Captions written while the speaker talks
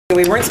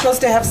We weren't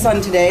supposed to have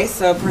sun today,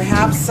 so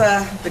perhaps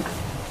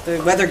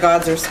the weather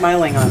gods are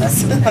smiling on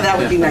us. That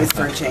would be nice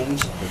for a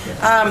change.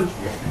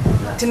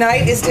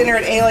 Tonight is dinner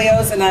at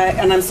Elio's, and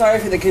I'm sorry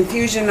for the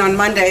confusion on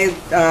Monday.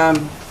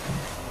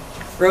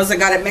 Rosa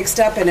got it mixed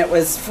up, and it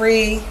was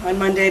free on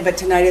Monday, but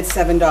tonight it's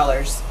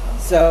 $7.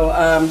 So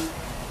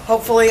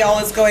hopefully all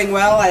is going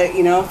well. If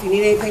you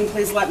need anything,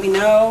 please let me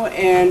know,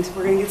 and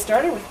we're going to get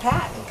started with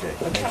Pat. Okay.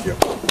 Thank you.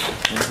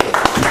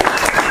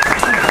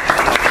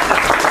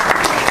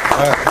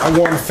 I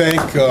want to thank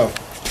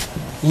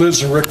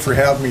Liz and Rick for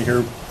having me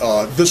here.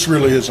 This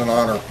really is an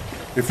honor.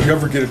 If you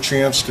ever get a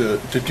chance to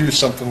do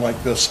something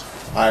like this,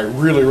 I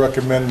really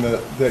recommend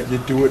that you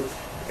do it.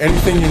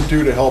 Anything you can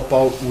do to help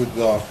out with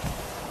the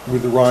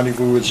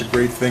Rendezvous is a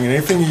great thing, and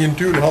anything you can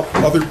do to help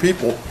other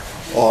people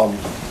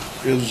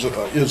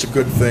is a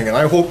good thing. And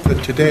I hope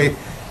that today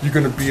you're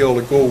going to be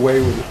able to go away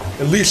with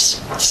at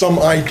least some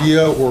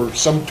idea or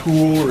some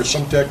tool or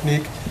some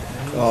technique,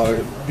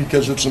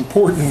 because it's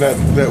important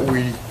that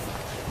we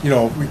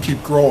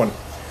keep growing.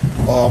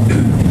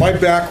 My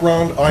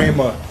background, I am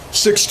a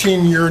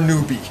 16-year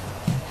newbie.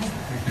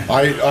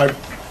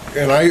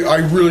 I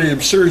really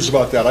am serious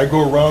about that. I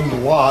go around the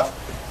lot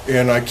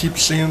and I keep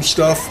seeing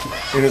stuff,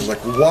 and it's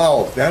like,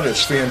 wow, that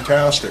is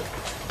fantastic.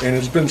 And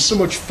it's been so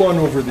much fun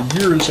over the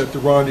years at the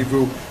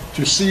Rendezvous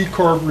to see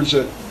carvers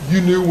that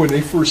you knew when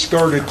they first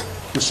started,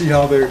 to see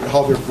how they're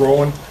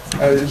growing.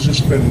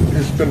 It's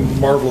been a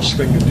marvelous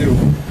thing to do.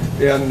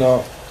 And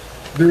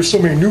there's so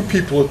many new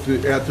people at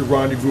the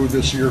Rendezvous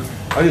this year.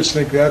 I just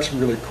think that's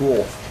really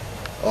cool.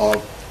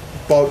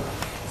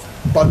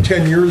 About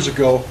 10 years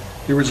ago,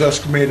 it was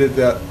estimated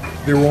that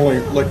there were only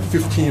like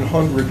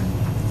 1,500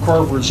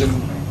 carvers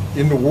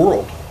in the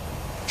world,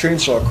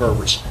 chainsaw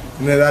carvers.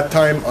 And at that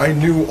time, I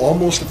knew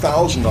almost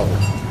 1,000 of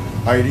them.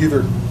 I had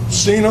either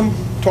seen them,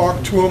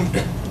 talked to them,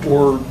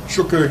 or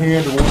shook their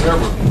hand or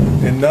whatever.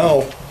 And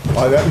now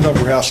that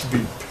number has to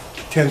be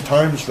 10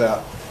 times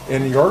that.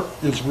 And the art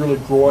is really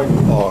growing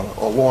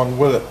along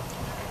with it.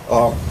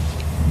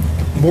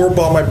 More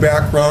about my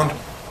background.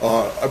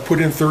 I put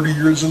in 30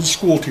 years as a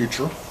school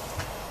teacher,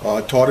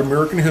 taught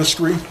American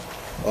history,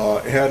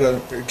 had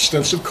an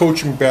extensive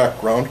coaching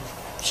background.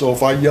 So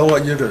if I yell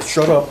at you to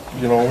shut up,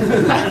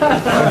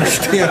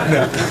 understand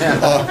that.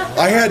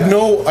 I had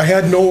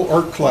no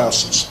art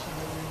classes,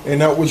 and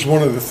that was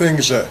one of the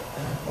things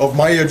of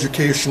my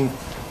education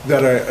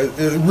that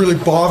it really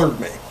bothered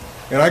me.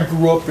 And I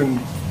grew up in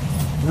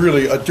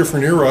really a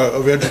different era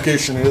of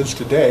education than it is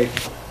today.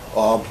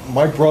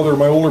 My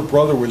older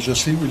brother was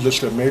just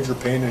a major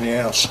pain in the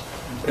ass.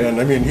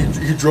 And I mean,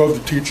 he drove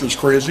the teachers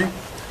crazy.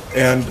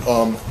 And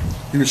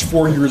he was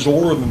 4 years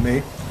older than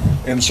me.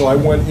 And so I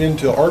went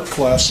into art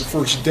class the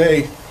first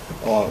day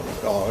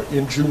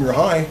in junior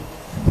high,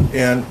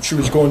 and she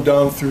was going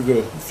down through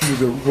the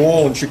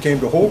wall, and she came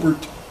to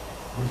Holbert,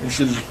 and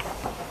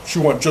she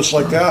went just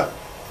like that,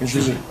 and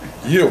she said,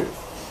 "You,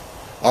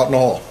 out in the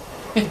hall."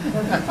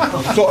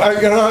 So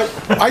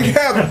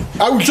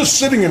I was just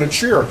sitting in a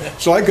chair.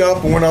 So I got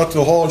up and went out to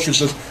the hall, and she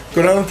says,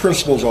 "Go down to the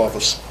principal's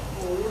office."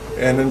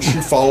 And then she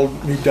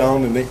followed me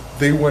down, and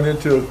they went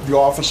into the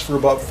office for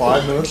about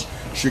 5 minutes.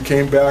 She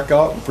came back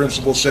out, and the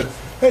principal said,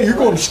 "Hey, you're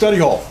going to study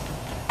hall."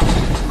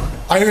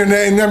 I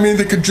mean,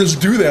 they could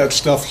just do that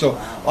stuff. So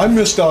I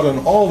missed out on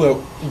all the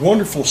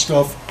wonderful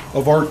stuff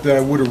of art that I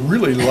would have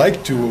really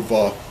liked to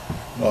have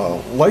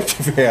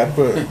had,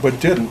 but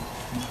didn't.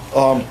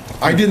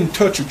 I didn't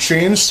touch a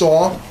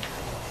chainsaw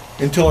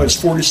until I was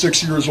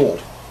 46 years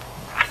old.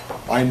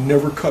 I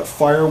never cut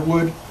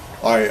firewood.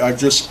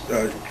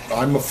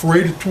 I'm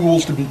afraid of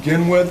tools to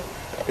begin with,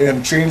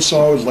 and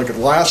chainsaw was like the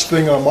last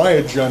thing on my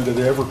agenda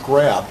to ever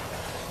grab.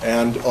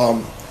 And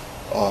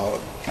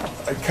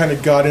I kind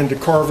of got into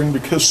carving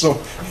because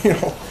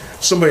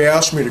somebody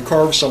asked me to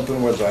carve something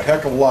that was a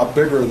heck of a lot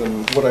bigger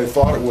than what I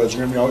thought it was.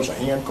 I mean, I was a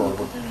hand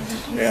carver,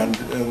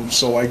 and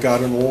so I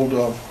got an old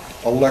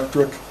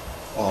electric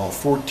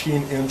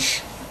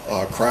 14-inch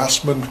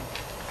Craftsman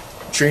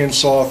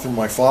chainsaw through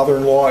my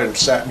father-in-law. I had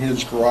sat in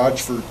his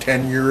garage for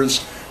 10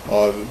 years.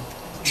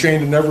 Chain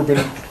had never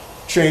been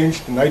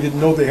changed, and I didn't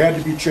know they had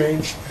to be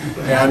changed.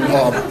 And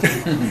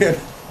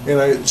and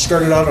I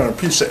started out on a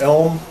piece of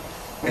elm,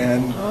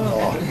 and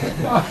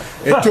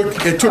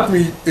it took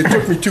me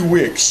 2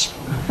 weeks,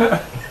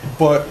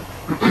 but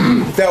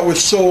that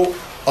was so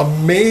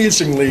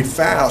amazingly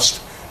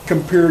fast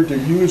compared to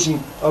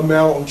using a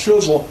mallet and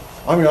chisel.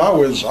 I mean, I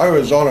was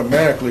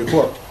automatically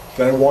hooked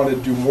that I wanted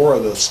to do more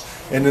of this.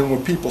 And then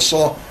when people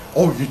saw,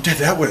 "Oh, you did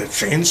that with a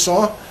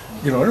chainsaw,"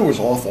 and it was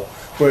awful.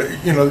 But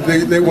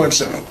they went and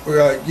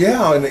said,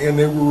 "Yeah," and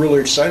they were really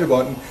excited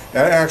about it. And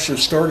that actually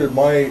started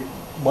my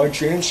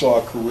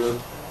chainsaw career,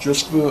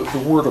 just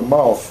the word of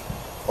mouth.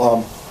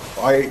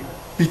 I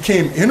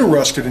became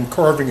interested in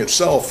carving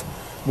itself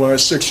when I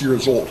was 6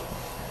 years old.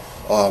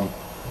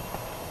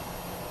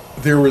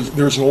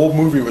 There's an old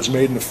movie that was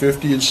made in the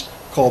 50s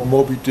called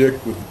Moby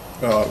Dick with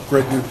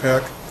Greg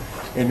Newpeck,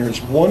 and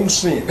there's one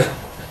scene,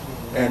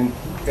 and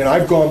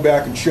I've gone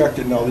back and checked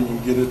it now that you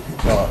can get it,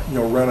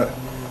 rent it,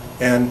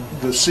 and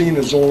the scene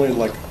is only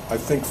like I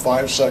think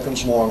 5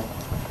 seconds long.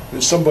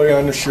 Somebody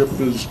on the ship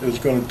is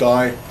going to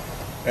die,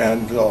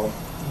 and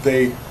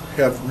they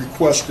have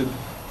requested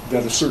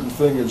that a certain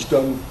thing is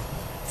done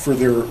for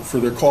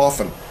their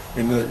coffin.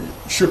 And the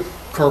ship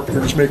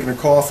carpenter is making a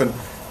coffin,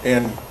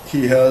 and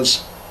he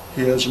has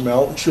a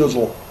mallet and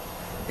chisel,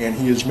 and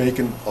he is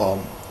making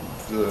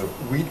the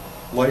wheat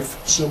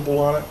life symbol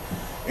on it.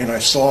 And I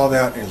saw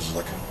that, and it's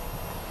like,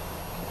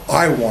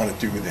 I want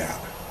to do that.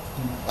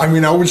 I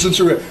mean, I was just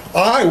sort of,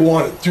 I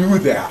want to do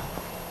that.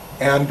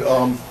 And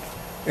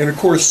of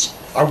course,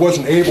 I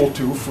wasn't able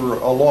to for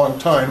a long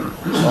time.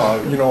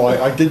 You know,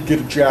 I did get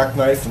a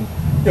jackknife and,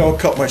 you know,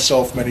 cut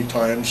myself many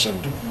times, and,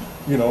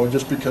 you know,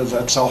 just because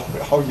that's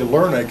how you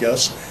learn, I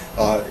guess.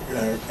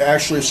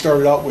 Actually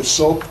started out with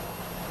soap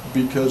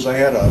because I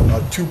had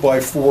a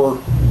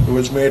 2x4 that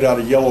was made out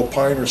of yellow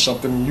pine or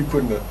something, and you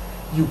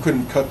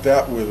couldn't cut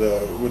that with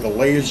a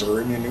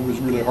laser. I mean, it was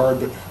really hard.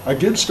 But I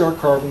did start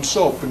carving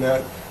soap, and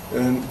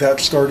that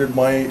started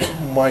my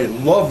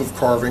love of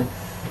carving.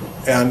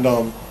 And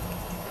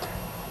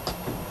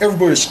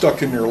everybody's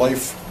stuck in their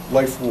life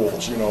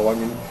rules, you know. I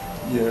mean,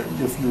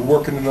 if you're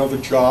working another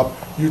job,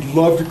 you'd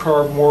love to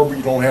carve more, but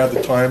you don't have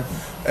the time.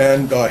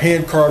 And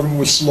hand carving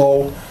was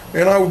slow.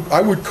 And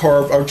I would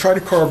try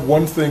to carve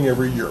one thing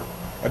every year.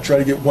 I'd try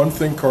to get one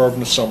thing carved in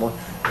the summer.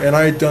 And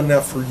I had done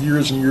that for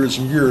years and years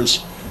and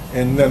years.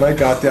 And then I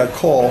got that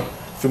call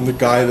from the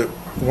guy that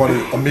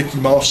wanted a Mickey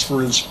Mouse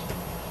for his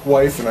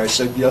wife, and I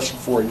said yes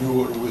before I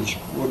knew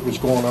what was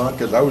going on,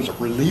 because I was a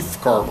relief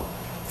carver,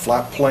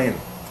 flat plane.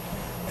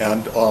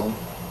 And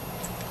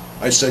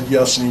I said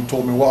yes, and he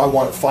told me, well, I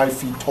want it 5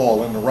 feet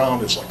tall, and the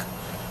round is like,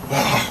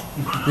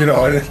 wow, you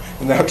know,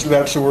 and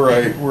that's where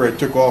I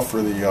took off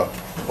for the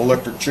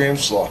electric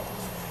chainsaw.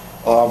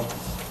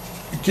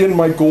 Again,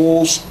 my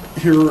goals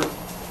here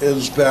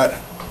is that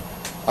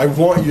I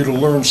want you to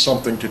learn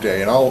something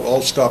today, and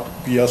I'll stop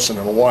BSing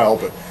in a while,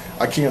 but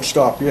I can't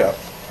stop yet.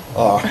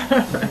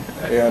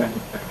 And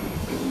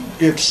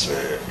it's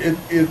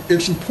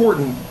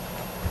important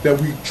that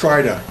we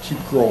try to keep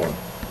growing.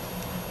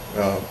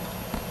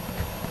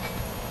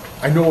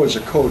 I know as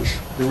a coach,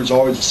 there was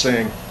always a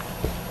saying,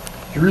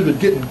 you're either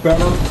getting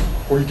better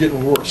or you're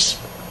getting worse.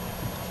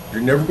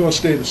 You're never going to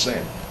stay the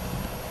same.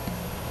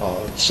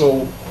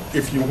 So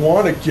if you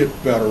want to get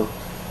better,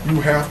 you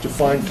have to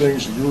find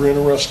things that you're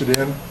interested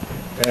in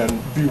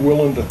and be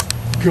willing to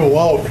go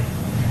out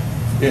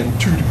in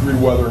 2-degree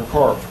weather and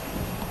carve.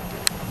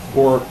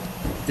 Or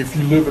if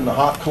you live in the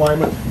hot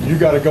climate, you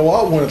got to go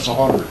out when it's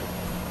 100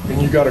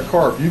 and you got to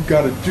carve. You've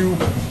got to do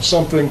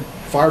something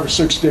 5 or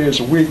 6 days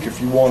a week if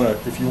you want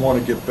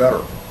to get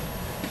better.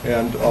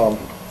 And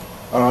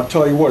I'll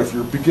tell you what, if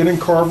you're a beginning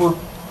carver,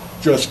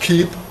 just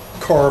keep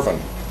carving.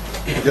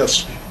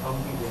 Yes.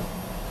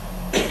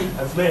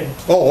 I've been.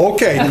 Oh,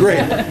 okay,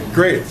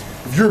 great.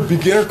 If you're a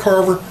beginner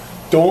carver,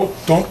 don't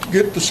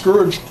get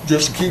discouraged.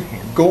 Just keep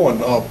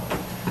going.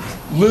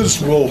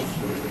 Liz will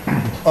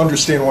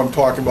understand what I'm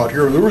talking about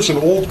here. There was an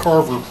old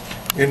carver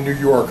in New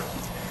York,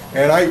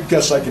 and I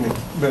guess I can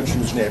mention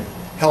his name,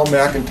 Hal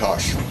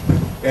McIntosh.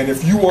 And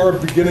if you are a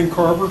beginning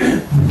carver,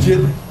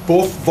 get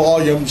both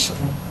volumes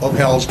of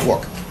Hal's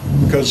book,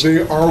 because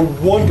they are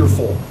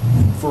wonderful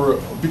for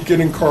a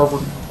beginning carver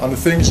on the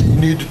things that you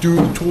need to do,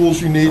 the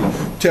tools you need,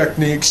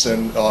 techniques,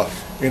 and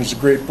it's a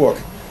great book.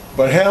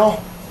 But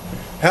Hal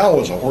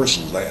was a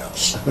horse's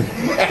ass.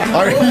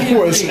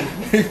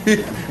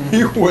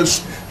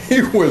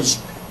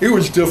 He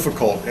was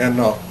difficult, and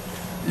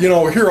you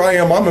know, here I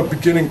am. I'm a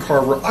beginning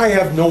carver. I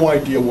have no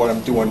idea what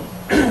I'm doing,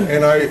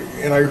 and I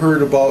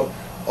heard about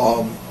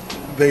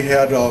they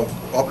had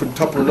up in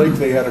Tupper Lake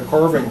they had a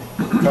carving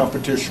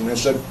competition. I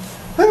said,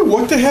 hey,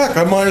 what the heck?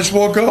 I might as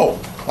well go.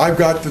 I've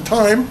got the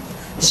time.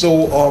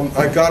 So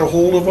I got a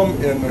hold of him,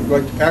 and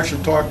I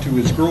actually talked to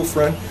his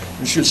girlfriend,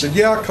 and she said,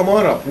 yeah, come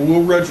on up,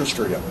 we'll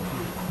register you.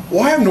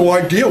 Well, I have no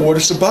idea what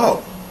it's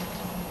about.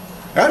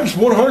 That is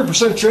 100%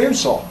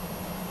 chainsaw.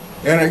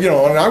 And, you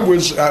know, and I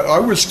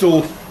was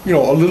still, you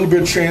know, a little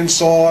bit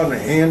chainsaw and a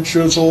hand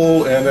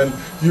chisel, and then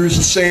use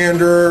a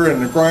sander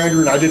and a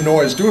grinder, and I didn't know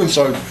what I was doing,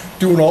 so I was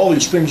doing all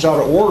these things out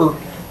of order.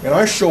 And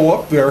I show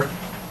up there,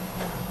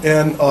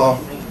 and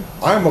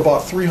I'm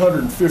about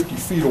 350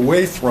 feet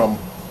away from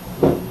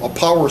a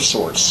power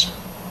source,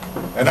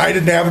 and I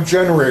didn't have a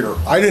generator.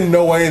 I didn't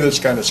know any of this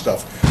kind of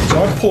stuff.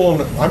 So I'm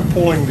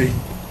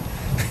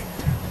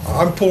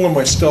pulling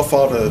my stuff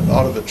out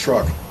of the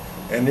truck,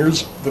 and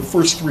here's the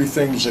first 3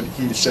 things that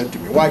he said to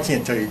me. Well, I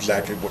can't tell you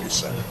exactly what he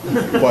said,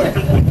 but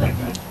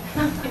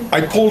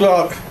I pulled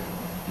out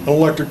an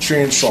electric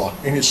chainsaw,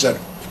 and he said,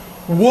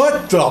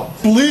 "What the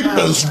bleep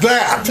is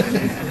that?"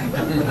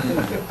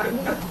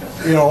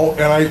 You know,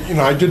 and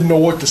I didn't know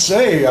what to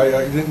say.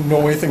 I didn't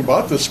know anything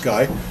about this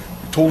guy.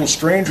 Total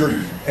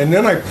stranger. And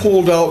then I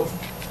pulled out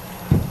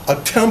a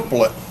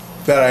template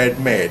that I had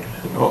made.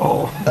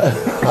 Oh.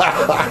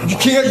 You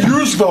can't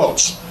use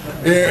those.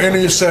 And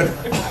he said,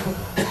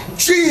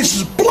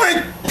 Jesus,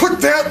 blank,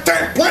 put that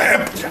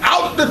blank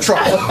out the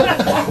truck.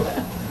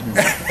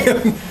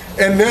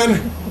 and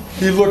then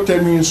he looked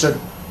at me and said,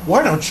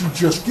 why don't you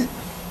just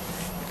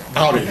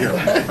out of here.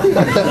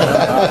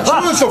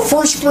 So that's the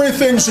first three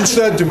things he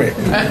said to me.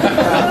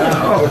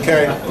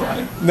 Okay.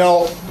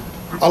 Now,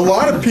 a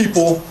lot of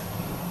people,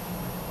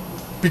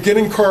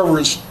 beginning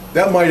carvers,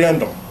 that might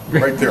end them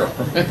right there.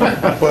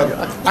 But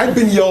I've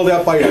been yelled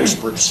at by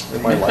experts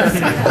in my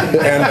life.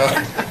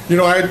 And, you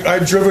know,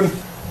 I'd driven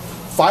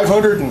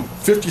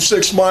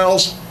 556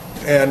 miles,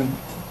 and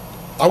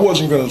I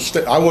wasn't going to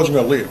stay. I wasn't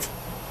going to leave.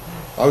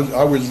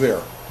 I was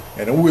there,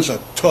 and it was a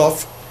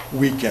tough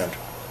weekend.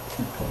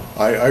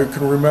 I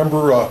can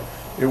remember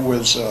it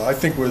was I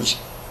think it was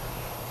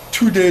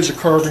 2 days of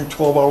carving,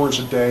 12 hours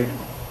a day,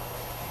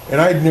 and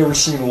I'd never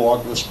seen a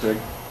log this big.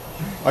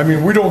 I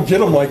mean, we don't get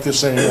them like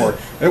this anymore.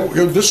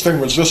 This thing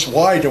was this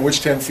wide and was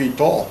 10 feet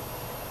tall,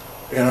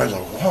 and I was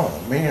like, wow,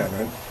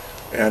 man,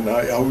 and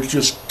I was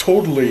just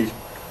totally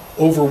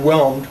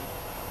overwhelmed.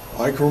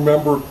 I can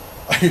remember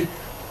I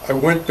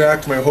went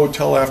back to my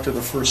hotel after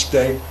the first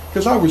day,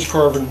 because I was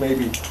carving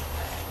maybe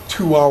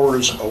 2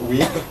 hours a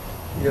week,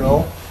 you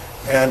know,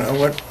 and I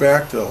went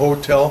back to the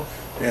hotel,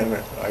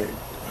 and I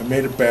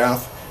made a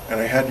bath, and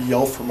I had to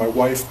yell for my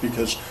wife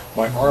because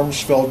my arms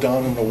fell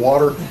down in the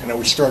water and I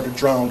was starting to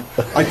drown.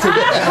 I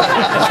couldn't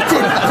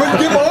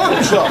get my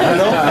arms up, you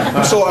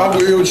know. So it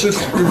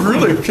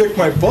really kicked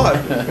my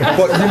butt.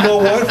 But you know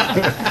what?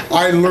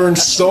 I learned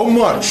so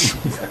much.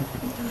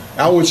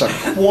 That was a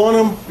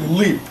quantum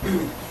leap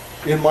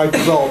in my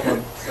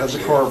development as a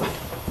carver.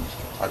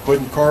 I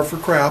couldn't carve for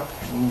crap,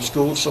 and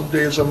still some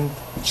days I'm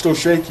still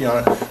shaky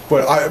on it.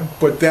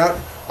 But that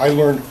I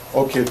learned.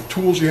 Okay, the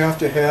tools you have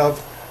to have,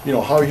 you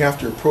know, how you have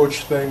to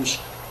approach things,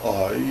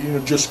 you know,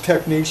 just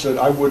techniques that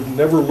I would have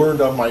never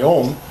learned on my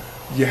own.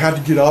 You had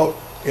to get out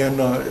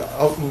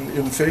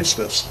and face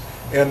this.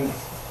 And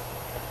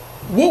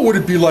what would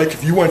it be like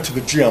if you went to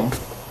the gym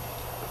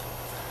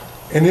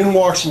and in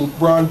walks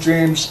LeBron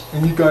James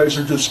and you guys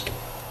are just,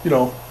 you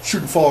know,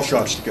 shooting fall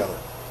shots together?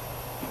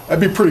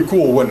 That'd be pretty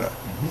cool, wouldn't it?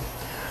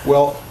 Mm-hmm.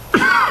 Well,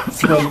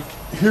 from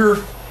here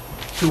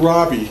to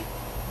Robbie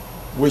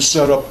was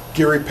set up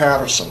Gary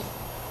Patterson,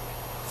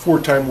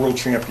 4-time world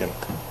champion.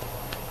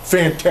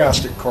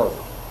 Fantastic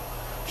carver.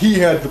 He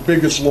had the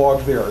biggest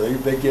log there.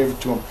 They gave it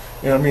to him.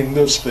 And I mean,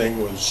 this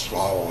thing was,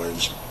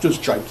 it's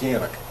just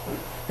gigantic.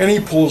 And he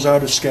pulls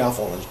out his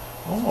scaffold and says,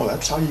 oh,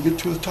 that's how you get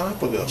to the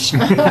top of this.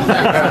 and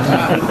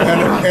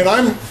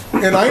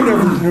I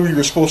never knew you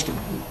were supposed to,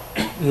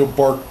 you know,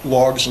 bark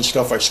logs and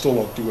stuff. I still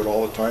don't do it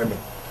all the time.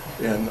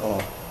 And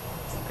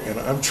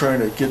I'm trying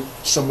to get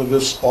some of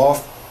this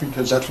off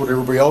because that's what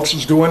everybody else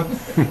is doing.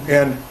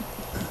 And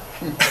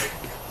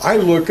I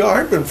look,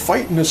 I've been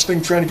fighting this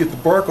thing trying to get the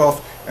bark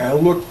off, and I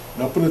look,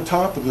 and up in the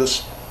top of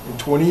this, in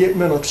 28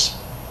 minutes,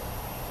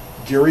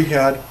 Gary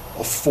had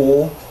a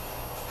full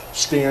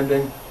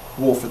standing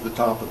wolf at the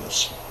top of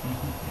this.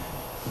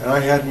 And I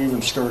hadn't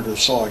even started to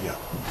saw yet.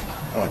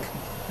 I'm like,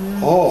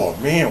 oh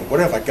man, what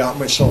have I got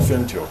myself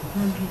into?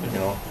 You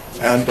know?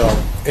 And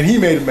he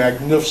made a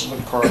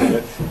magnificent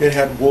carving. It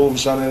had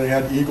wolves on it, it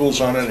had eagles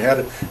on it,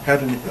 it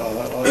had an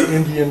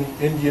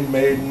Indian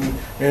maiden,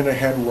 and it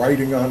had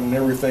writing on it and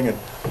everything.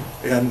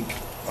 And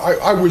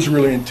I was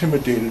really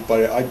intimidated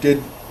by it. I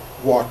did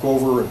walk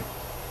over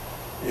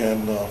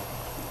and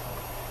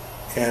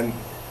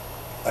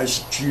I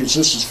said, geez,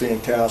 this is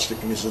fantastic.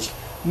 And he says,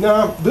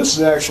 no, this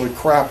is actually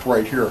crap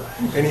right here.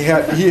 And he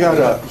had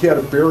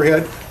a bear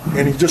head,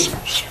 and he just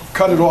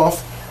cut it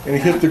off, and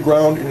he hit the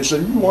ground, and he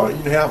said, you want it,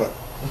 you can have it.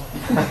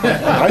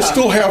 I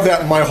still have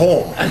that in my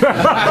home.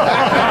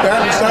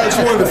 That's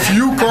one of the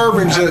few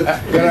carvings that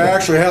I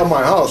actually have in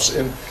my house.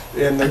 And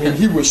I mean,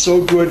 he was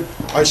so good.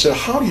 I said,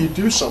 how do you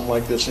do something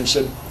like this? And he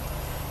said,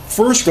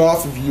 first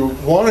off, if you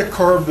want to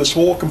carve this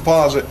whole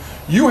composite,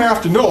 you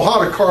have to know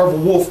how to carve a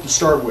wolf to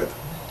start with.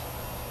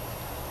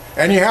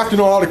 And you have to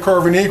know how to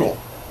carve an eagle.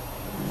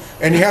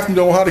 And you have to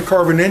know how to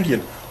carve an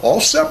Indian,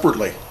 all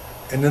separately,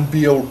 and then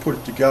be able to put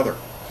it together.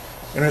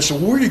 And I said,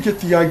 where do you get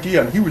the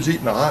idea? And he was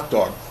eating a hot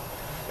dog.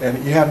 And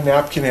he had a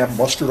napkin, had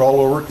mustard all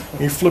over it,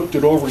 and he flipped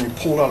it over and he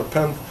pulled out a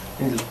pen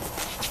and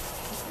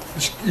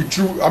he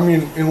drew, I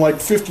mean, in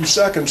like 50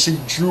 seconds, he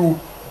drew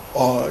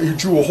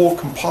a whole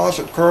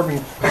composite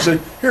carving. I said,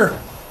 here,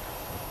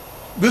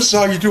 this is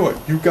how you do it.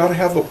 You've got to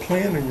have a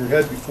plan in your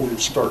head before you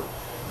start.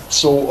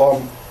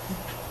 So,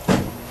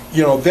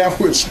 you know, that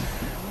was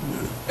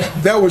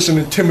an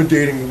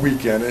intimidating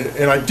weekend,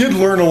 and I did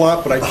learn a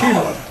lot, but I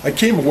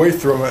came away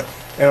from it,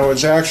 and I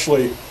was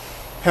actually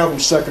having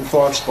second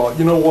thoughts about,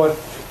 you know what,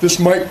 this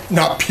might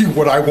not be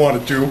what I want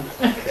to do.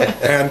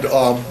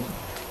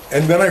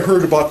 And then I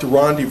heard about the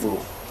Rendezvous.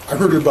 I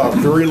heard about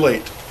it very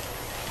late.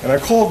 And I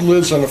called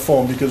Liz on the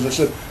phone because I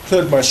said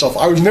to myself,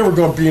 I was never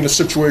going to be in a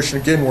situation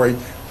again where I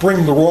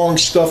bring the wrong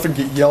stuff and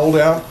get yelled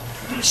at.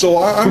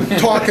 So I'm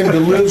talking to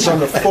Liz on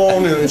the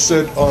phone, and I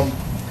said,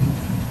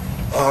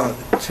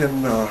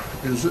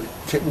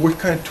 what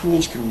kind of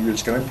tools can you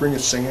use? Can I bring a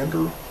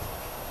sander?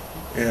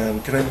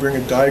 And can I bring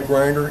a die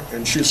grinder?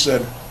 And she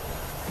said,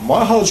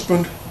 my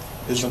husband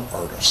is an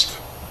artist.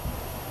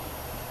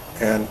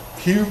 And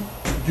he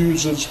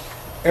uses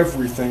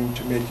everything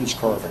to make his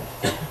carving.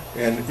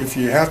 And if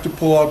you have to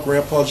pull out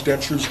Grandpa's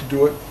dentures to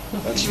do it,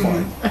 that's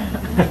fine.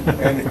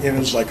 And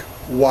it's like,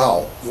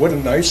 wow, what a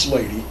nice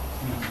lady.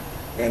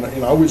 And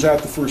I was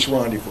at the first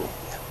rendezvous.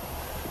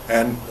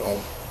 And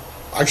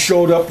I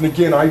showed up, and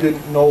again, I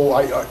didn't know,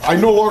 I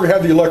no longer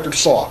had the electric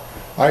saw.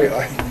 I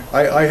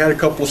had a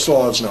couple of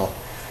saws now.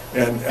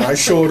 And I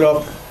showed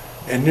up,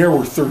 and there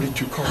were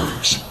 32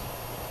 carvers.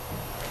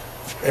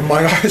 And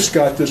my eyes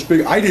got this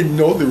big. I didn't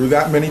know there were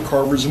that many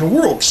carvers in the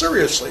world,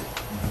 seriously.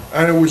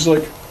 And it was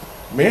like,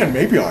 man,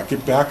 maybe I'll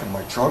get back in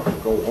my truck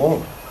and go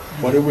home.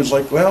 But it was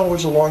like, well, it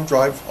was a long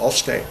drive, I'll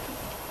stay.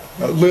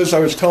 Liz, I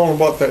was telling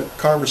about that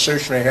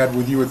conversation I had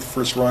with you at the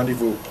first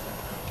rendezvous,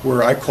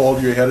 where I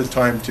called you ahead of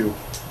time to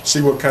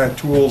see what kind of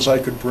tools I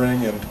could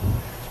bring,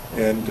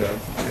 and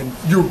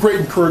you were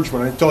great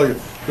encouragement. I tell you,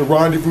 the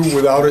rendezvous,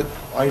 without it,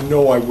 I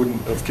know I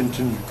wouldn't have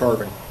continued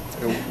carving.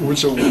 It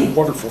was a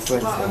wonderful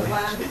thing for me.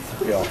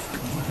 Yeah.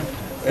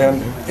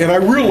 And I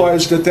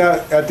realized at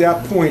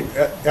that point,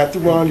 at the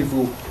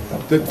rendezvous,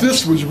 that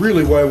this was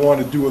really what I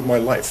wanted to do with my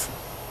life.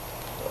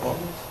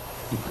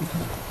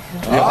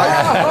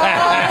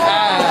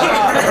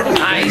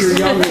 Nice. Your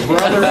younger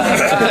brother.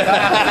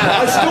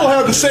 I still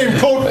have the same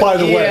coat, by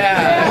the way.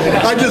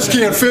 Yeah. I just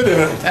can't fit in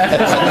it.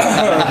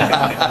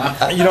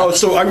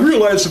 So I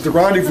realized that the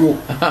rendezvous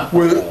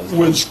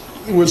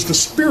was the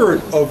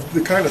spirit of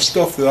the kind of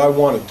stuff that I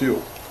want to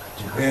do.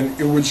 And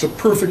it was the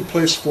perfect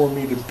place for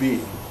me to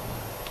be.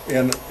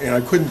 And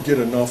I couldn't get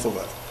enough of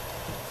it.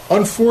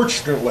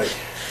 Unfortunately,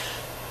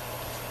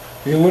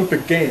 the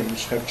Olympic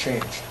Games have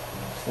changed.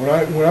 When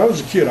I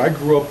was a kid, I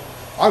grew up,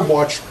 I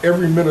watched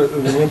every minute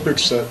of the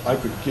Olympics that I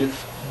could get.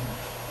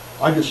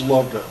 I just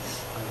loved it.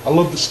 I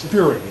love the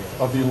spirit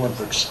of the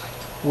Olympics,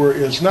 where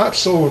it's not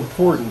so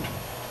important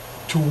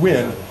to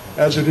win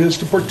as it is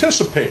to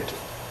participate.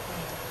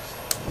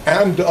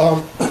 And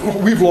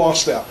we've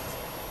lost that.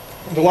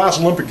 The last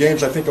Olympic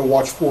Games, I think I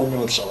watched 4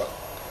 minutes of it.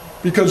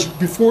 Because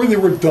before they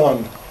were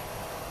done,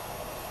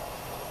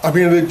 I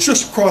mean, they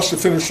just crossed the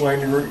finish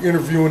line. You were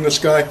interviewing this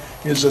guy, and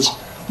he says,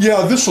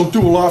 yeah, this will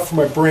do a lot for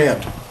my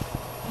brand.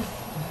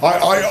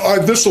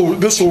 This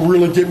will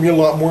really get me a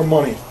lot more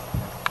money.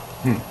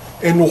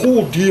 And the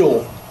whole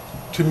deal,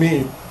 to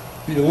me,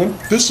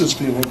 this is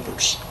the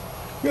Olympics.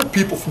 We have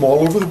people from all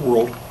over the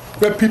world.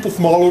 We have people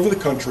from all over the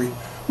country.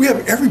 We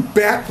have every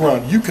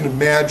background you can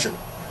imagine.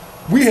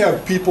 We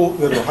have people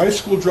that are high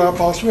school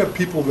dropouts. We have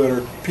people that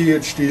are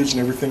PhDs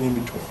and everything in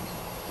between.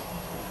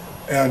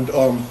 And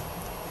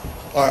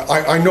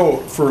I know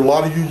for a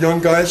lot of you young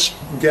guys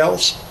and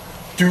gals,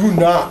 do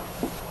not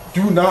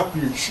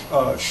be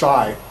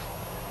shy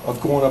of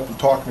going up and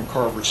talking to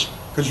carvers,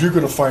 because you're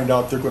going to find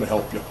out they're going to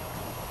help you.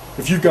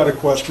 If you've got a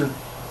question,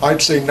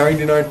 I'd say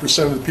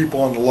 99% of the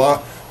people on the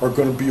lot are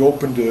going to be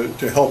open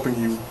to helping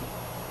you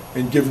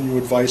and giving you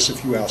advice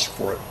if you ask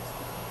for it.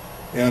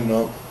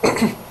 And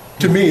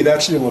to me,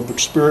 that's the Olympic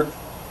spirit.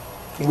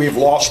 We've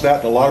lost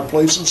that in a lot of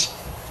places,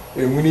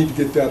 and we need to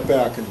get that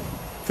back, and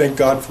thank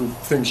God for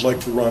things like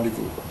the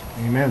rendezvous.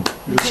 Amen.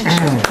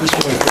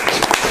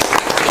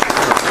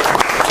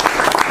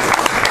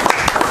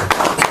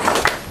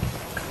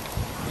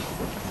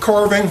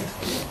 Carving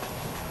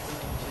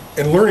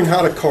and learning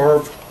how to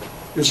carve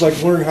is like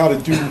learning how to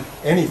do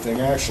anything,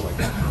 actually.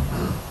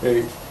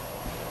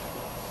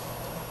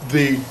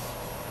 The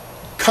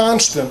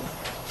constant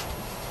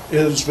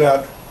is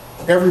that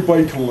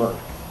everybody can learn.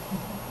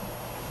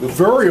 The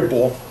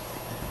variable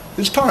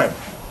is time.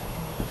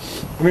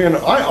 I mean,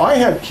 I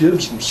had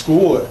kids in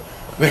school that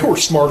they were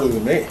smarter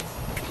than me.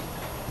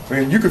 I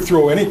mean, you could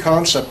throw any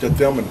concept at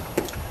them and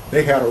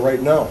they had it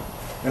right now.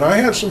 And I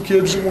had some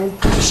kids that were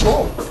pretty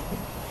slow.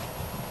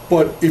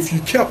 But if you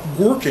kept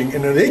working,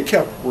 and they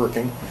kept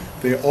working,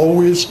 they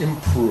always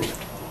improved.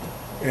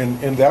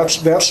 And that's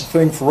the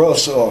thing for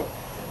us,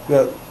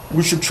 that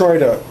we should try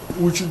to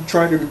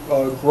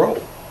grow.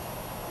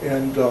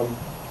 And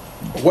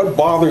what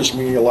bothers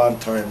me a lot of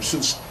times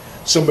is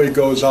somebody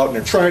goes out and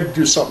they're trying to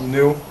do something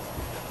new,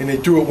 and they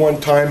do it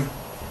one time,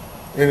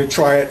 and they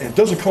try it, and it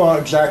doesn't come out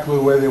exactly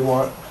the way they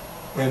want,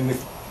 and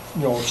it's,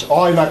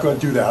 oh, I'm not going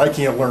to do that. I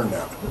can't learn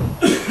that.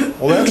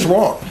 Well, that's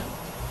wrong.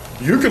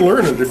 You can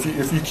learn it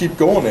if you keep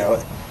going at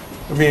it.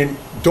 I mean,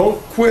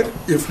 don't quit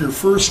if your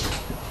first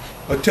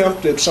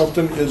attempt at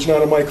something is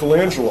not a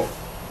Michelangelo.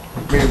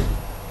 I mean,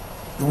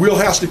 the wheel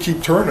has to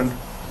keep turning,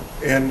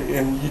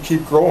 and you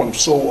keep growing.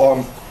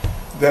 So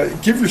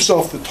that give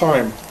yourself the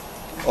time.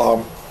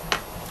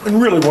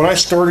 And really, when I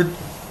started,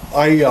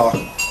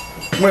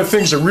 one of the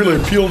things that really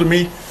appealed to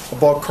me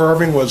about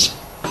carving was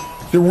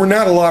there were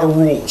not a lot of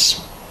rules,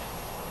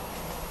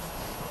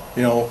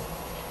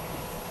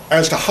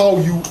 as to how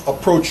you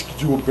approach to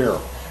do a bear.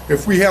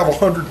 If we have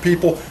 100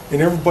 people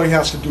and everybody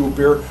has to do a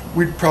bear,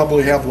 we'd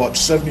probably have about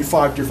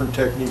 75 different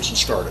techniques to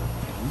start it.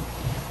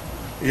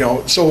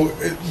 So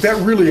that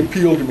really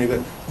appealed to me,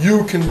 that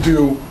you can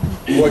do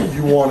what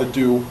you want to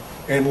do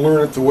and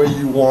learn it the way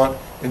you want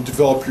and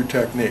develop your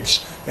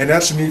techniques. And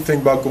that's the neat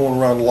thing about going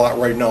around a lot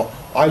right now.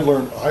 I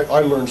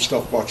learn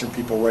stuff watching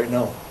people right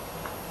now.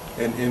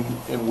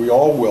 and we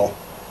all will.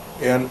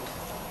 And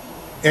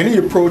any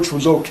approach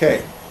was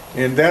okay.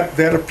 And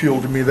that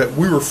appealed to me, that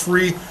we were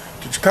free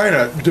to kind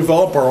of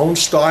develop our own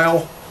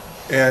style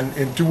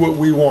and do what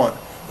we want.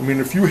 I mean,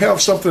 if you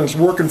have something that's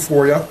working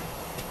for you,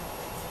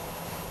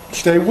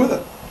 stay with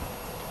it.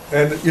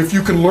 And if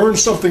you can learn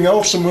something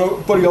else,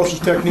 somebody else's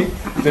technique,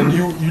 then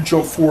you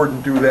jump forward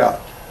and do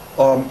that.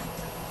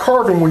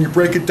 Carving, when you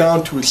break it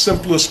down to its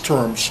simplest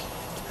terms,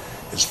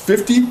 is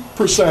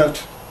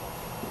 50%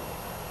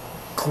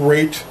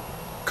 great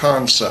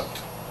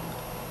concept,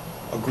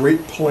 a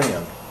great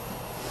plan.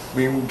 I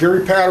mean,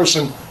 Gary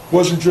Patterson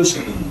wasn't just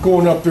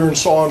going up there and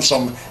sawing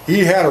something.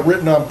 He had it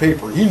written on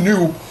paper. He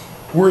knew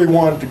where he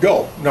wanted to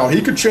go. Now,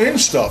 he could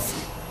change stuff,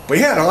 but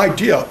he had an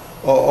idea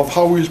of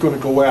how he was going to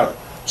go at it.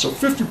 So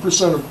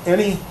 50% of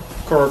any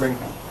carving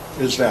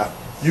is that.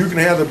 You can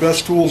have the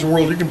best tools in the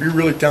world. You can be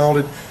really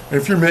talented.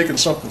 And if you're making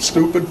something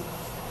stupid,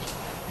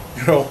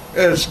 you know,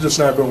 it's just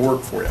not going to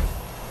work for you.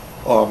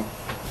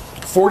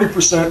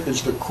 40%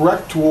 is the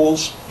correct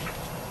tools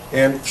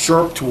and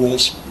sharp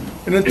tools,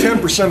 and then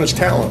 10% is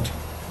talent.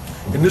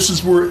 And this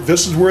is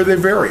where they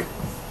vary,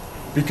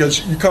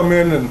 because you come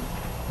in and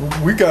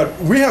we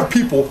have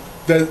people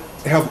that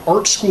have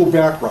art school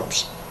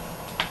backgrounds,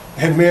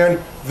 and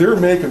man, they're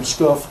making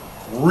stuff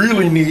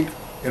really neat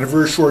in a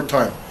very short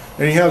time.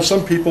 And you have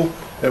some people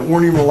that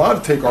weren't even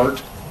allowed to take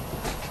art,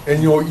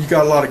 and you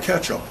got a lot of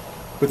catch up.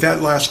 But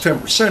that last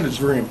 10% is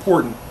very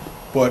important.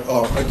 But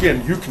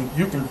again, you can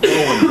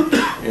grow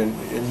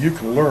and you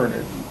can learn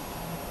it.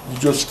 You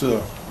just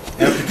have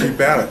to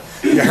keep at it.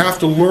 You have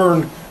to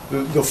learn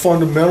the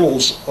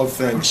fundamentals of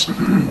things.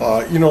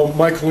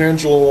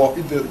 Michelangelo,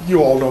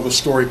 you all know the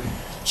story.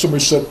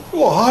 Somebody said,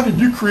 well, how did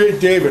you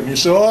create David? And he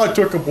said, I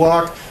took a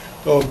block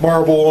of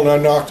marble and I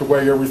knocked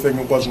away everything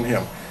that wasn't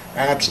him.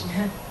 That's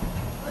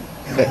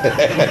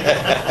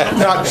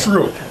not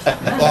true.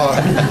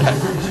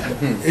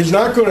 He's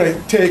not going to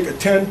take a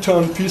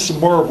 10-ton piece of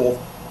marble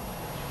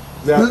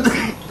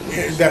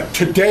that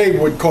today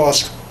would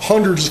cost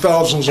hundreds of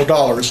thousands of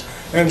dollars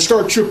and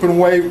start chipping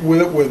away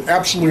with it with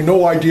absolutely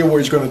no idea what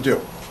he's going to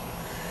do.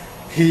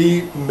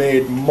 He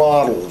made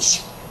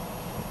models.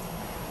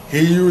 He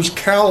used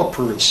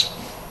calipers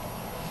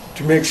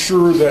to make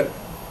sure that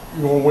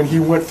when he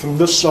went from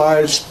this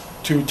size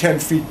to 10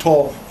 feet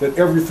tall, that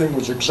everything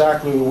was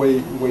exactly the way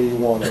he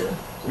wanted it.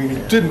 I mean, he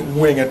didn't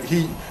wing it.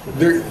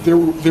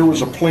 There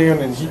was a plan,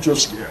 and he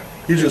just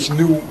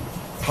knew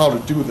how to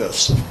do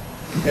this.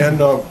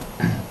 And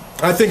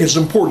I think it's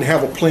important to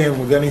have a plan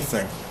with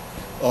anything.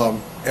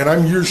 And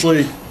I'm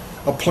usually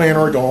a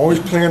planner. I don't always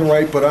plan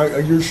right, but I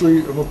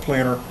usually am a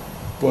planner.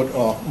 But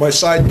my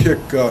sidekick,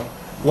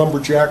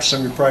 Lumberjack,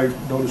 some of you probably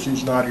notice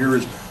he's not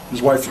here.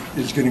 His wife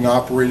is getting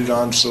operated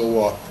on,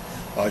 so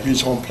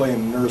he's home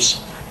playing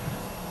nurse.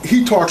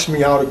 He talks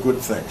me out of good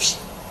things.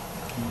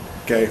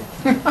 Okay,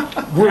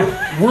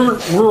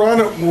 we're on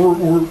it.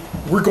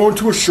 We're going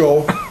to a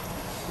show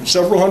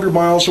several hundred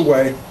miles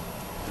away,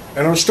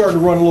 and I'm starting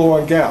to run low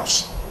on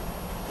gas.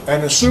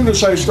 And as soon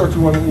as I start to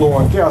run low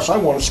on gas, I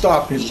want to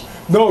stop. He says,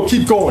 "No,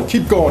 keep going,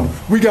 keep going.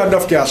 We got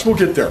enough gas. We'll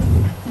get there."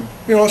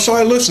 So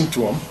I listen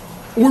to him.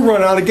 We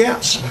run out of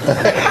gas.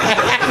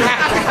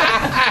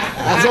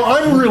 So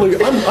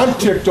I'm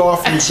ticked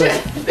off, and he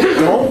says,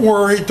 don't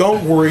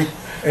worry.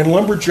 And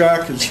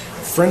Lumberjack is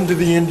friend to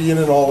the Indian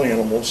and all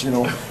animals,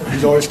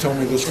 he's always telling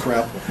me this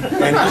crap.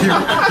 And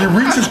he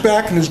reaches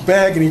back in his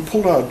bag and he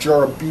pulled out a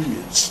jar of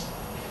beads.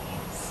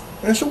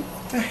 And I said,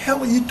 what the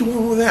hell are you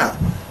doing with that?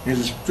 And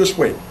he says, just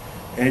wait.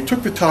 And he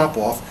took the top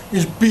off.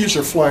 These bees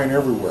are flying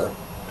everywhere.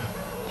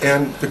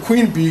 And the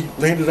queen bee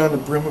landed on the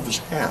brim of his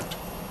hat.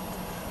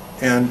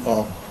 And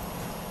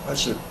I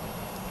said,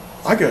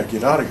 I gotta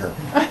get out of here.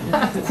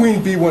 The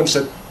queen bee went and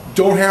said,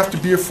 don't have to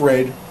be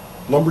afraid.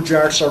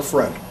 Lumberjack's our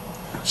friend.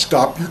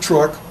 Stop your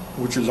truck,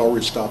 which is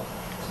always stopped.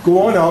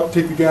 Go on out,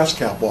 take the gas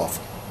cap off.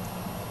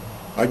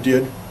 I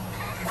did.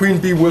 Queen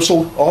bee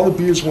whistled, all the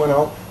bees went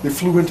out, they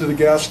flew into the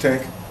gas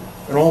tank,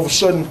 and all of a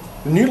sudden,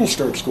 the needle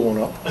starts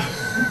going up.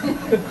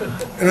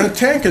 And the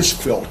tank is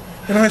filled.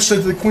 And I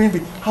said to the queen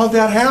bee, how'd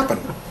that happen?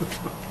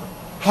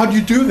 How'd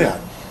you do that?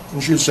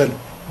 And she said,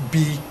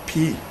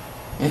 BP.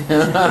 You've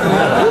gotta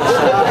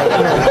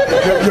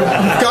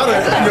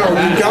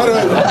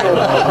make your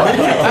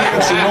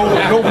plans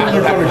and know where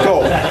you're going to go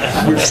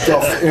with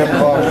stuff,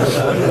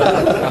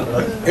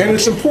 and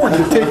it's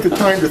important to take the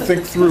time to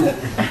think through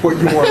what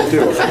you want to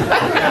do.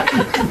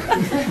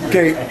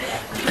 Okay,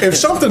 if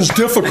something's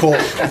difficult,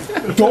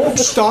 don't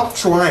stop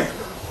trying.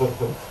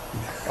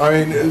 I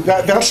mean,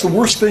 that's the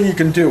worst thing you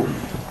can do.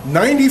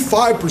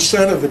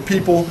 95% of the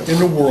people in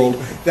the world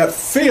that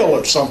fail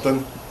at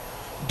something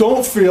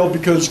don't fail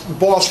because the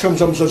boss comes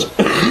up and says,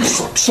 you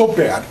suck so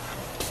bad,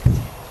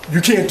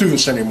 you can't do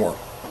this anymore.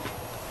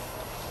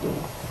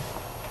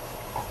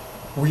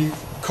 We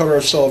cut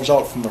ourselves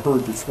out from the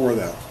herd before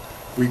that.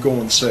 We go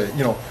and say,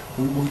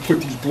 we put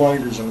these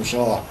blinders on and say,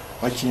 oh,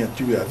 I can't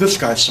do that. This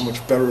guy's so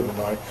much better than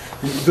I.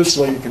 This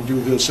lady can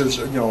do this.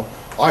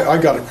 I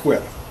got to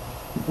quit.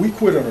 We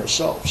quit on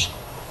ourselves.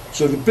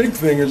 So the big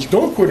thing is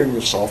don't quit on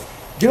yourself.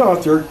 Get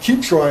out there,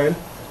 keep trying,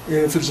 and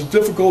if it's a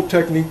difficult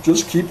technique,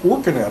 just keep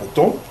working at it.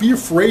 Don't be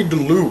afraid to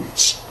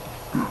lose.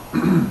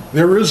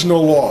 There is no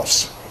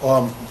loss.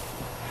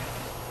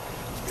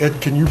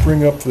 Ed, can you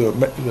bring up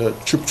the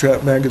Chip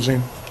Chat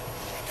magazine?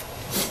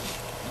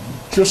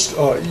 Just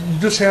you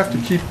just have to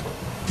keep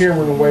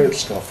hammering away at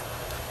stuff.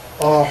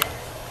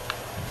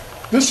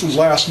 This was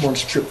last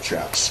month's Chip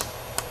Chats.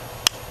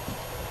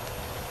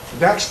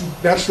 That's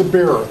the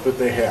bearer that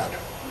they had.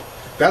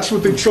 That's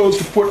what they chose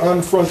to put on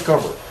the front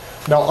cover.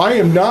 Now I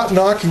am not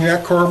knocking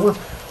that carver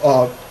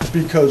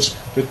because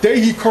the day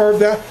he carved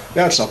that,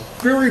 that's the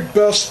very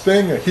best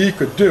thing that he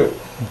could do.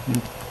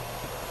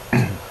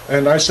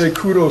 And I say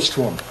kudos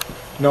to him.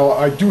 Now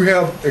I do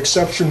have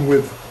exception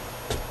with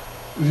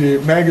the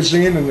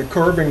magazine and the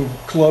carving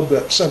club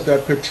that sent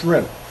that picture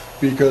in,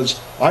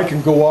 because I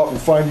can go out and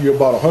find you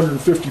about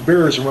 150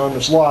 bears around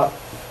this lot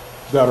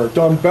that are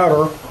done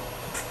better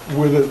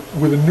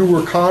with a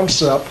newer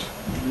concept.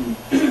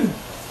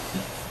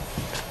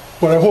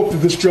 But I hope that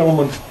this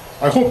gentleman,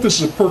 I hope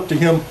this is a perk to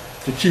him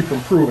to keep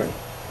improving.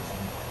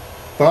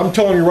 But I'm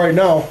telling you right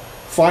now,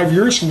 5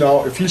 years from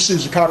now, if he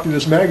sees a copy of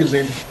this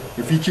magazine,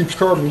 if he keeps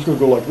carving, he's going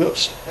to go like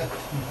this.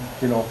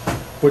 You know.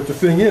 But the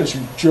thing is,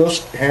 you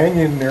just hang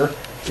in there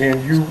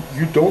and you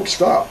don't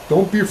stop.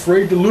 Don't be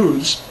afraid to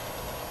lose.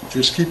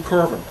 Just keep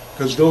carving,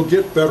 because they'll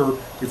get better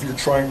if you're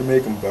trying to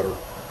make them better.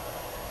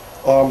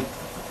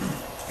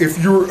 If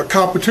you're a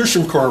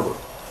competition carver,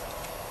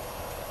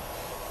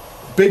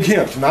 big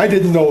hint, and I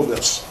didn't know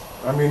this.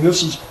 I mean,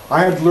 I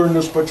had to learn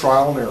this by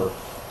trial and error.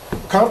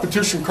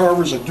 Competition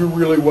carvers that do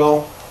really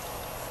well,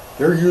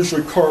 they're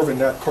usually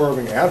carving at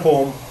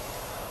home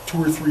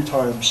 2 or 3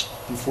 times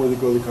before they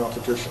go to the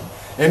competition.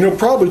 And they'll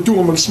probably do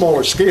them on a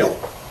smaller scale,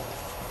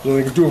 so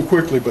they can do them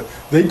quickly, but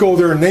they go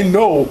there and they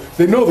know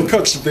the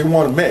cuts that they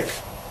want to make.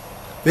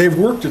 They've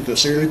worked at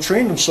this, they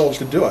trained themselves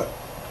to do it.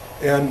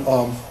 And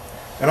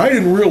I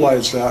didn't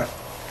realize that.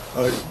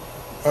 I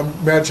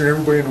imagine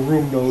everybody in the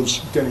room knows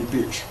Denny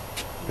Beach.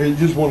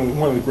 He's one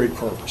of the great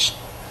carvers.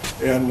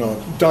 And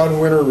Don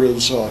Winter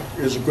is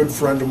a good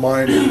friend of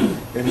mine,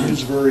 and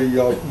he's very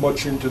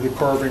much into the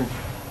carving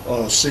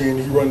scene.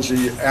 He runs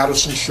the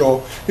Addison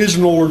show. He's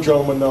an older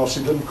gentleman now, so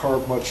he doesn't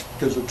carve much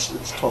because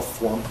it's tough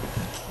for him.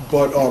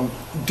 But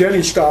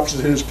Denny stops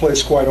at his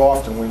place quite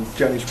often when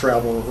Denny's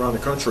traveling around the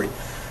country.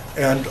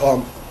 And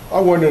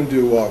I went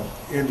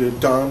into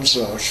Don's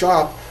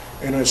shop,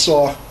 and I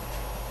saw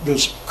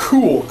this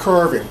cool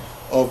carving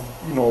of,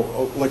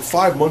 like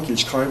 5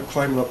 monkeys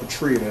climbing up a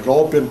tree, and it had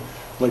all been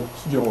like,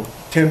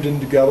 tendoned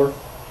together.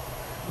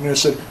 And I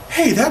said,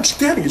 "Hey, that's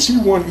Denny's. He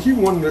won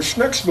the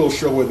Schnecksville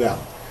show with that."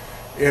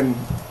 And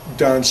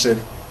Don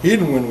said, "He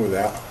didn't win with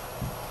that.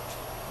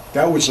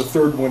 That was the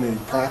 3rd one that he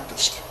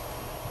practiced."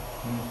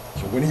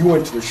 So when he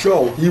went to the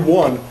show, he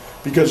won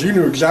because he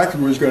knew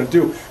exactly what he was going to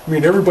do. I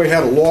mean, everybody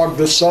had a log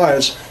this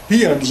size.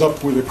 He ends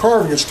up with a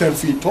carving that's 10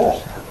 feet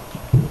tall.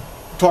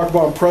 Talk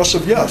about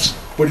impressive, yes,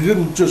 but he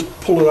didn't just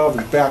pull it out of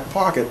his back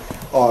pocket.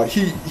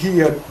 He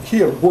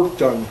had work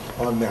done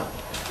on that,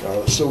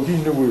 so he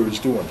knew what he was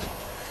doing.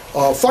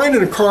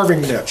 Finding a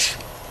carving niche,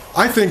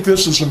 I think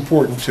this is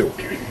important too.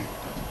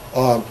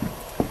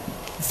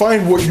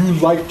 Find what you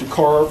like to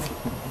carve,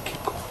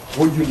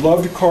 what you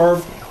love to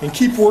carve, and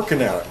keep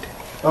working at it.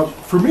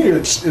 For me,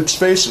 it's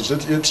faces,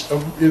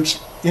 it's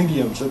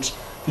Indians, it's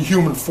the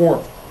human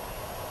form,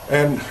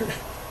 and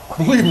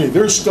believe me,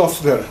 there's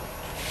stuff that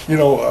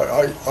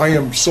I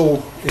am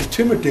so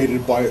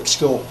intimidated by it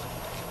still.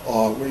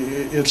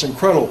 It's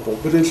incredible,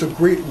 but it's a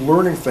great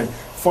learning thing.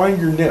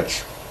 Find your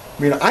niche.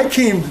 I mean, I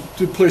came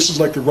to places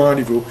like the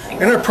Rendezvous,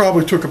 and I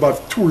probably took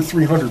about 200 or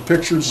 300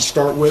 pictures to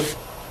start with.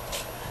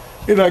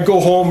 And I go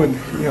home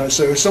and I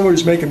say,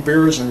 somebody's making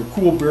bears and they're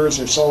cool bears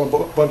and they're selling a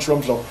bunch of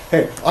them. So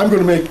hey, I'm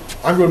going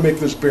to make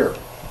this bear.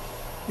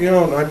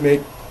 And I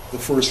make the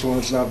first one,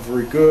 it's not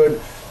very good.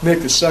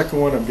 Make the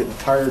second one, I'm getting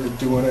tired of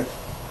doing it.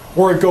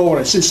 Or I go and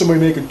I see somebody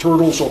making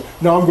turtles, so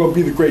now I'm going to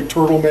be the great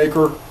turtle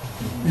maker.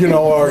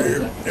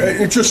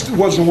 It just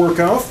wasn't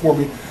working out for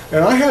me,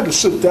 and I had to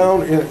sit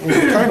down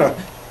and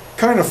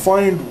kind of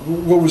find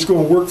what was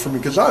going to work for me,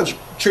 because I was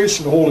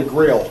chasing the Holy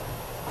Grail.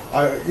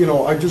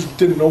 I just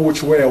didn't know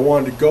which way I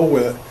wanted to go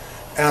with it.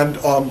 And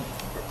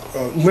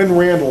Lynn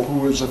Randall,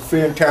 who is a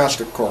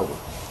fantastic carver.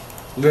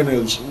 Lynn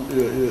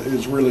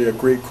is really a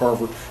great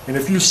carver, and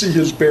if you see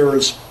his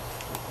bears,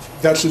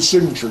 that's his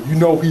signature.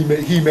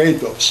 He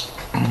made those.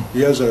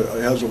 He has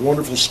a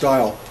wonderful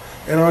style.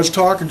 And I was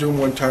talking to him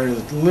one time, and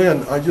he said,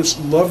 "Lynn, I just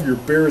love your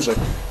bears.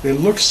 They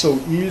look so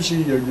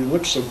easy, they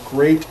look so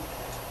great."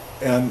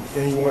 And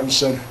he went and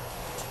said,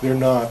 "They're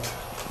not.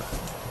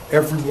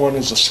 Everyone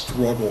is a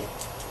struggle."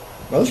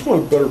 Now, this is one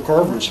of the better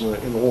carvers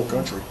in the whole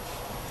country.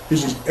 He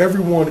says,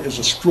 "Everyone is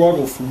a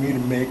struggle for me to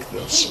make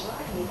this."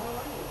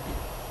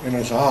 And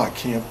I said, "I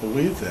can't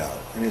believe that."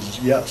 And he says,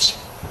 "Yes."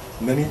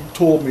 And then he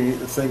told me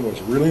the thing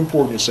was really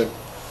important. He said,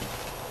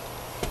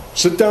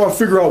 "Sit down and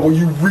figure out what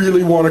you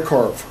really want to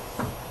carve,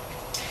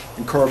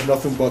 and carve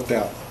nothing but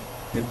that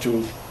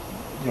until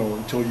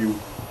you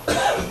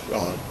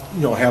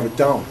have it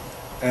down.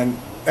 And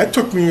that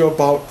took me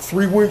about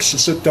 3 weeks to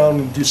sit down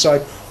and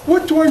decide,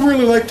 what do I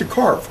really like to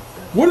carve?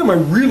 What am I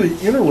really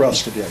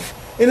interested in?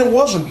 And it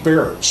wasn't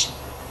bears.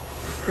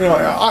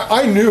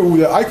 I knew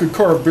that I could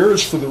carve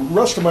bears for the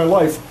rest of my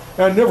life,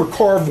 and I'd never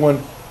carve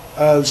one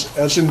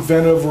as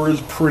inventive or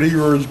as pretty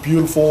or as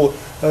beautiful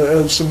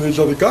as some of these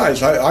other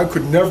guys. I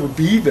could never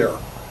be there.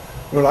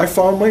 When I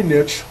found my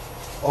niche,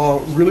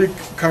 really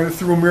kind of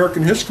through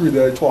American history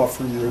that I taught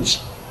for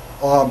years,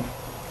 I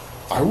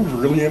was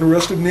really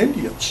interested in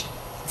Indians,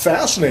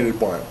 fascinated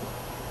by them.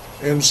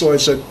 And so I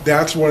said,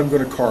 that's what I'm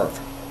going to carve.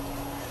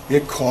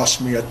 It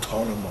cost me a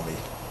ton of money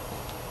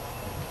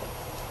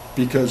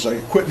because I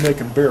quit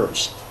making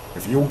bears.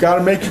 If you got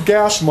to make your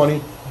gas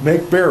money,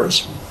 make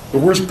bears. The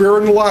worst bear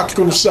in the lot's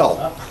going to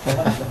sell.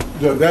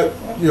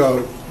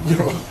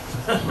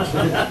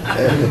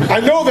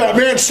 I know that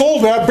man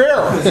sold that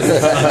bear.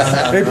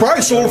 They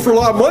probably sold it for a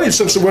lot of money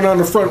since it went on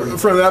the front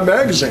of that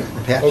magazine.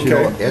 Pat,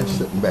 Ed's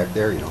sitting back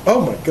there,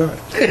 Oh my God.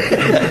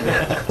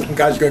 The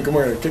guy's going to come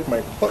over and kick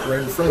my butt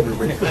right in front of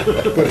me.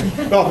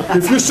 But no,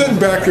 if you're sitting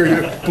back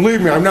there,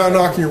 believe me, I'm not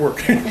knocking your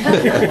work.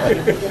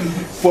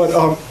 But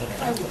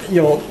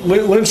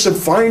Lynn said,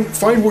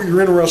 find what you're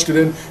interested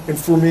in, and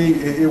for me,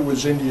 it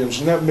was Indians,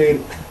 and that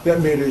made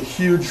a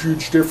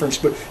huge difference.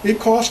 But it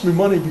cost me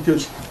money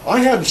because I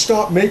had to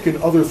stop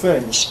making other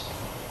things,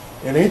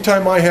 and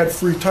anytime I had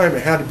free time,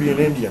 it had to be an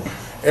Indian.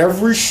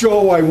 Every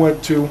show I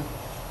went to,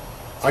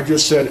 I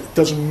just said, it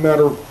doesn't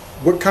matter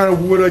what kind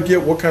of wood I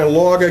get, what kind of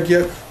log I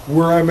get,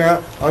 where I'm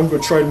at, I'm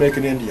going to try to make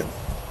an Indian.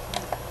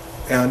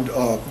 And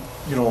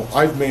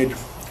I've made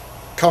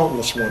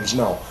countless ones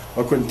now.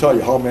 I couldn't tell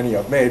you how many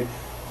I've made,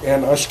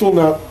 and I'm still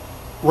not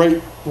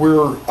right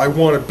where I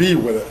want to be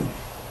with it.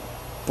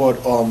 But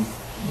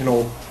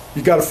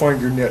you got to find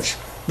your niche.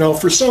 Now,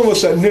 for some of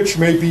us, that niche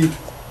may be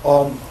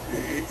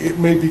it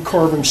may be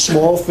carving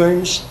small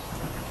things,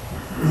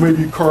 it may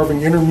be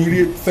carving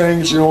intermediate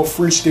things,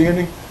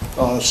 freestanding.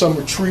 Some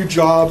are tree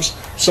jobs.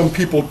 Some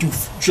people do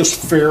just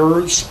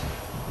fairs.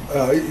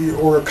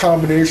 Or a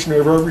combination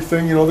of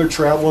everything. They're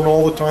traveling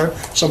all the time.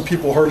 Some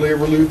people hardly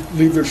ever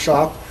leave their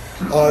shop.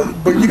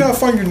 But you got to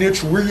find your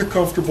niche, where you're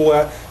comfortable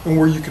at, and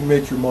where you can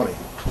make your money.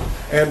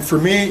 And for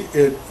me,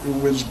 it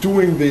was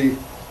doing the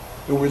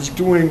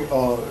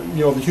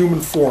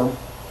human form.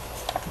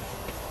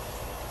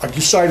 I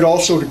decided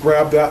also to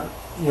grab that,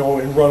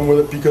 and run with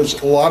it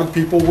because a lot of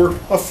people were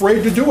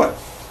afraid to do it.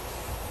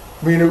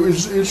 I mean,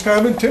 it's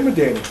kind of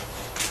intimidating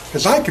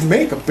because I can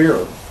make a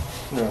bear.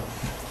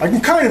 I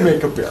can kind of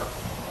make a bear.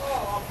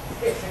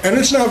 And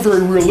it's not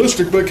very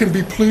realistic, but it can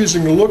be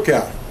pleasing to look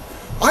at.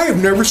 I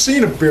have never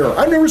seen a bear.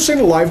 I've never seen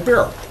a live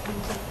bear.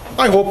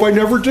 I hope I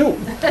never do.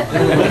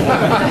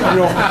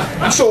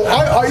 So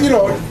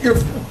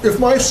if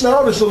my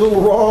snout is a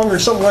little wrong or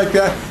something like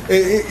that,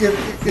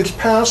 it's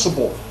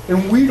passable.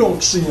 And we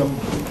don't see them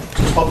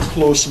up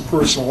close and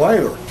personal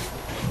either.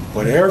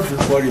 But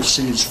everybody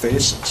sees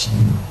faces.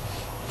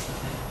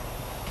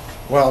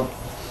 Well,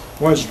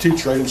 when I was a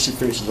teacher, I didn't see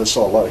faces. I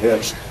saw a lot of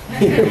heads.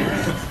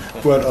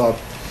 But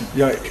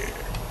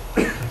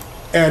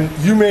and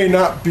you may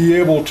not be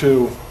able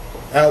to,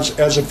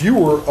 as a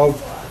viewer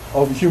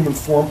of human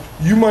form,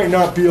 you might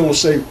not be able to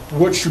say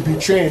what should be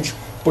changed,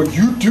 but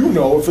you do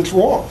know if it's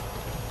wrong.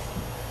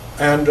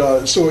 And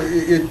so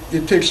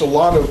it takes a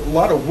lot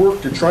of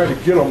work to try to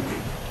get them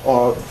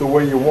the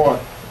way you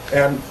want.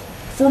 And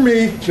for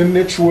me, the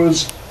niche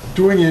was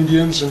doing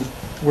Indians, and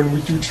when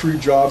we do tree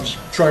jobs,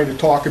 trying to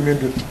talk them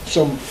into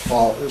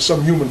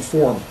some human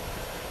form.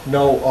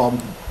 Now,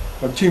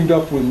 I've teamed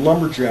up with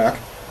Lumberjack,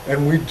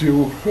 and we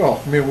do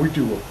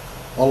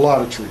a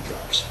lot of tree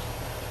jobs.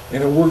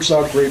 And it works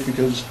out great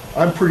because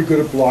I'm pretty good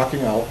at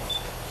blocking out,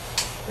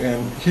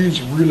 and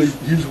he's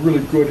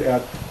really good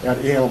at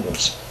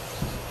animals,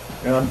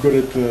 and I'm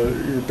good at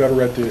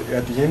better at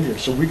the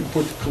Indians. So we can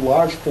put the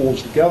collage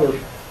poles together,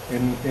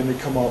 and they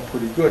come out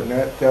pretty good. And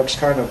that's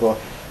kind of a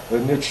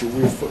niche that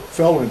we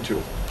fell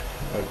into.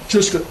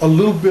 Just a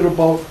little bit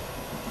about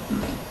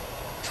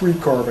tree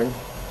carving.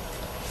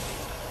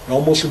 You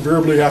almost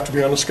invariably have to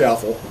be on a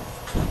scaffold,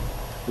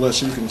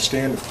 unless you can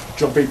stand,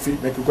 jump 8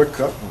 feet, make a quick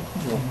cut.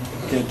 You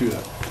can't do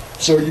that.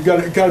 So you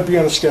got to be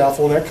on a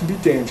scaffold, and that can be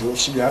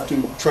dangerous. So you have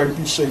to try to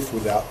be safe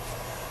with that.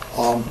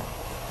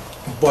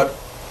 But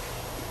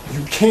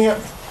you can't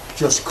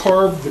just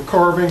carve the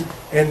carving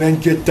and then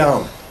get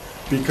down,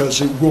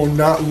 because it will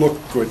not look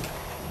good.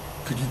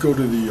 Could you go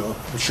to the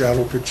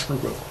shadow picture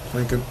with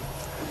Lincoln?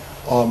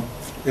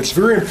 It's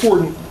very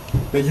important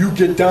that you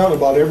get down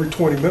about every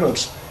 20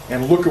 minutes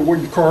and look at what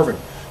you're carving.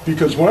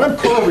 Because when I'm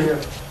carving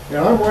it, and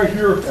I'm right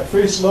here at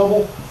face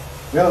level,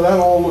 yeah,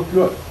 that'll all look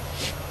good.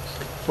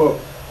 But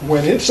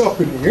when it's up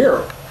in the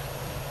air,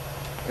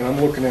 and I'm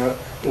looking at it,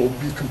 it'll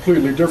be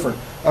completely different.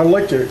 I'd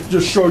like to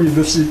just show you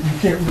this. You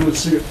can't really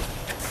see it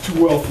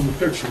too well from the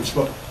pictures,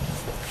 but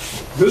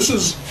this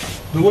is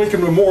the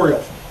Lincoln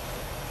Memorial.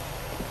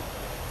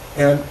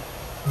 And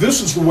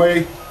this is the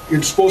way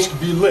it's supposed to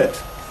be lit,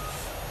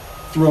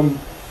 from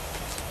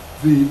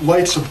the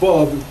lights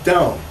above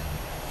down.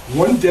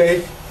 One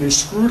day, they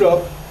screwed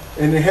up,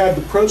 and they had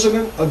the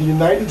President of the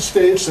United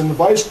States and the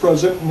Vice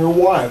President and their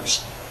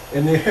wives,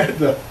 and they had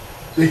the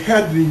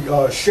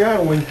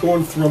shadowing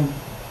going from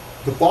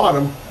the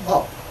bottom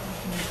up,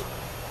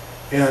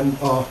 and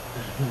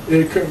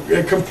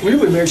it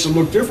completely makes it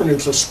look different.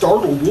 It's a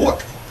startled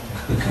look.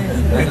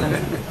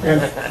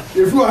 And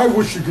I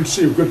wish you could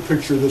see a good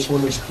picture of this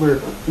one that's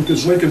clear,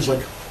 because Lincoln's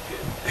like,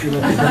 you know,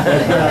 like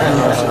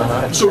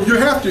that. So you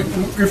have to,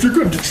 if you're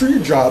going to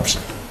tree jobs,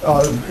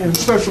 and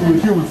especially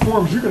with human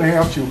forms, you're going to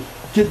have to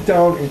get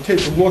down and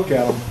take a look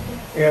at them.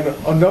 And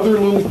another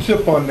little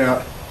tip on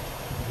that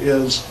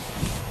is,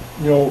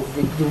 you know,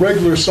 the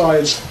regular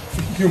size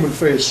human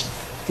face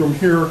from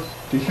here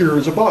to here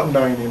is about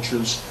 9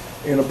 inches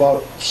and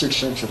about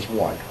 6 inches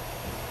wide.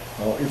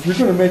 If you're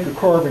going to make a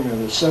carving that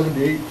is 7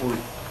 to 8 or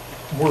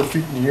more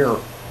feet in the air,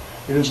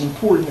 it is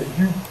important that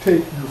you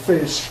take your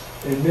face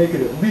and make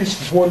it at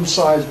least one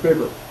size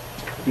bigger,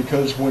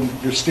 because when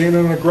you're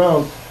standing on the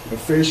ground, the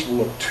face will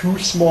look too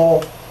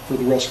small for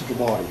the rest of the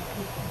body.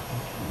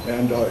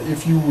 And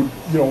if you would,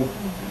 you know,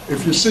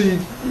 if you see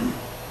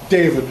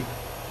David,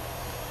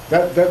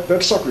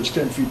 that sucker's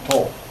 10 feet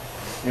tall,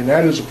 and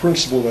that is a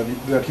principle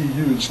that he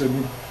used,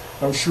 and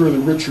I'm sure that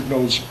Richard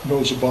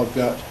knows about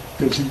that,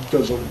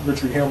 because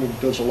Richard Hamlin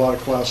does a lot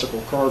of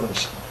classical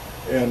carvings.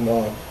 And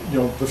you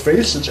know, the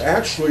face is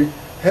actually,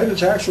 head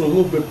is actually a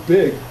little bit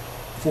big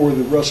for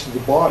the rest of the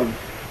body,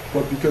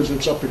 but because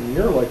it's up in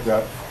the air like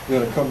that,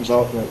 then it comes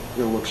out and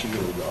it looks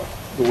really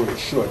the way it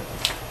should.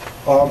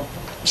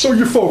 So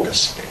your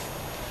focus.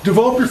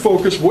 Develop your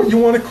focus, what you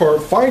want to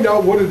carve, find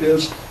out what it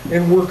is,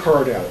 and work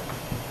hard at it.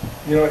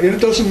 You know, and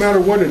it doesn't matter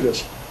what it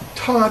is.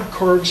 Todd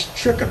carves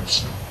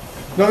chickens.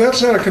 Now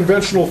that's not a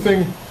conventional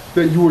thing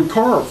that you would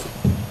carve.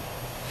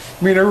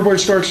 I mean, everybody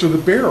starts with a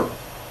bear,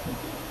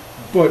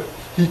 but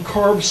he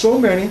carves so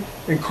many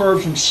and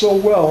carves them so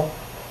well,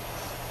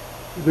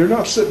 they're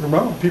not sitting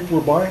around. People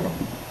are buying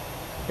them.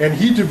 And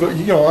he,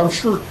 you know, I'm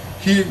sure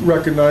he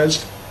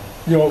recognized,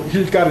 you know,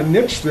 he's got a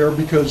niche there,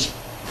 because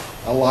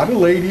a lot of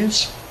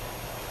ladies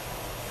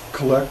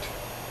collect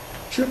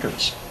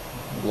chickens.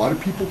 A lot of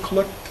people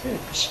collect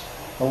pigs.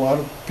 A lot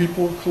of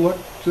people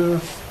collect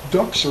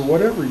ducks or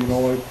whatever, you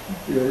know.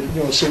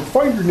 So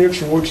find your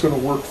niche and what's going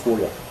to work for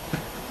you.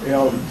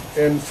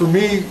 And for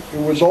me,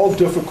 it was all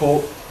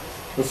difficult.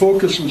 The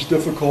focus was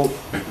difficult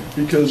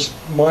because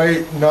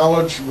my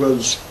knowledge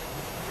was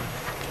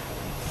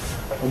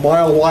a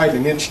mile wide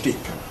and inch deep.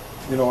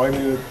 You know, I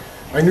mean,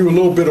 I knew a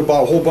little bit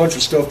about a whole bunch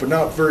of stuff, but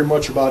not very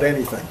much about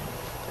anything.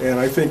 And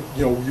I think,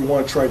 you know, you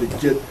want to try to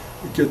get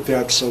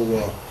that so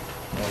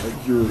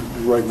you're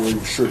right where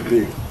you should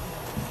be.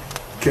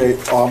 Okay,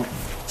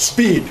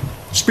 speed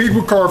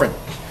with carving.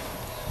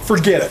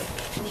 Forget it.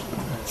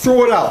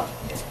 Throw it out.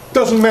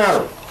 Doesn't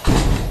matter.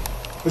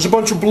 It's a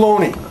bunch of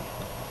baloney.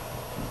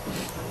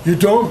 You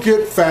don't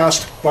get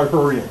fast by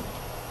hurrying.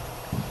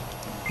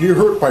 You get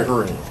hurt by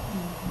hurrying.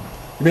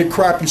 You make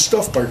crappy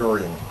stuff by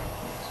hurrying.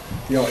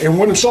 You know, and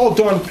when it's all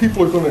done,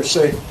 people are going to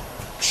say,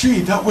 "Gee,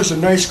 that was a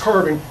nice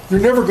carving." You're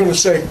never going to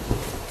say,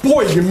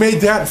 "Boy, you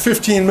made that in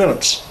 15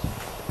 minutes."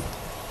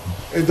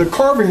 And the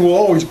carving will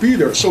always be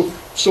there. So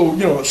you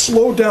know,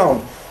 slow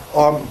down.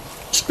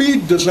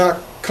 Speed does not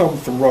come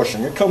from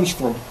rushing. It comes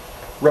from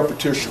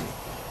repetition.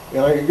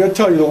 And I got to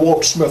tell you the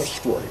Walt Smith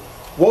story.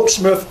 Walt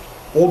Smith,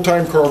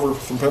 old-time carver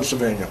from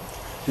Pennsylvania.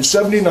 He's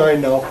 79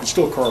 now. He's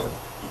still carving.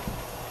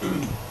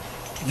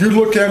 You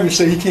look at him and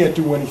say he can't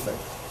do anything.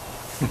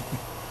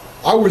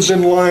 I was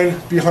in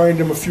line behind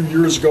him a few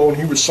years ago, and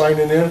he was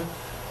signing in.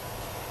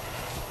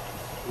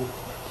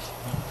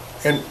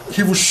 And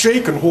he was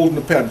shaking, holding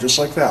the pen, just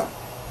like that.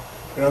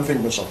 And I'm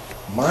thinking to myself,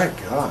 my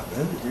God,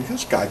 man,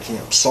 this guy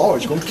can't saw.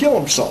 He's going to kill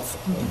himself.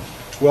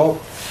 Well,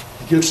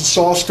 he gets the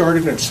saw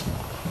started, and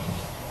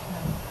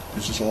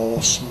this is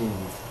all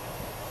smooth.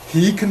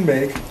 He can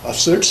make a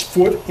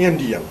 6-foot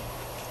Indian.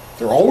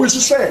 They're always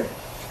the same.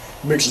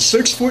 He makes a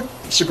 6-foot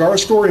cigar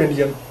store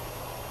Indian,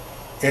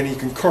 and he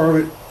can carve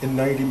it in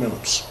 90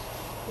 minutes.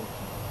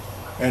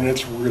 And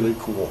it's really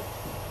cool.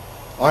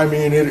 I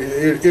mean,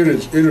 it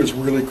is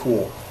really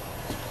cool.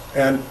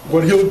 And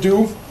what he'll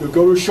do, he'll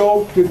go to a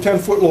show, get a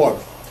 10-foot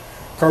log,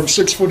 carve a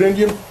 6-foot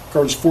Indian,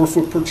 carves a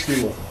 4-foot perch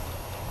eagle.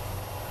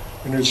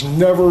 And he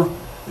never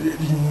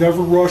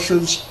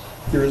rushes.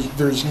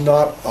 There's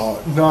not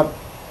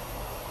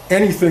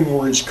anything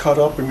where he's cut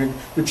up. I mean,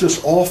 it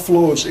just all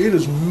flows. It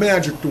is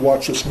magic to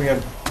watch this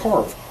man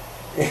carve.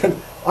 And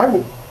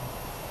I've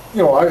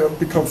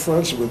become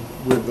friends with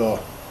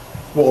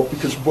well,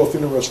 because we're both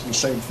interested in the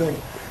same thing.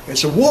 And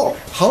so, Walt,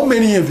 how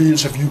many of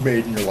these have you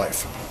made in your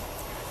life?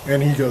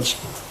 And he goes,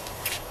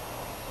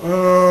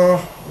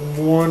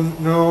 one,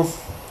 no,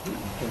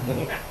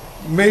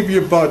 maybe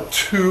about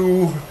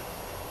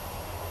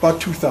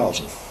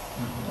 2,000.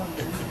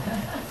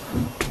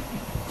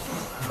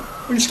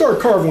 Well, he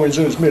started carving when he was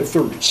in his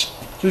mid-30s.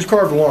 So he's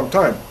carved a long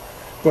time.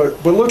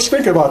 But let's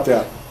think about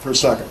that for a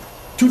second.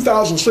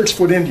 2,000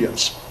 6-foot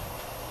Indians.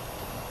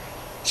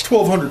 It's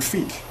 1,200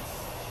 feet.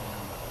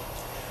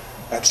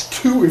 That's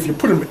if you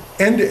put them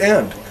end to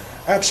end,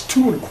 That's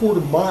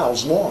 2¼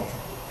 miles long.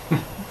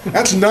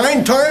 That's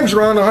 9 times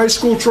around the high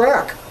school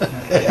track.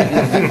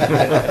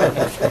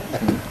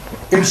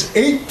 It's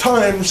 8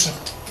 times,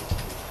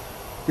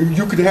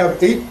 you could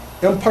have 8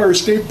 Empire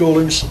State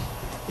Buildings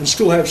and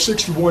still have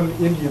 61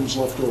 Indians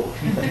left over.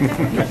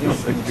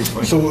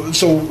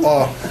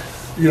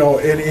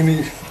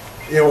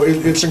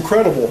 It's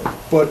incredible,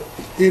 but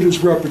it is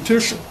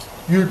repetition.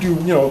 You do,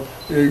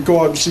 you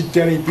go out and see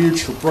Denny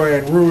Beach or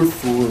Brian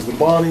Ruth or the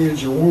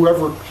Bonnies or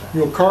whoever,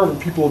 carving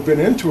people have been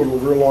into it a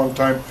very long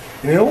time,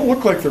 and they don't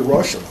look like they're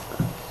rushing.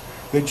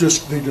 They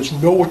just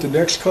know what the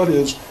next cut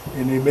is,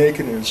 and they make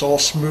it, and it's all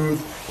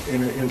smooth,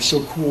 and it's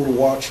so cool to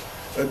watch.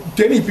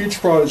 Denny Beach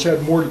probably has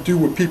had more to do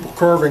with people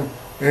carving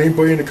than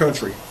anybody in the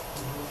country,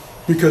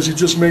 because he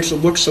just makes it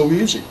look so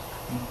easy.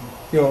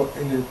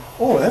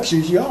 That's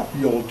easy, I'll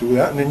be able to do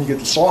that, and then you get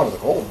the saw, and you're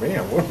like, oh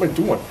man, what am I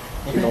doing?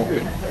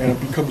 And it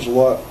becomes a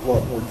lot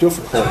more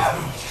difficult.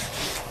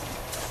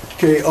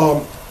 Okay,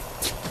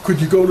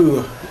 could you go to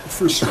the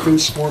first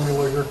face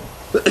formula here?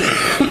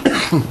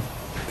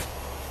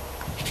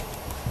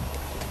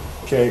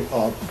 Okay,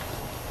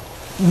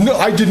 no,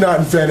 I did not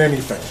invent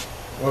anything,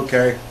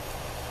 okay?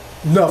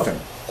 Nothing.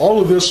 All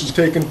of this is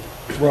taken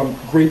from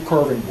great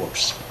carving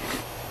books.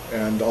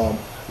 And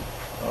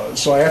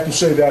so I have to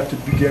say that to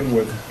begin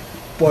with.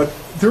 But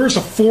there is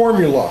a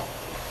formula,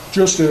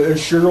 just as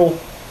Cheryl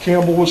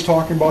Campbell was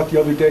talking about the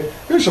other day,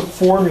 there's a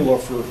formula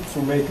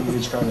for making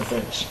these kind of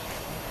things.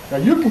 Now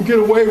you can get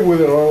away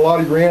with it on a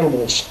lot of your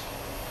animals,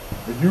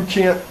 but you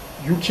can't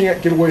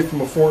get away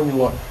from a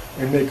formula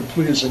and make a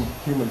pleasing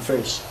human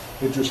face.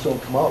 They just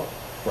don't come out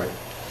right.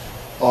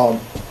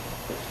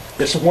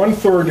 It's a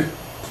 1/3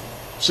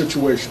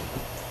 situation.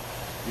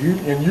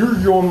 You're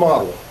your own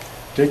model.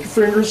 Take your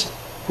fingers,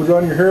 put it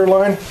on your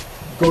hairline,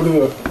 go to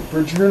the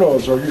bridge of your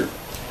nose or your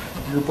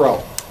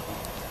brow.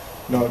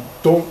 Now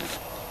don't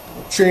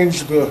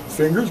change the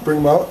fingers, bring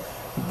them out,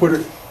 and put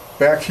it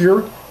back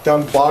here,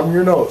 down the bottom of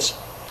your nose.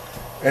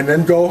 And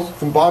then go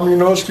from the bottom of your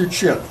nose to your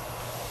chin.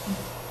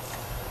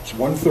 It's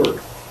 1/3.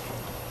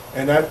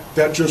 And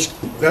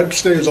that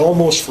stays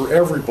almost for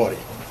everybody.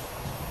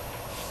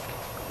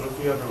 What if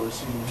you have a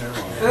receding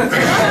hairline?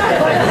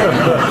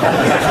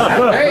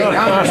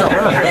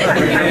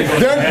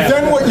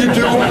 Then what you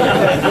do?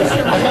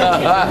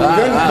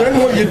 Then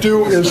what you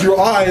do is your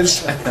eyes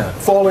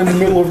fall in the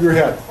middle of your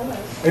head,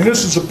 and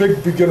this is a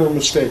big beginner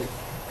mistake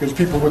because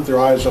people with their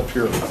eyes up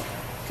here.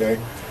 Okay,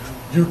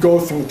 you go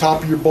from the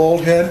top of your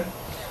bald head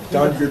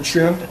down to your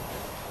chin,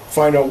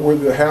 find out where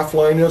the half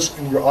line is,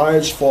 and your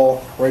eyes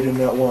fall right in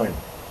that line.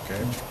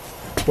 Okay,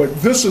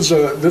 but this is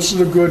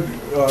a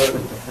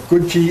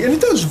good key, and it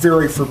does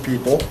vary for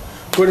people,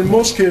 but in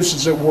most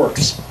cases it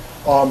works.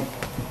 You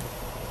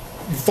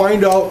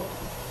find out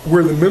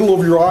where the middle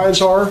of your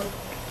eyes are,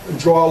 and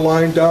draw a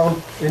line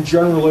down, and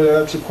generally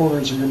that's the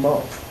corners of your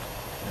mouth.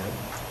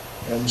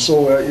 And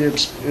so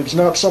it's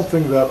not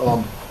something that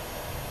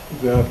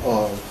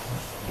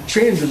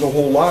changes a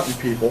whole lot in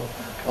people.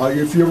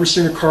 If you ever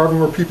seen a carving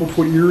where people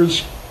put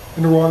ears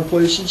in the wrong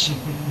places,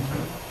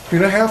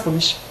 it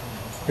happens,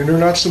 and they're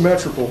not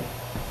symmetrical.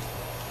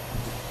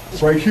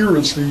 Right here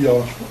is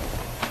the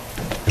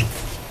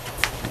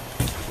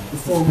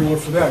formula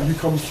for that. You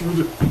come through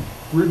the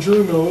bridge of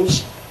the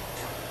nose,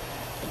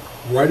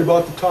 right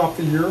about the top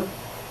of the ear,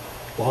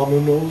 bottom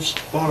of the nose,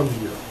 bottom of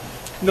the ear.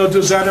 Now,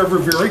 does that ever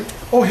vary?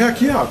 Oh, heck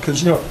yeah,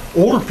 because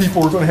older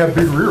people are going to have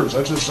bigger ears.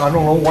 I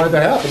don't know why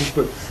that happens,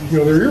 but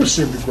their ears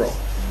seem to grow.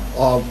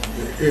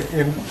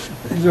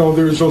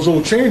 There's those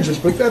little changes,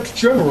 but that's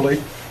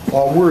generally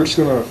where it's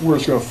going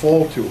to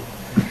fall to.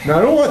 Now,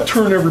 I don't want to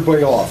turn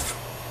everybody off,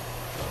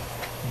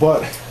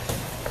 but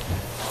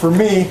for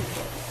me,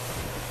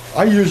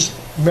 I use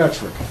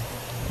metric.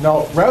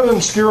 Now, rather than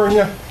scaring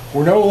you,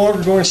 we're no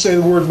longer going to say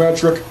the word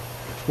metric.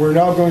 We're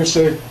now going to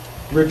say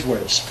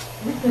ridgeways.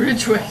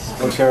 Ridgeways.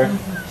 Okay?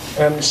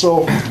 And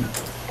so,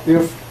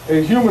 if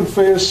a human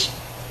face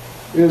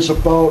is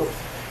about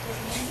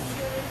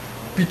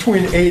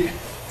between 8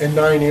 and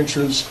 9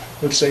 inches,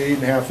 let's say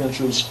 8.5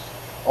 inches,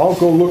 I'll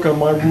go look on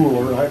my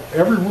ruler.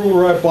 Every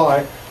ruler I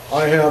buy,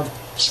 I have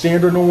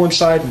standard on one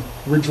side and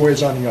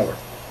ridgeways on the other.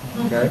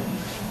 Okay?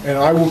 And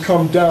I will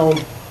come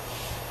down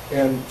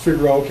and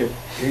figure out, okay,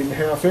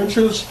 8.5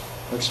 inches,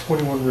 that's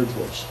 21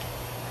 ridgeways.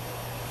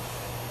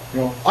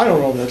 I don't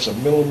know if that's a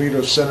millimeter,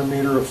 a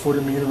centimeter, a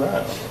footometer, I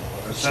don't know.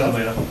 That's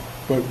Centimeter.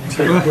 But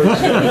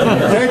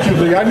thank you,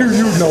 Lee. I knew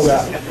you'd know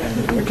that.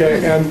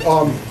 Okay,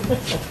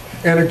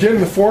 and again,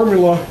 the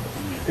formula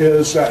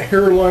is that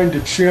hairline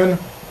to chin,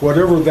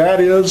 whatever that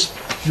is,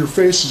 your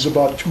face is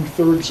about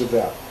 2/3 of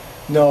that.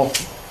 Now,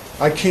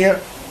 I can't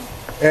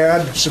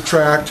add,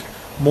 subtract,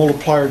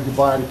 multiply, or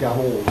divide, it got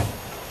old.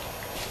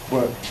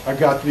 But I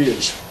got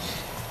these.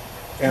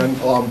 And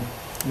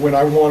when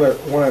I want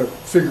to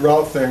figure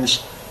out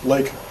things,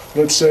 like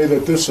let's say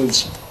that this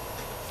is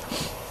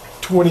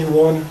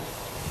 21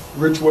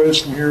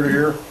 ridgeways from here to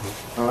here,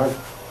 I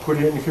put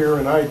it in here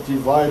and I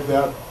divide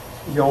that,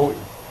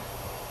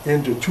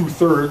 into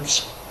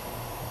 2/3.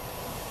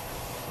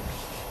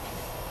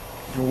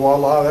 And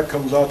voila, that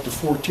comes out to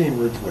 14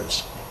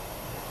 ridgeways.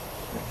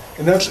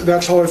 And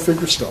that's how I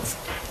figure stuff.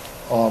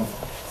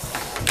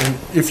 And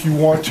if you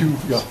want to,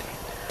 yeah.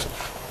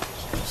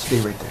 Stay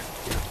right there.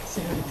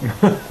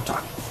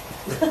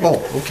 Oh,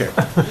 okay.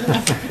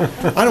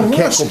 I don't want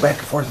Can't to go back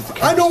and forth with the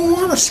I camera. don't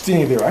want to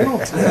stay there. I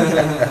don't.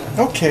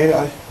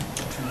 Okay,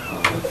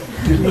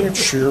 give me a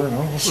chair and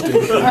I'll stay.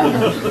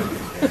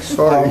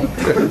 Sorry.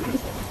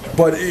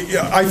 But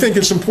I think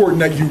it's important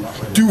that you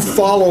do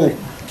follow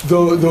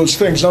those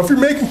things. Now, if you're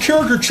making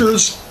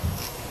caricatures,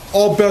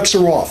 all bets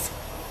are off.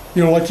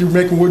 You know, like you're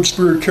making wood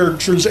spirit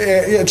caricatures,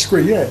 it's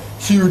great. Yeah,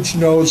 huge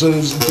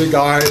noses, big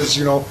eyes.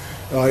 You know,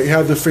 you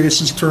have the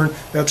faces turned.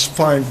 That's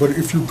fine. But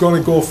if you're going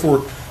to go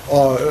for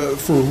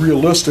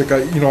realistic,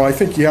 I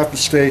think you have to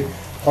stay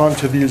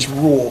onto these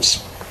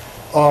rules.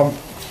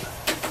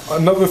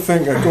 Another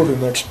thing, go to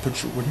the next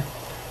picture, would you?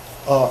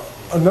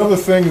 Another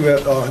thing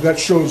that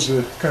shows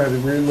the kind of the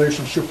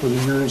relationship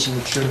with the ears and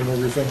the chin and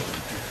everything.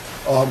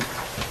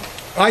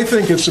 I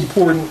think it's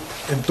important,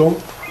 and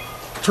don't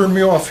turn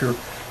me off here.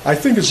 I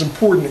think it's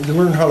important that you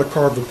learn how to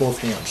carve with both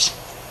hands.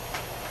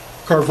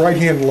 Carve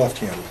right-handed and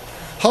left-handed.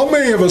 How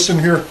many of us in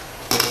here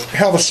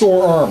have a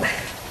sore arm?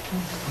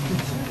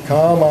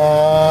 Come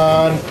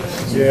on.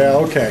 Yeah,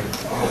 okay.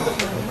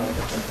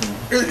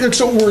 It's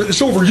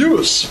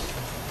overuse.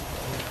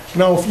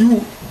 Now, if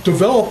you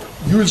develop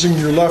using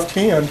your left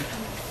hand,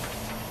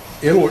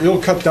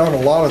 it'll cut down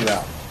a lot of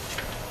that.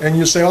 And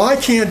you say, oh, I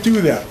can't do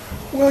that.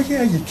 Well,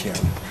 yeah, you can.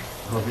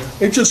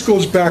 It just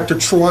goes back to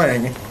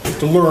trying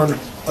to learn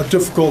a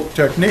difficult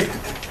technique.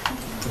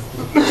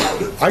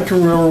 I can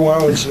remember when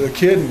I was a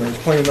kid and I was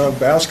playing on a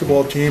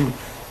basketball team,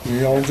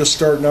 just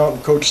starting out,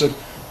 and coach said,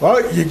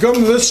 well, you come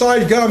to this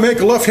side, you got to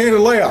make a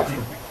left-handed layup.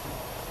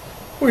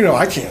 Well,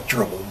 I can't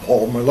dribble the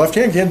ball with my left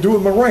hand, can't do it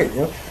with my right.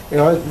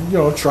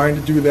 Trying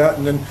to do that,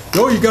 and then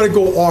you got to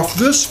go off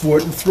this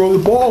foot and throw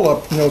the ball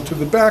up, to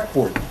the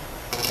backboard,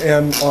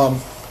 and so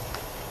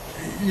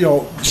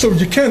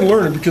you can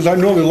learn it, because I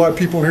know that a lot of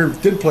people in here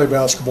did play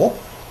basketball,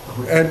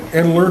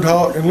 and learned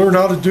how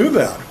to do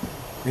that.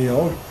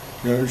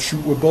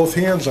 Shoot with both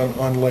hands on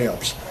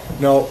layups.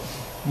 Now,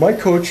 my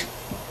coach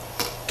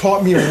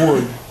taught me a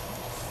word,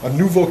 a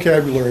new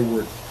vocabulary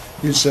word.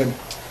 He said,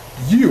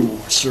 "You,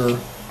 sir,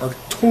 are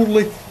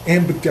totally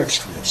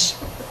ambidextrous."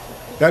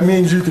 That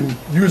means you can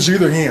use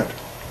either hand.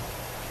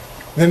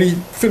 Then he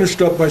finished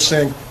up by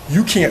saying,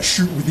 "You can't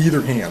shoot with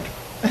either hand.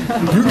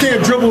 You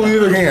can't dribble with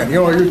either hand.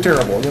 You're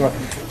terrible."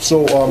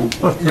 So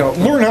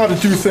learn how to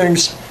do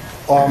things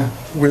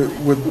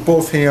with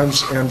both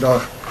hands.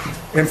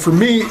 And for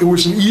me, it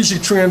was an easy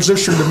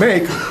transition to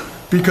make,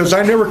 because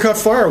I never cut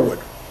firewood.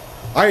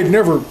 I had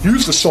never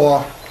used a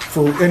saw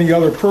for any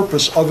other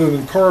purpose other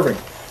than carving.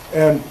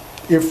 And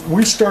if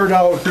we start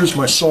out, here's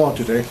my saw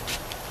today.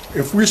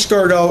 If we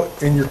start out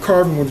and you're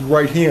carving with the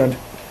right hand,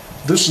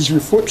 this is your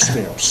foot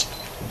stamps.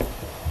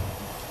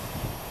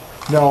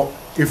 Now,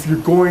 if you're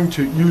going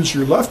to use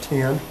your left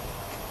hand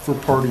for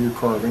part of your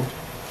carving,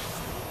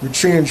 you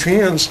change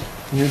hands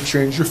and you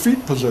change your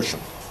feet position.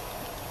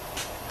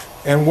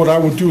 And what I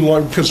would do,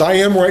 because I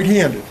am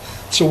right-handed,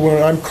 so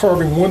when I'm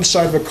carving one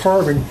side of a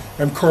carving,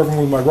 I'm carving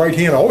with my right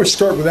hand. I always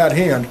start with that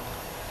hand,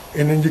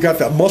 and then you got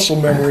that muscle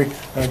memory,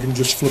 and I can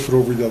just flip it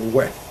over the other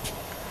way.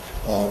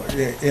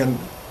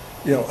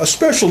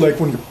 Especially like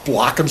when you're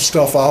blocking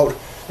stuff out,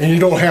 and you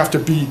don't have to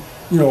be,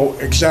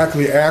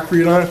 exactly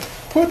accurate on it.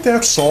 Put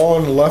that saw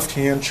in the left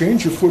hand,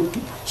 change your foot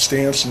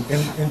stance,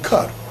 and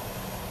cut.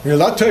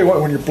 I'll tell you what,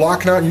 when you're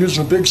blocking out and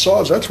using the big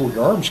saws, that's where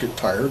your arms get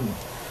tired,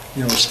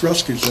 and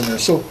stress gets in there.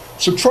 So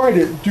try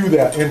to do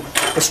that, and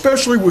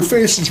especially with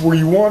faces where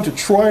you want to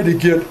try to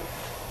get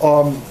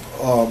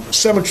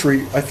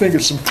symmetry. I think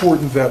it's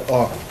important that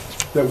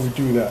we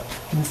do that.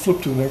 Can you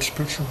flip to the next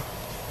picture?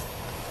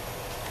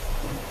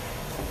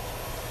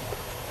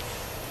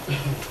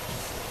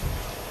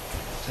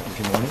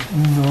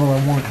 No, I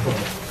want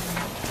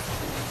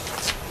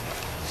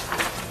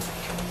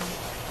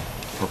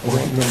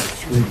number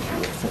 3 here,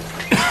 I think.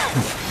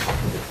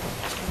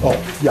 Oh,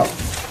 yeah.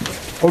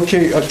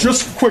 Okay,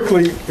 just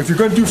quickly, if you're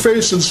going to do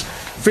faces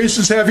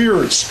have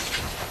ears.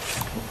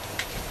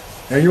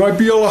 And you might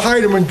be able to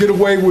hide them and get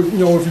away with, if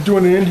you're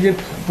doing an Indian,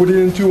 put it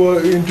into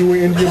an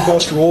Indian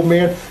bust or old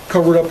man,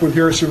 cover it up with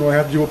hair so you don't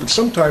have to do it. But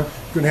sometime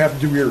you're going to have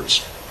to do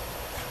ears.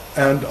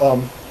 And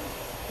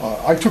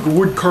I took a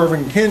wood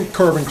hand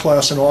carving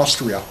class in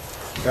Austria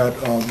at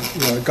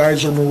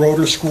Geisler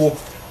Marauder School.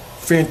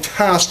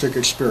 Fantastic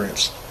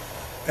experience.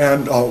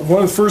 And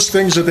one of the first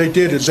things that they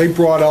did is they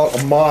brought out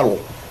a model.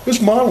 This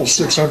model is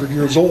 600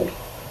 years old.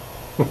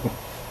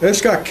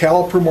 It's got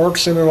caliper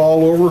marks in it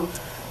all over,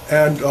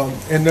 and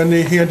then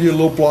they hand you a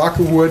little block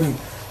of wood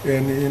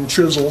and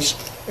chisels,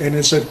 and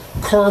it said,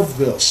 "Carve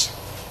this."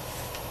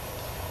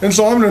 And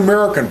so I'm an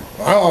American.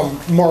 I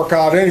don't mark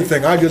out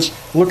anything. I just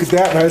look at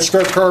that and I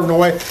start carving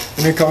away,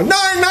 and they call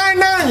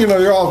 999.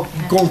 They're all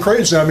going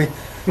crazy on me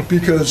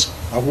because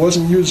I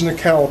wasn't using the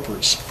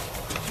calipers.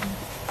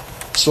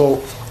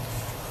 So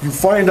you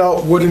find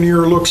out what an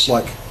ear looks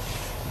like.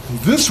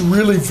 This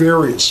really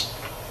varies.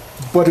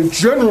 but it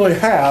generally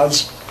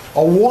has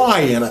a Y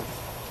in it.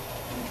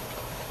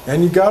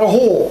 And you got a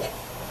hole.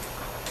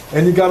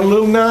 And you got a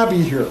little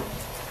knobby here.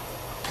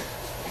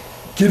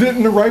 Get it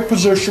in the right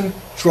position,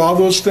 draw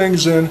those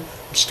things in,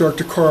 start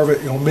to carve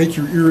it. It'll make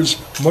your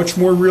ears much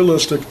more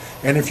realistic.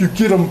 And if you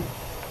get them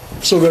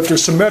so that they're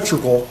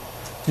symmetrical,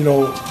 you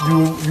know,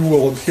 you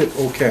will hit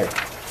okay.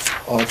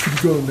 Could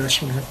you go to the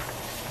next one here?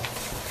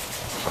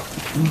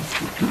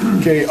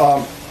 Okay,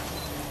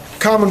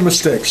 common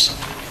mistakes.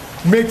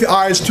 Make the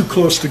eyes too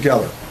close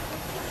together.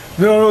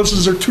 The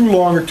noses are too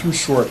long or too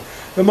short.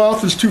 The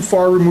mouth is too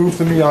far removed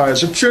from the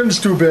eyes. The chin's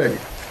too big.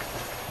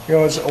 You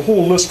know, it's a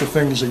whole list of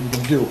things that you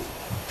can do.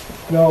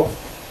 Now,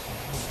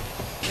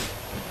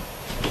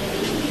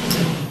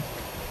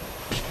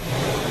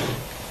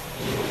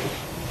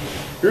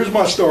 here's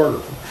my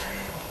starter.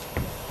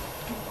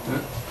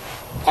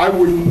 I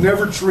would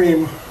never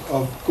dream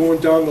of going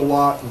down the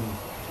lot and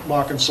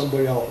knocking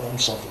somebody out on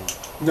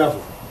something.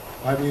 Never.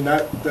 I mean,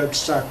 that's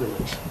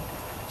sacrilege.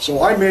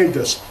 So I made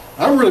this.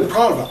 I'm really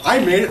proud of it. I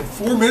made it in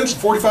 4 minutes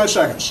and 45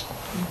 seconds.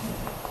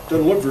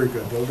 Doesn't look very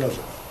good though, does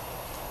it?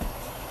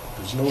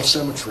 There's no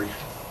symmetry.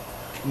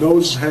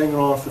 Nose is hanging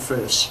off the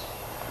face.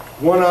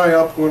 One eye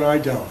up, one eye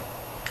down.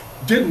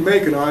 Didn't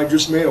make an eye,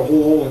 just made a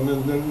hole and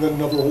then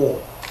another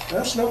hole.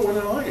 That's not what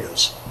an eye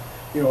is.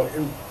 You know,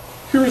 and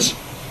here's,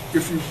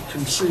 if you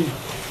can see,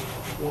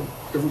 well,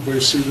 everybody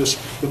see this,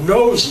 the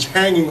nose is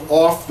hanging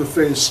off the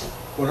face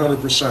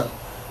 100%.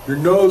 Your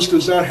nose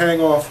does not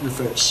hang off your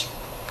face.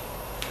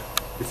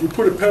 If you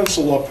put a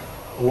pencil up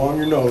along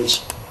your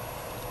nose,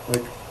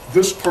 like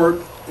this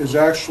part is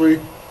actually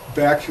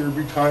back here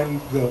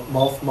behind the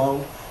mouth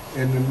mound,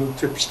 and then the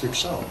tip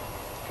sticks out.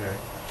 Okay,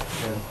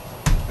 and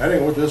that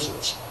ain't what this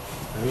is.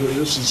 And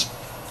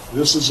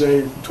this is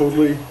a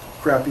totally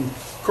crappy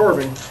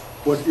carving,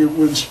 but it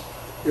was.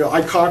 You know,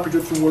 I copied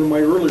it from one of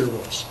my earlier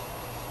ones.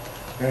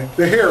 Okay,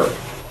 the hair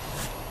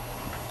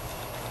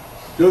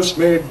just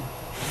made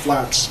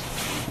flats,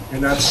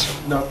 and that's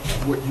not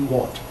what you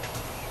want.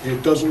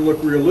 It doesn't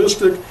look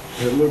realistic.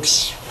 It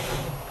looks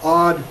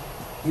odd.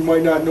 You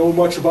might not know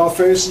much about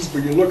faces,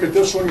 but you look at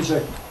this one and you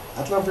say,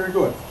 that's not very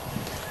good.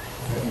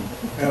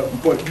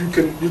 But you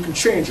can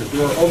change it.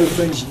 There are other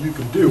things that you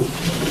can do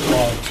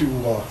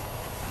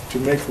to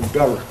make them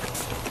better.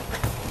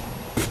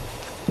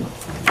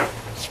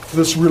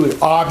 This really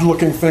odd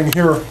looking thing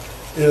here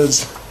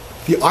is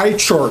the eye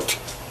chart.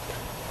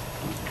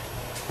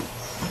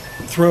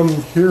 From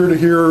here to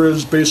here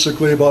is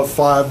basically about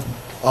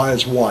 5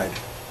 eyes wide.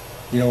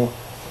 You know,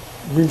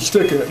 you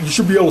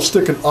should be able to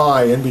stick an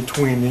eye in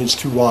between these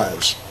 2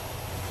 eyes.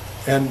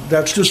 And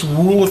that's just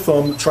rule of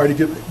thumb to try to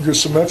get your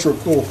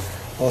symmetrical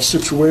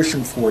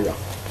situation for you.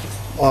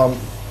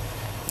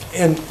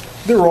 And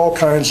there are all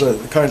kinds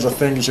of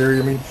things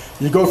here. I mean,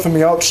 you go from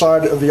the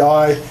outside of the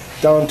eye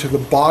down to the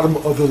bottom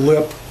of the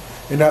lip,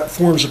 and that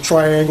forms a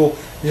triangle.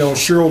 You know,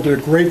 Cheryl did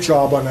a great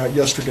job on that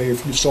yesterday,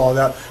 if you saw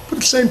that. But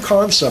the same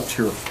concept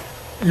here.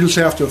 You just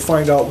have to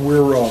find out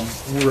where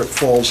it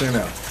falls in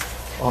at.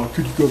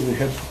 Could you go to the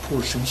head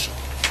proportions?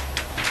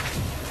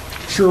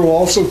 Cheryl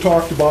also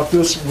talked about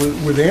this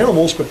with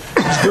animals, but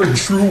it's very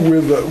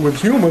true with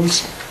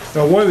humans.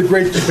 Now, one of the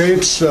great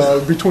debates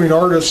between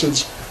artists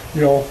is,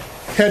 you know,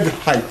 head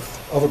height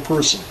of a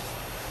person.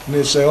 And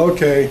they say,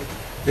 okay,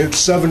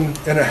 it's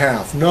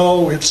 7.5.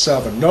 No, it's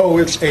 7. No,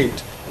 it's 8.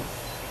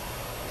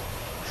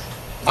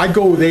 I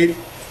go with 8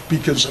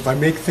 because if I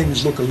make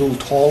things look a little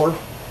taller,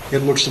 it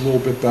looks a little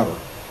bit better.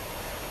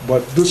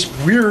 But this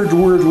weird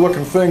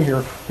looking thing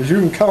here is you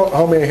can count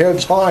how many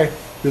heads high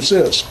this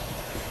is.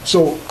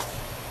 So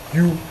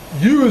you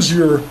use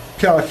your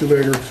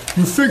calculator,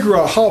 you figure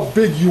out how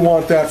big you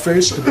want that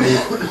face to be,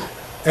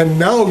 and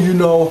now you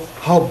know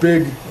how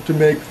big to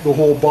make the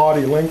whole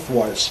body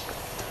lengthwise,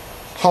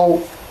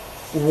 how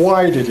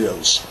wide it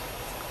is,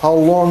 how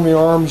long the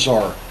arms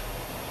are.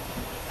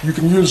 You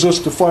can use this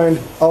to find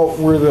out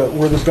where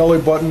the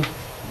belly button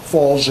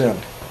falls in,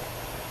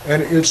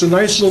 and it's a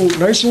nice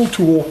little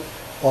tool.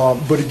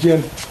 But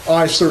again,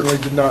 I certainly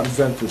did not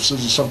invent this.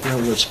 This is something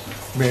that was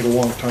made a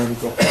long time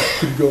ago.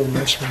 Could you go to the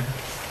next one?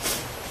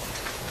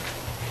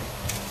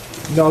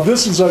 Now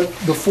this is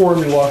the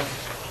formula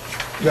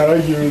that I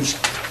use,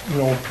 you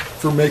know,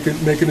 for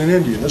making an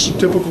Indian. This is a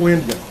typical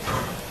Indian.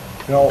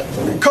 Now,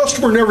 the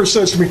customer never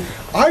says to me,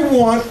 I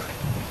want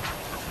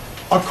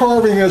a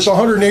carving that's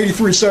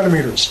 183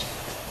 centimeters.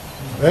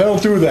 They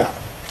don't do that.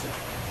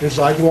 It's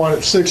I want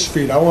it 6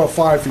 feet, I want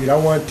 5 feet, I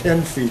want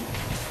 10 feet.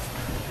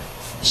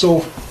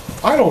 So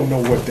I don't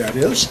know what that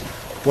is,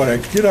 but I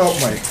get out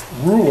my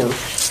ruler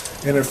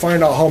and I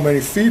find out how many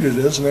feet it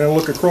is, and then I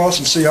look across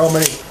and see how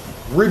many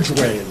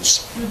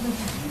ridgeways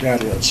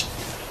that is.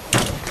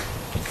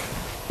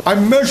 I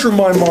measure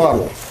my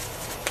model,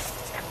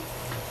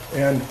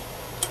 and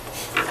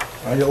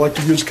I like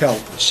to use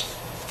calipers.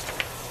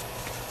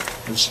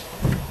 It's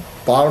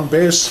bottom,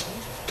 base,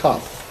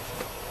 top.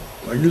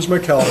 I use my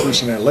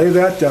calipers and I lay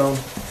that down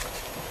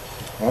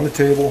on the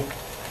table,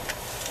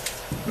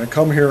 and I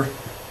come here.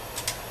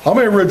 How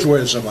many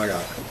ridgeways have I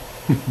got?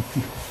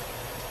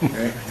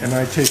 Okay? And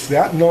I take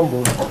that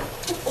number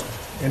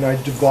and I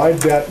divide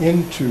that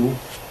into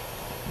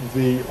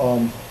the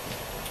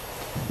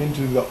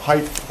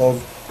height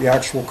of the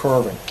actual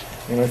carving.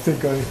 And I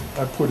think I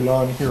put it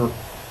on here.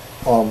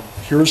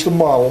 Here's the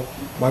model.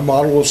 My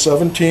model is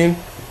 17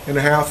 and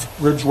a half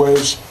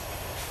ridgeways.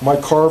 My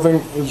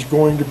carving is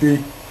going to be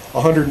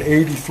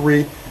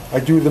 183. I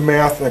do the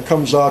math, that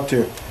comes out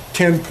to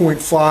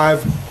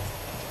 10.5,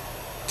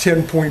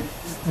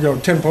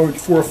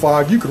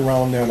 10.45. You can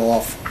round that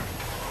off,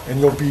 and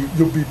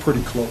you'll be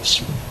pretty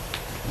close.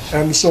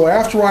 And so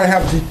after I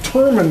have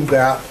determined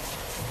that,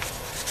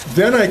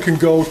 then I can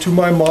go to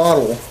my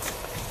model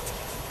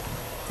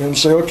and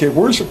say, okay,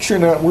 where's the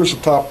chin at? Where's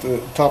the top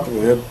of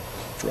the head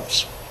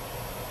dress?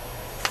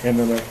 And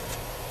then I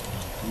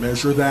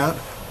measure that,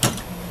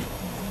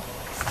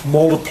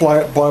 multiply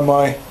it by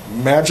my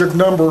magic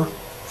number,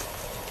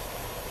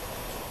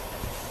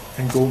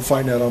 and go and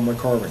find that on my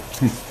carving.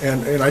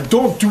 And I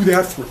don't do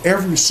that for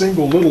every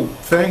single little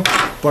thing,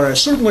 but I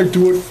certainly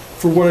do it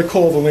for what I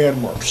call the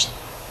landmarks.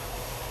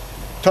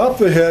 Top of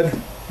the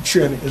head,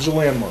 chin is a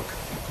landmark.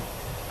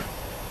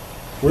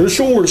 Where the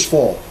shoulders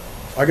fall,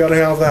 I got to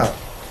have that.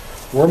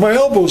 Where my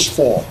elbows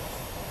fall,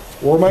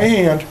 or my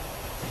hand,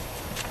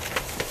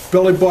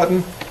 belly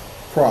button,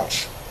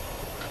 crotch.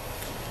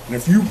 And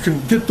if you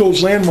can get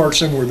those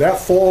landmarks in where that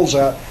falls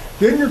at,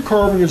 then your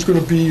carving is going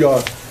to be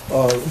a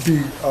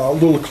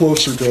little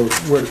closer to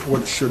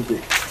what it should be.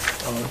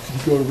 Can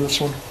you go to this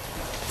one?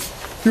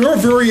 There are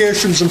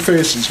variations in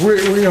faces.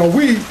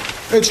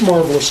 It's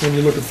marvelous when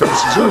you look at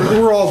faces.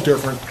 We're all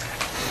different.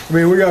 I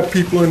mean, we got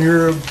people in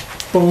here,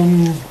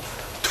 bone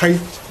tight,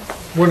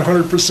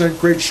 100%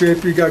 great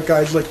shape. You got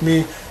guys like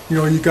me,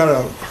 you got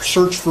to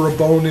search for a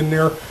bone in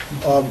there.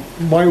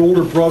 My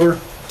older brother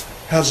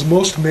has the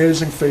most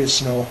amazing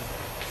face now.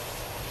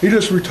 He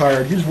just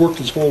retired. He's worked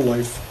his whole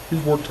life.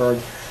 He's worked hard.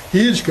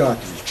 He's got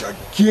these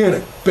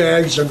gigantic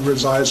bags under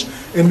his eyes,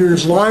 and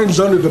there's lines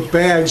under the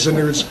bags, and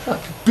there's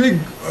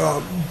big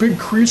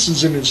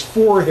creases in his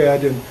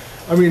forehead, and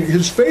I mean,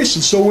 his face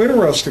is so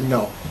interesting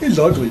now. He's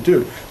ugly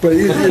too, but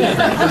he's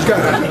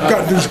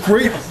got these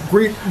great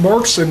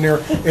marks in there,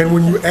 and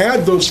when you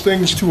add those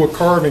things to a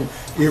carving,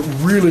 it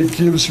really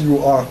gives you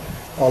a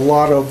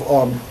lot of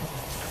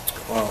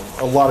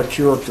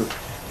character.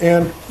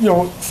 And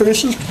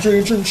faces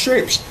change in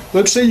shapes.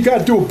 Let's say you got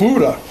to do a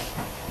Buddha.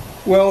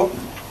 Well,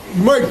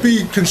 you might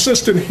be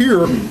consistent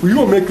here, where you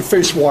want to make the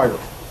face wider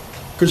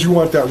because you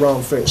want that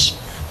round face.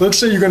 Let's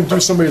say you're going to do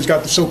somebody who's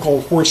got the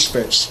so-called horse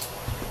face.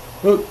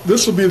 Well,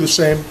 this will be the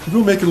same.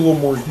 You'll make it a little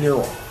more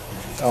narrow.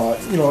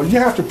 You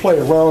have to play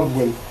around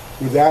with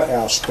that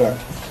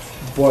aspect,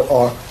 but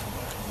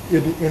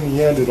in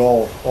the end, it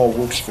all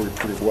works for you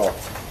pretty well.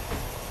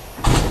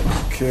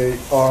 Okay.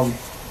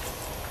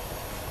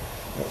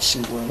 Let's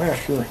see where I'm at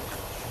here.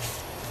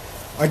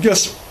 I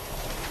guess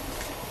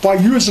by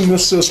using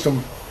this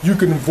system, you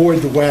can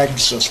avoid the WAG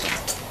system.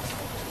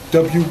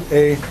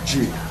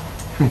 W-A-G.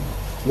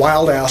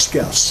 Wild ass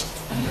guess.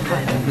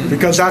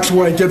 Because that's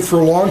what I did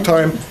for a long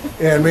time,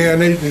 and man,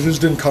 it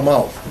just didn't come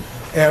out.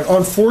 And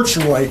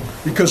unfortunately,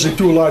 because they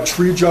do a lot of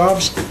tree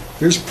jobs,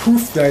 there's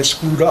proof that I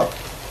screwed up.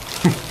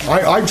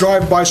 I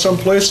drive by some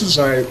places,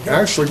 I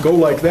actually go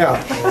like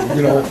that, and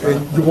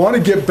you want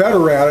to get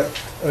better at it,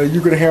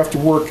 you're going to have to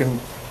work and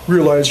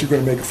realize you're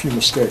going to make a few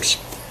mistakes.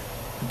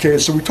 Okay,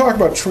 so we talk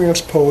about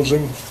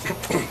transposing.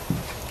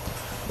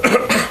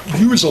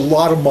 Use a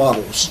lot of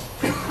models.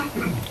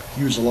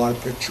 Use a lot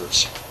of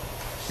pictures.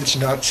 It's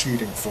not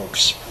cheating,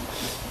 folks.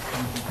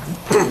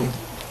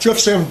 Jeff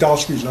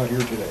Samandowski's not here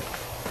today.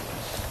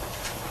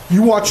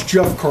 You watch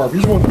Jeff carve.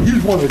 He's one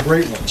of the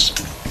great ones.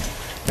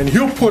 And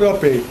he'll put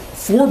up a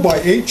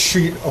 4x8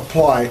 sheet of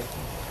ply.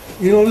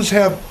 Just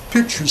have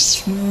pictures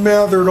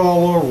smothered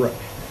all over it.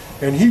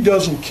 And he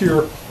doesn't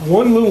care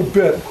one little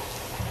bit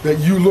that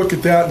you look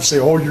at that and say,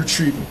 oh, you're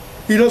cheating.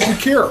 He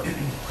doesn't care.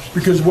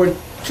 Because what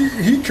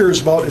he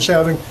cares about is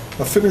having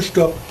a finished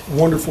up,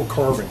 wonderful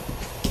carving.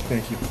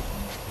 Thank you.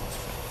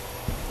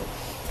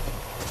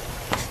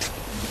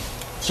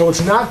 So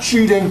it's not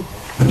cheating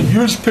to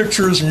use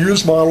pictures and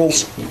use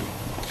models.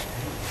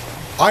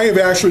 I have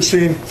actually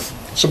seen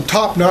some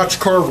top-notch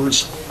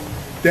carvers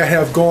that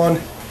have gone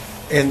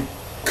and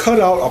cut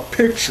out a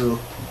picture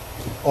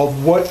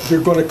of what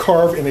they're going to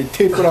carve, and they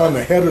tape it on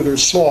the head of their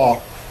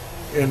saw,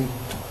 and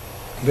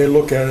they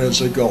look at it as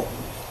they go.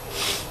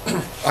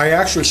 I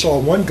actually saw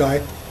one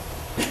guy,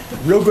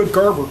 real good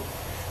carver.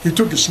 He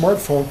took his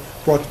smartphone,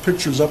 brought the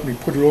pictures up, and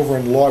he put it over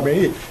in the log. I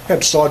mean, he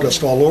had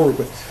sawdust all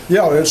over, but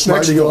yeah, it's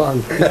next to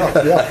long.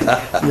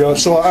 Yeah.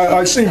 So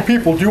I've seen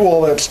people do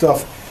all that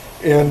stuff,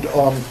 and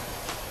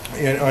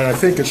I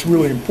think it's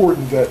really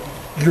important that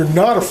you're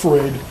not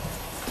afraid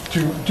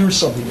to do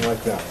something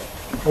like that.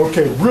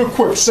 Okay, real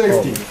quick,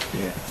 safety.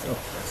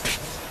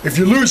 If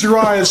you lose your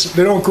eyes,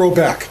 they don't grow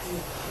back.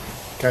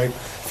 Okay,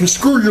 if you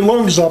screw your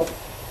lungs up,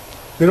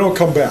 they don't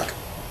come back.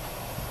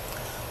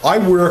 I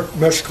wear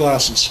mesh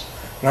glasses,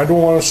 and I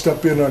don't want to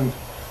step in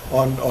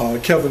on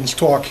Kevin's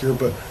talk here,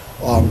 but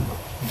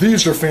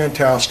these are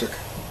fantastic.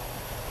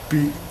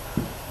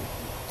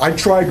 I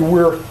tried to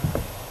wear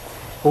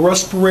a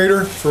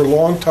respirator for a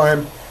long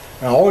time,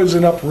 and I always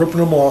end up ripping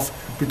them off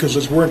because I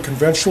was wearing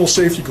conventional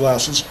safety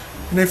glasses,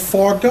 and they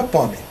fogged up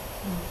on me.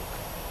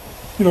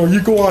 You know,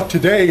 you go out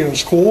today and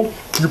it's cold,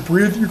 you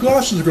breathe, your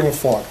glasses are going to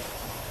fog.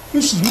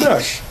 This is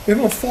mesh, they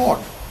don't fog.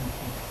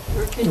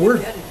 Where can you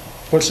get it?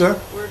 What's that?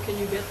 Where can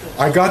you get this?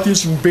 I got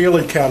these from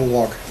Bailey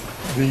Catalog,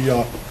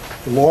 the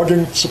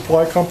logging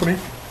supply company.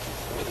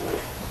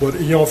 But,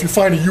 you know, if you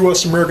find a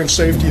U.S. American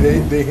Safety,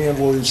 they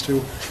handle these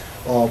too.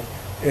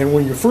 And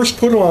when you first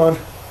put them on,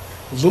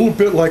 it's a little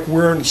bit like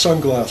wearing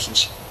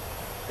sunglasses.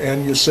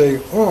 And you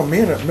say, oh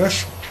man, that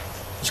mesh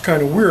is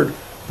kind of weird.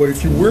 But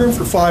if you wear them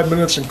for 5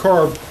 minutes and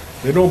carve,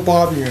 they don't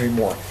bother you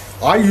anymore.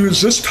 I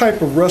use this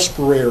type of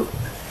respirator.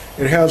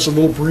 It has a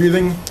little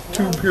breathing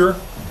tube here.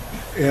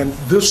 And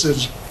this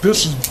has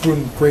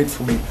been great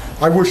for me.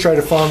 I wish I'd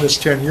have found this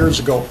 10 years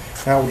ago,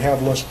 and I would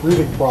have less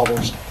breathing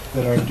problems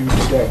than I do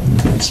today.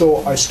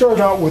 So I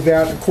started out with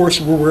that. Of course,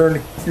 we're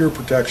wearing ear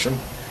protection.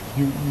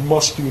 You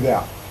must do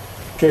that.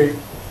 Okay,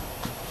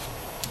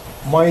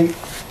 my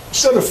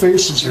set of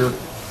faces here,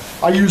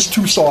 I use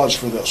 2 saws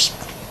for this.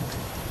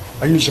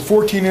 I used a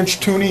 14-inch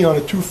tuning on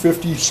a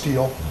 250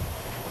 steel,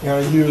 and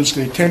I used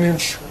a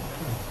 10-inch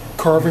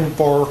carving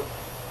bar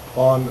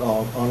on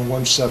a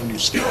 170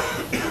 steel.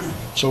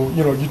 So,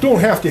 you know, you don't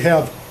have to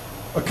have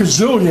a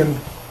gazillion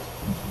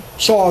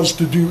saws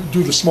to do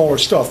the smaller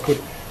stuff,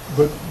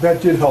 but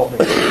that did help me.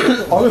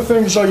 Other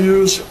things I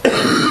use,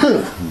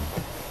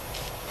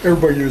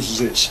 everybody uses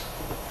these.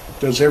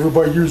 Does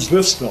everybody use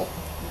this though?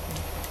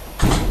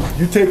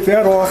 You take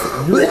that off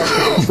and you're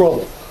in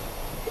trouble.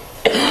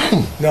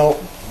 Now,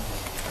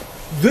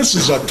 this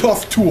is a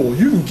tough tool.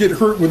 You can get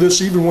hurt with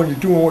this even when you're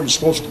doing what you're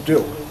supposed to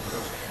do.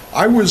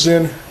 I was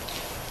in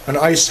an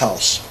ice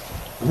house,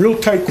 real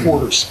tight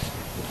quarters.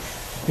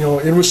 You know,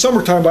 it was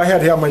summertime, but I had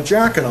to have my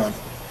jacket on.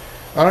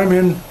 I'm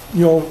in,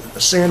 you know,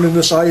 sanding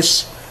this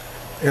ice,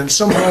 and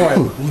somehow I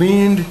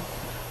leaned,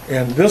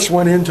 and this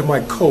went into my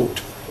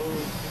coat.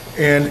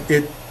 And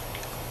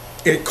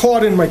it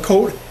caught in my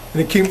coat,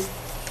 and it came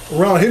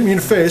around, hit me in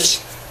the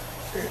face,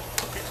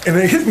 and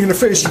it hit me in the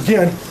face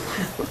again.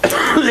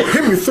 It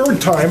hit me a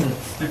 3rd time.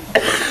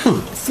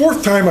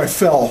 4th time I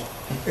fell,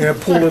 and I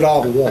pulled it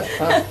out of the wall.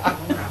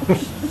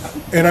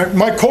 And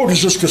my coat is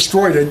just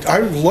destroyed. I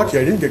was lucky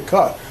I didn't get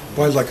cut.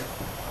 But I was like,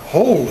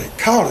 holy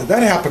cow, did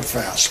that happen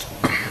fast?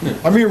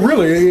 I mean,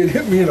 really, it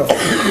hit me in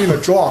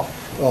a jaw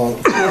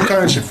 4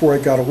 times before I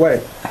got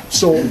away.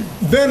 So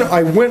then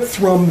I went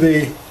from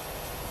the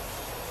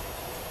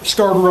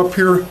starter up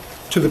here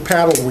to the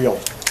paddle wheel.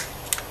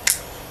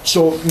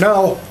 So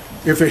now,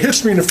 if it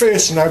hits me in the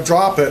face and I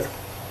drop it,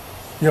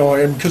 you know,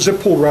 and because it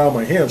pulled around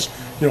my hands,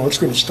 you know, it's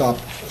going to stop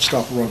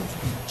running.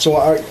 So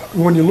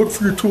when you look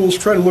for your tools,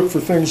 try to look for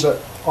things that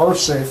are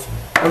safe.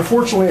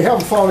 Unfortunately, I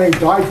haven't found any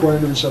die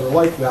grinders that are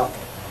like that.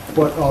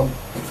 But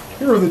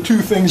here are the 2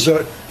 things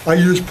that I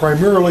use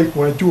primarily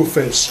when I do a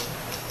face.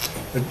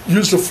 I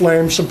use the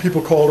flame. Some people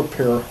call it a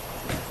pear.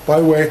 By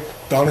the way,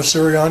 Donna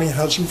Sirianni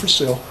has them for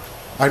sale.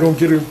 I don't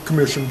get a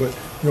commission, but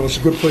you know, it's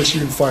a good place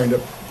you can find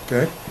it.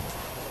 Okay.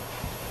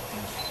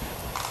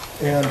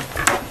 And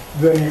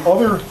then the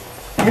other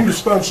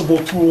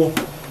indispensable tool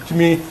to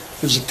me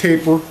is a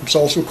taper. It's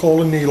also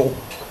called a needle.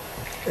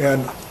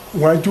 And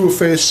when I do a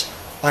face,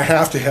 I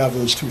have to have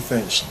those 2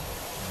 things.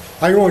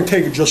 I can only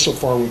take it just so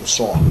far with a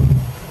saw.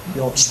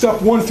 You know,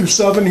 step 1 through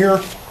 7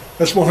 here,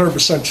 that's 100%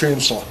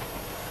 chainsaw.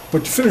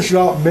 But to finish it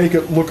out and make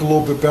it look a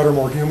little bit better,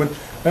 more human,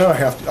 I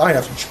have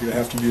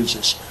to use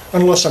this.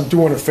 Unless I'm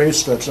doing a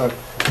face that's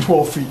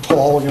 12 feet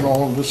tall, you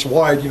know, and this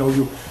wide, you know,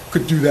 you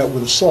could do that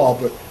with a saw,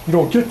 but you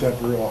don't get that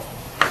very often.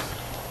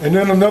 And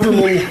then another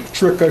little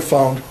trick I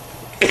found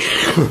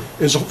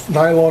is a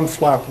nylon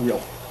flap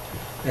wheel.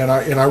 And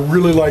I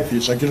really like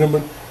these. I get them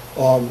in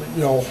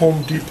you know,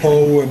 Home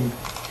Depot and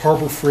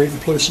Harbor Freight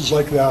and places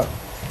like that.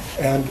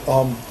 And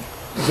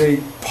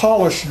they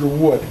polish your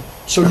wood.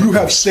 So you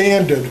have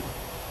sanded,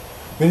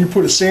 then you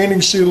put a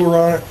sanding sealer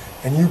on it,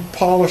 and you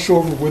polish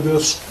over with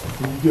this,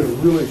 and you get a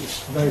really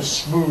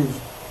nice,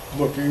 smooth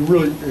look. It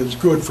really is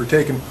good for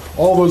taking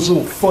all those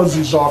little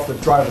fuzzies off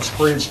that drive us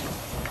crazy.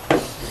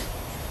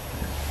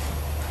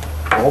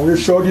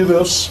 Already showed you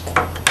this,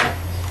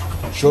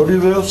 showed you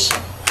this,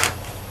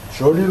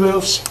 showed you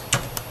this.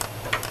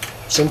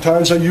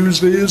 Sometimes I use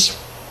these,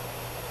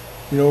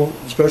 you know,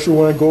 especially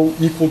when I go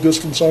equal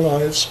distance on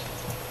ice.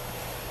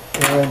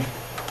 And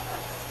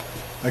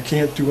I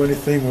can't do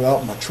anything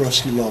without my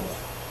trusty level.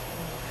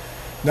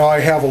 Now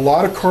I have a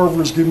lot of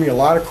carvers give me a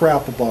lot of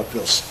crap about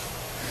this.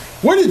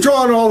 What are you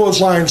drawing all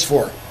those lines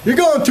for? You're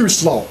going too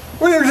slow.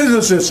 What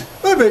is this?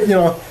 You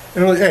know,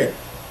 and I'm like, hey,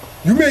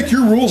 you make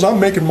your rules, I'm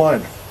making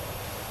mine.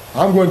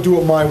 I'm going to do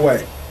it my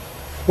way.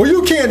 Well,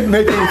 you can't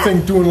make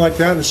anything doing like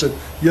that. And I said,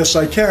 yes,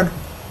 I can.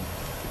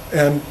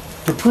 And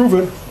to prove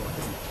it,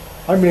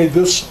 I made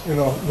this in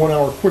a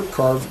 1-hour quick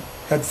carve,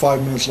 had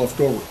 5 minutes left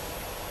over.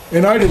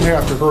 And I didn't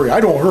have to hurry.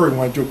 I don't hurry when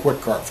I do a quick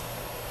carve.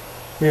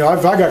 I mean,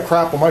 if I got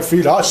crap on my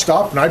feet, I'll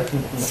stop and I'd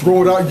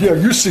throw it out. Yeah,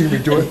 you see me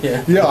do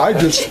it. Yeah, I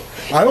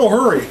don't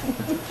hurry.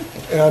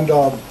 And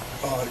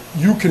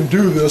you can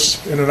do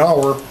this in an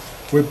hour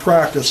with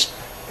practice,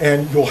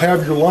 and you'll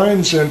have your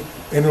lines in,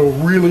 and it'll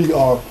really,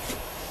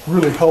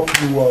 really help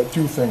you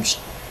do things.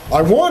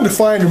 I wanted to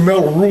find a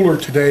metal ruler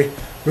today,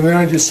 but then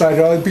I decided,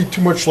 oh, it'd be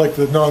too much like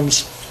the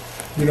nuns.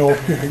 You know,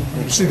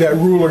 you see that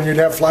ruler and you'd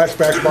have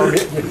flashbacks about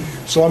it.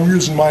 So I'm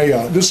using my,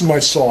 this is my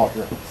saw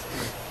here.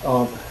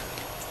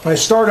 I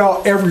start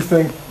out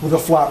everything with a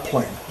flat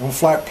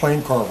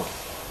plane carver.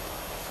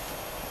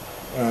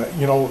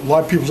 You know, a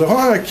lot of people say,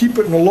 oh, I keep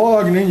it in a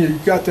log and then you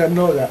got that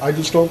note. I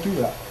just don't do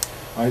that.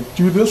 I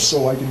do this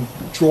so I can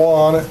draw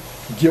on it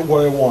and get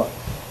what I want.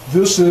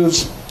 This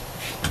is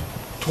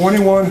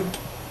 21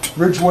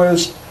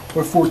 ridgeways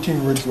by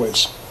 14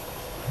 ridgeways.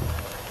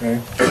 Okay,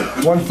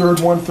 1/3,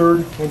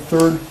 1/3,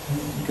 1/3.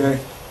 Okay,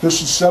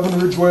 this is 7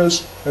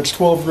 ridgeways. That's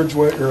 12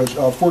 ridgeways,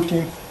 or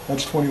 14.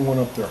 That's 21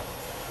 up there.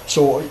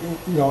 So you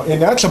know,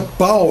 and that's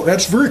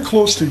very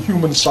close to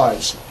human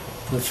size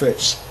for the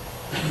face.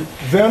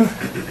 Then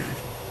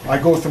I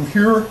go from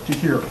here to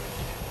here,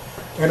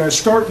 and I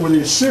start with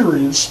a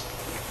series.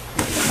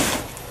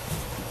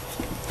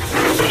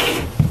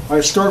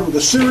 I start with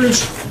a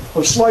series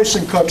of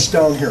slicing cuts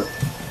down here.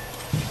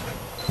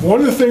 One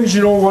of the things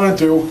you don't want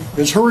to do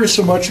is hurry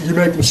so much that you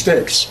make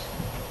mistakes.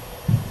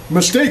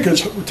 Mistake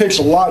it takes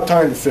a lot of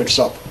time to fix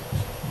up.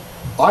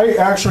 I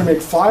actually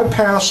make 5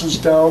 passes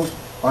down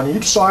on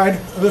each side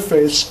of the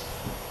face,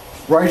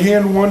 right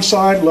hand one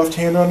side, left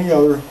hand on the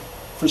other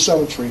for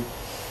symmetry.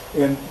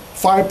 And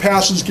 5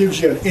 passes gives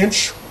you 1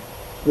 inch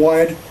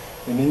wide,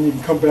 and then you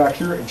can come back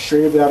here and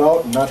shave that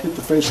out and not hit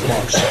the face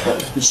box.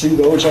 You see,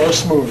 those are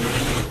smooth.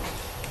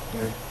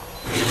 Okay.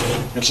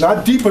 It's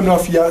not deep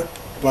enough yet,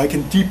 but I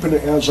can deepen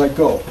it as I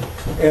go.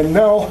 And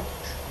now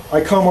I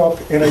come up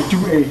and I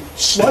do a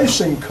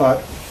slicing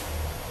cut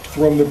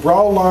from the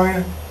brow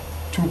line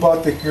to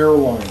about the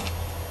hairline.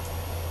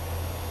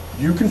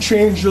 You can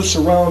change this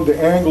around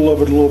the angle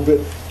of it a little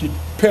bit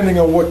depending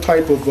on what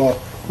type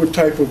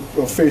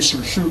of face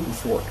you're shooting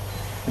for.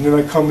 And then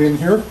I come in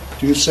here,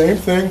 do the same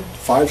thing,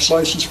 5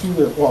 slices through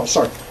there. Well,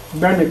 sorry,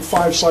 then I make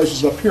 5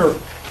 slices up here.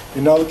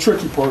 And now the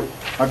tricky part,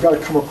 I've got to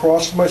come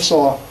across with my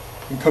saw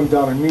and come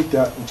down and meet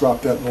that and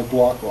drop that little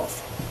block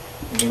off.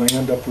 And then I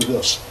end up with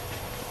this.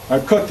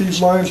 I've cut these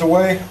lines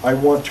away. I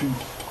want to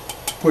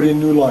put in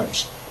new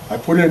lines. I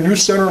put in a new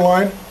center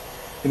line,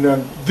 and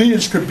then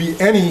these could be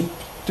any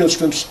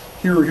distance,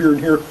 here, here,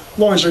 and here, as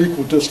long as they're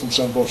equal distance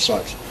on both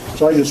sides.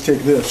 So I just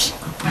take this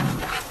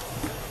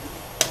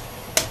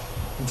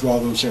and draw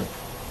those in.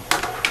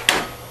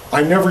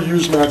 I never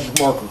use magic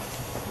marker.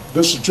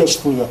 This is just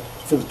for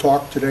the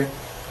talk today.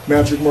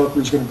 Magic marker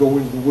is going to go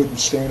into the wood and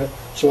stain it.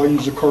 So I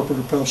use a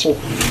carpenter pencil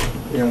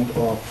and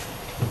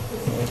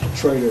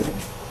try to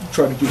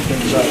do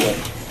things that way.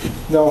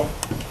 Now,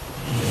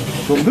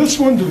 from this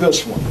one to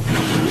this one,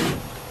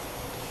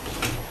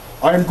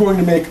 I am going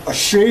to make a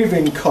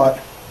shaving cut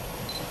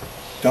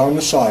down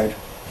the side.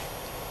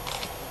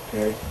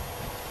 Okay,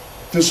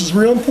 this is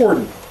real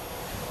important.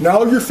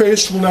 Now your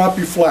face will not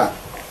be flat.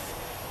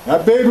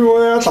 That baby over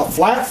there, that's a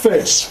flat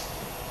face.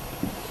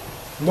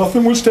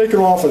 Nothing was taken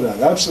off of that.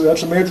 That's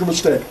a major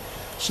mistake.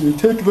 So you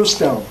take this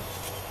down.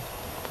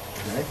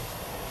 Okay.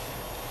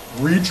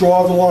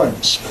 Redraw the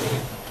lines.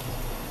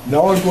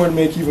 Now I'm going to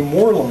make even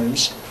more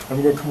lines.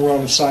 I'm going to come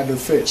around the side of the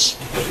face.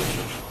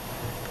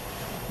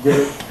 I'm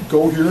going to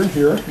go here and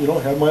here. You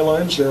don't have my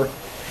lines there.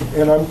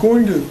 And I'm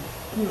going to,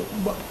 you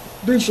know,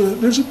 there's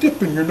a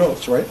dip in your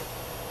nose, right?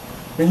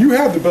 And you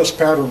have the best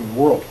pattern in the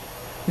world.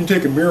 You can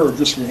take a mirror,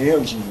 just your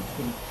hands,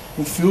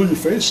 and feel your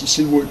face and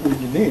see what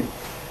you need.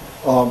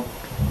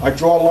 I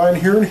draw a line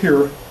here and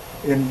here,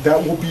 and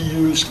that will be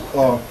used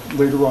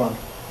later on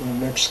in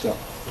the next step.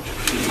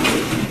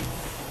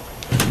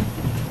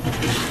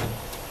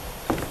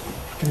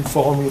 Can you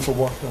follow me if I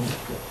walk down?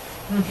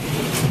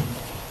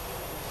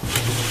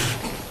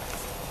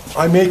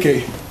 I make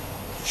a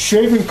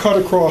shaving cut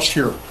across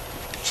here,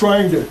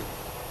 trying to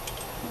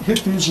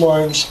hit these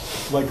lines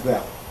like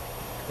that.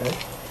 Okay?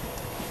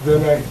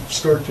 Then I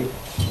start to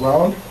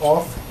round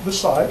off the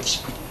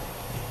sides.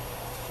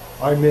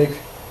 I make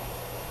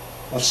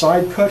a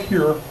side cut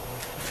here.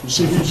 You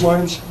see these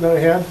lines that I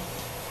had?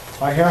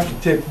 I have to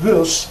take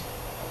this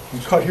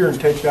and cut here and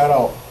take that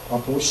out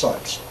on both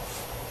sides.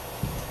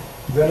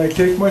 Then I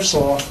take my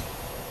saw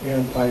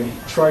and I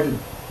try to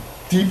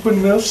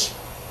deepen this.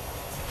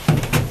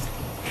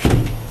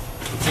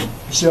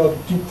 You see how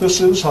deep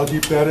this is, how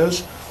deep that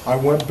is? I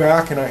went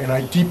back and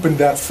I deepened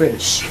that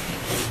face.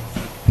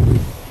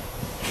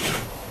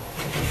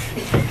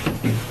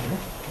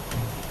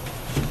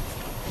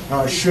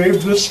 Now I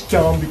shaved this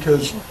down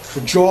because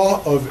the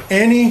jaw of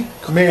any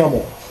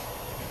mammal,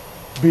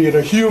 be it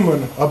a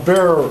human, a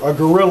bear, a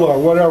gorilla,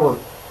 whatever,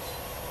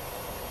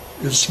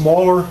 is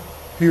smaller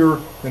here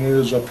than it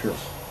is up here.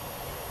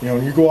 You know,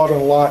 you go out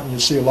on a lot and you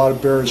see a lot of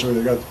bears where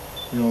they got,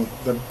 you know,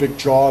 that big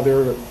jaw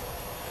there.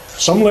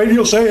 Some lady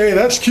will say, hey,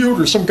 that's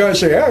cute, or some guy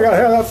say, hey, I gotta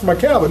have that for my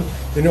cabin,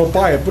 and they'll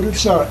buy it, but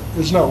it's not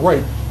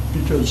right,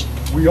 because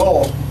we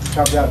all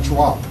have that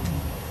drop.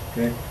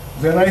 Okay.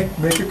 Then I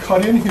make a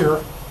cut in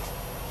here,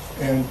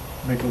 and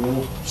make a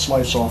little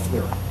slice off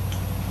there.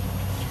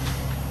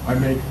 I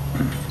make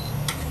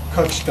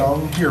cuts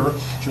down here,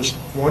 just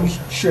one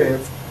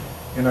shave,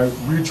 and I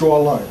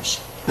redraw lines.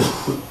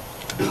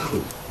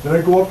 Then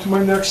I go up to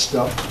my next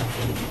step.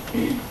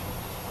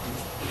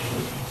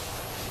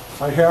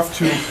 I have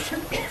to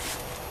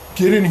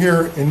get in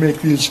here and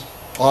make these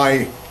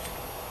eye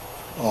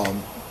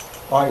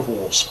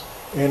holes.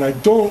 And I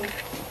don't,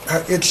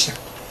 it's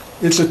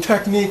a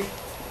technique.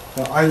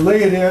 I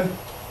lay it in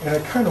and I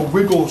kind of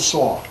wiggle the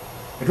saw.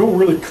 I don't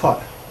really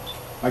cut.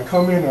 I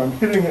come in and I'm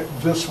hitting it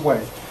this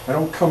way. I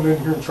don't come in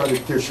here and try to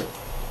dish it.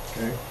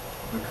 Okay?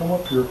 I come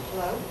up here,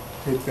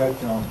 take that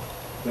down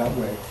that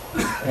way.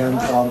 And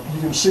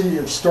you can see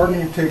it's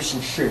starting to take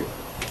some shape.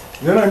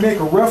 Then I make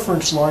a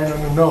reference line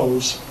on the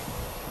nose,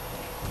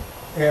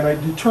 and I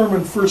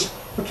determine first,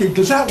 okay,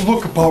 does that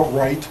look about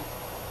right?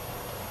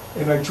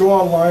 And I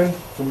draw a line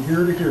from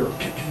here to here.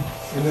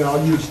 And then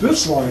I'll use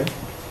this line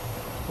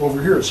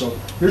over here. So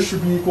this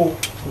should be equal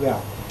to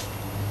that.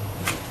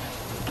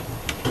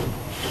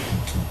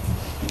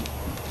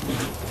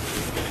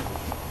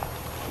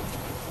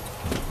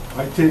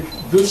 I take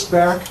this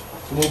back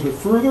a little bit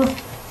further.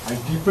 I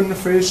deepen the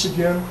face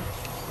again.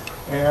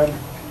 And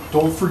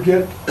don't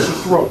forget the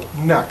throat,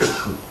 neck.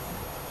 You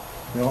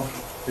know,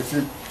 if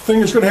your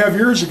thing is going to have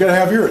ears, you got to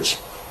have ears.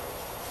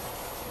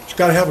 It's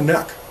got to have a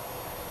neck.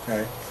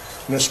 Okay?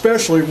 And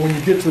especially when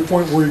you get to the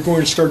point where you're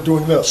going to start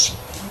doing this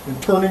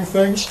and turning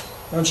things.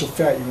 I'm so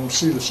fat you don't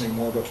see this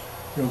anymore, but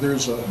you know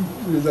there's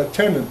that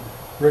tendon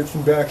right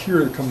from back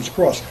here that comes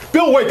across.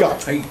 Bill, wake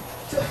up! Hey.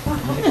 Then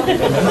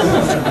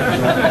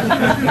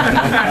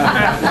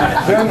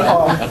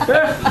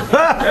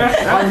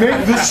I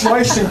make this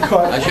slicing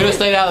cut. I should have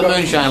stayed out of the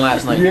moonshine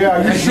last night.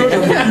 Yeah, you should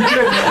have.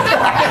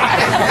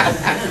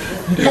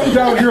 You come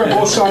down here on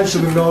both sides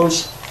of the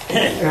nose,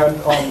 and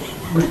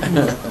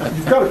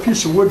you've got a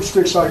piece of wood that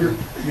sticks out here.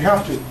 You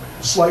have to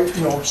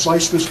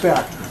slice this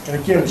back. And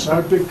again, it's not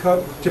a big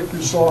cut. Tip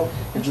your saw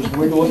and just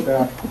wiggle it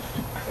back.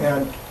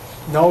 And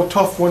now a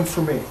tough one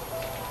for me.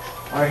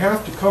 I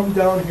have to come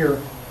down here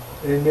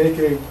and make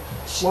a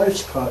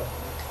slice cut,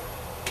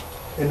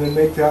 and then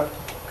make that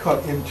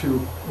cut into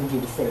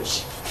the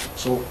face.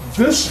 So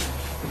this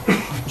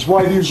is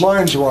why these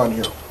lines are on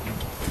here,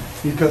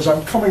 because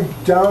I'm coming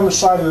down the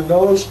side of the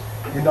nose,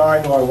 and now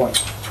I know I want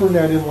to turn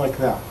that in like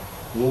that,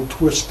 a little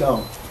twist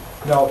down.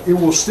 Now it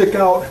will stick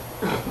out,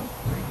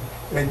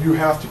 and you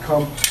have to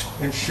come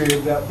and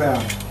shave that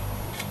back.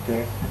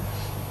 Okay.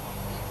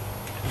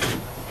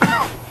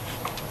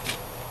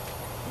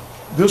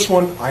 This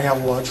one I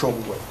have a lot of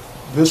trouble with.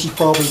 This is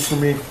probably, for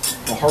me,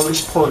 the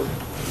hardest part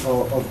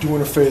of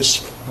doing a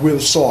face with a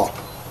saw.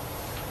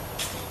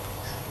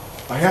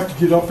 I have to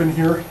get up in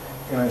here,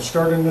 and I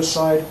start on this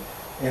side,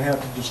 and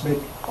have to just make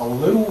a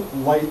little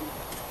light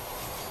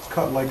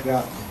cut like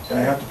that, and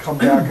I have to come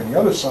back on the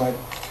other side.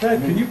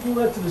 Ted, can you pull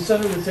that to the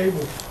center of the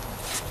table?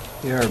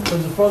 Yeah.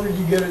 Because the further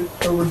you get it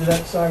over to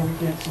that side, we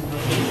can't see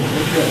nothing.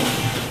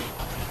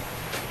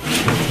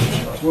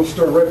 Okay. We'll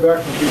start right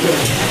back from the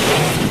beginning.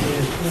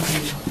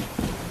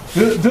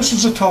 This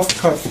is a tough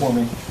cut for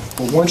me,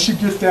 but once you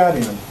get that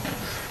in,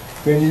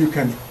 then you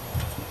can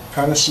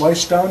kind of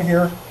slice down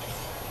here,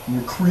 and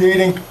you're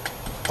creating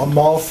a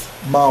mouth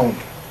mound.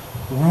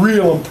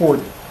 Real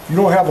important. If you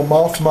don't have a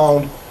mouth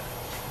mound,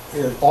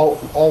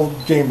 all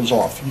game is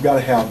off. You got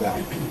to have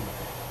that.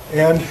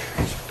 And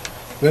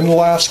then the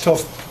last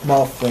tough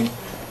mouth thing,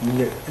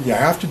 you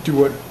have to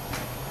do it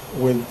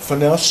with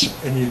finesse,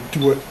 and you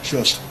do it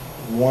just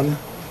one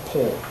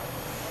pull.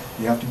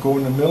 You have to go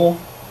in the middle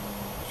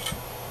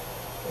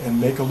and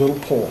make a little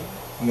pull.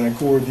 And then I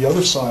go over the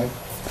other side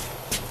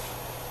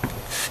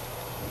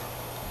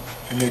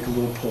and make a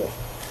little pull.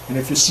 And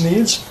if you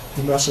sneeze,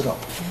 you mess it up.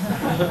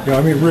 You know,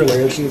 I mean, really,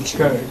 it's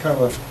kind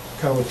of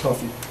a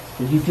toughie.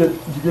 But you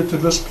get to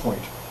this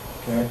point,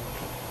 okay?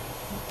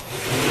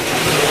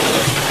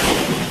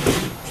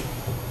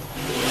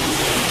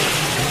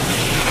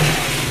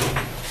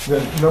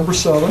 Then number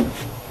 7,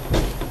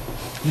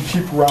 you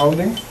keep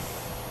rounding,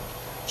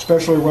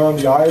 especially around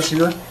the eyes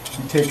here.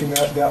 You're taking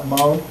that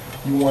mound.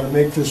 You want to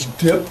make this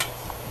dip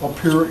up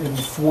here in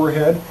the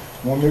forehead.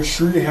 You want to make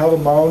sure you have a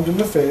mound in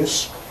the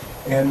face.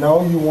 And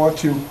now you want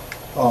to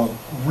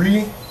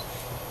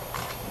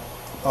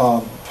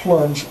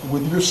plunge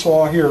with your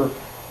saw here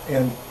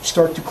and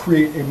start to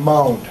create a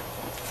mound.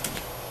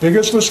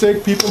 Biggest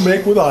mistake people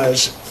make with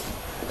eyes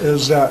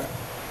is that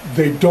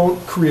they don't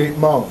create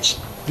mounds.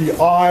 The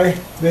eye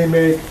they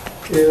make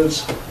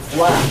is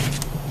flat.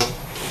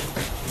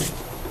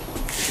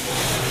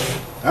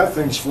 That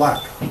thing's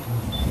flat.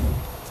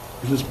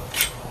 You just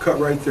cut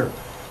right there.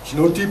 It's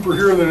no deeper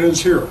here than it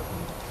is here.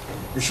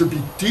 It should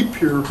be deep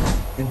here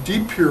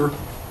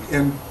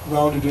and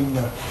rounded in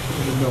the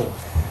middle.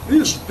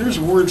 There's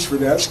words for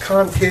that. It's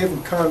concave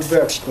and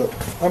convex, but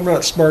I'm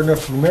not smart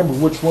enough to remember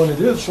which one it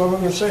is, so I'm not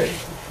going to say it.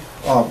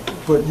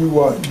 But you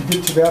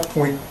get to that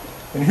point,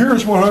 and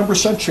here's 100%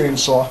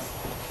 chainsaw.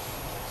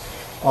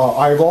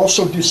 I've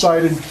also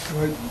decided,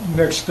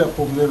 next step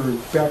over there,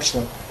 back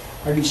step,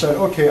 I decided,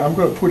 okay, I'm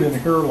going to put in a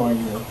hairline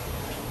here.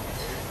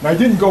 And I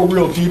didn't go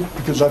real deep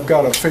because I've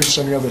got a face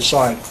on the other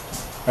side.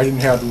 I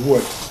didn't have the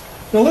wood.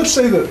 Now let's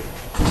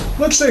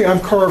say I'm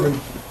carving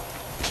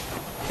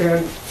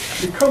and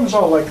it comes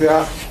out like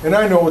that, and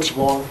I know it's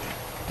wrong.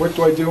 What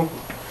do?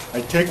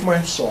 I take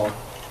my saw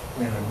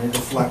and I make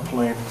a flat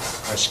plane.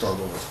 I start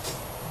over.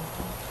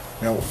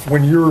 Now,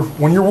 when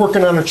you're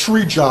working on a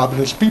tree job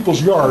and it's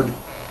people's yard,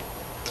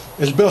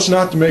 it's best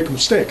not to make a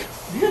mistake.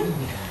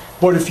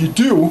 But if you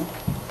do,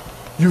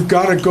 you've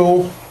got to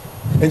go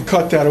and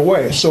cut that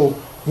away. So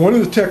one of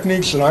the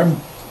techniques that I'm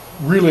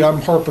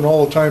harping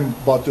all the time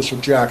about this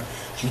with Jack,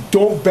 is you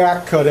don't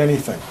back cut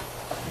anything.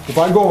 If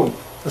I go and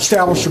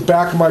establish the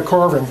back of my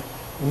carving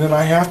and then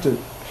I have to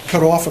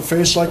cut off a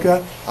face like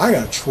that, I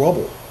got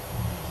trouble.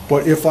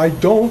 But if I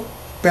don't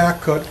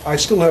back cut, I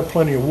still have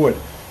plenty of wood,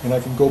 and I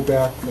can go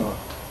back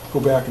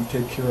and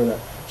take care of that.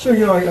 So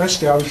I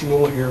establish a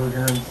little hair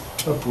here and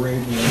a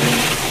braid here.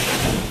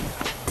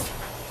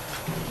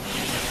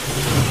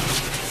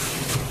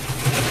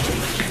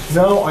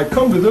 Now I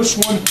come to this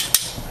one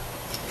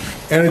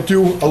and I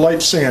do a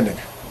light sanding.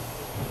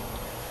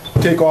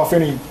 Take off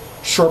any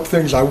sharp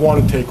things I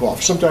want to take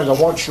off. Sometimes I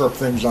want sharp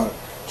things on it,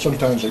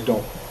 sometimes I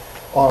don't.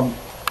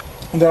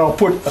 And then I'll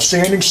put a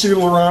sanding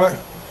sealer on it,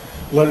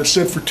 let it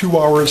sit for 2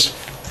 hours,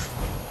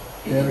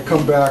 and I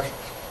come back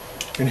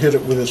and hit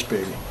it with this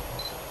baby.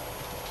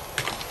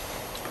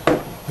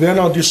 Then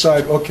I'll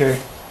decide,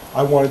 okay,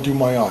 I want to do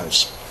my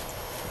eyes.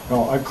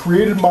 Now I've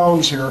created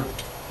mounds here.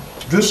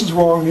 This is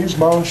wrong. These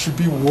mounds should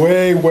be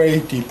way, way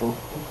deeper.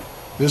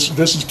 This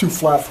is too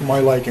flat for my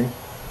liking,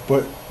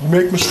 but you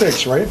make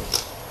mistakes, right?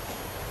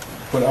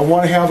 But I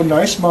want to have a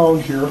nice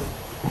mound here.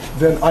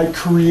 Then I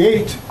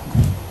create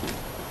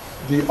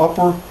the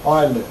upper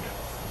eyelid.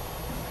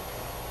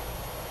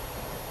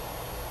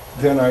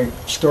 Then I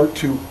start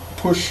to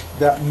push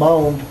that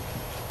mound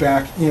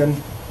back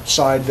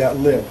inside that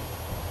lid.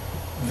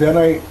 Then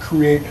I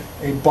create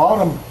a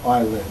bottom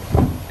eyelid.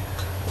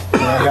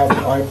 And I have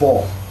an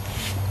eyeball.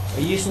 Are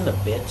you using the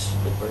bits,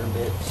 the burr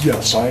bits?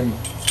 Yes, I'm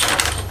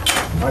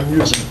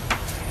using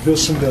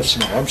this and this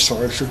now. I'm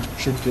sorry, I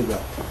should do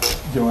that.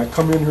 I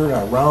come in here and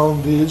I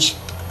round these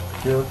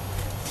here,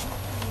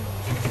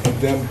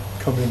 and then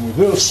come in with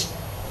this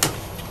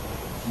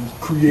and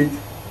create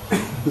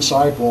this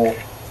eyeball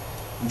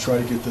and try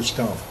to get this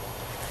down.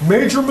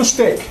 Major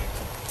mistake.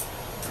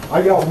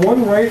 I got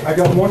one right, I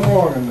got one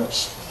wrong in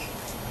this.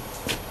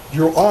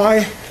 Your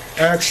eye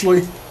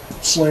actually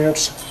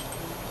slants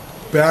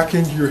back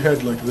into your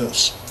head like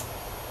this.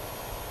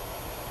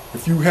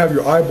 If you have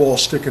your eyeball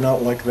sticking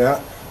out like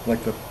that,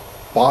 like the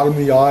bottom of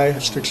the eye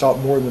sticks out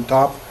more than the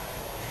top,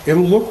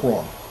 it'll look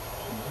wrong.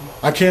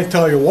 I can't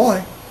tell you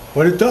why,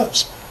 but it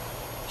does.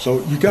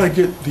 So you got to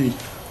get the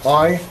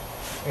eye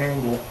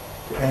angle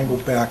to angle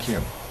back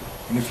in.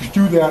 And if you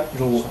do that,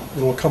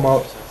 it'll come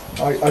out,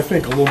 I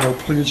think, a little more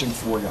pleasing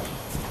for you.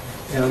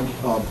 And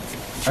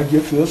I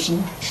get this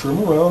and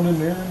trim around in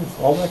there and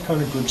all that kind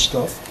of good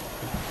stuff.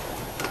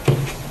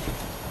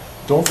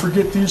 Don't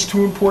forget these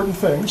two important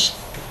things.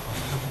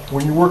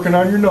 When you're working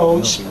on your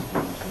nose,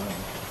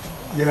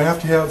 you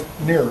have to have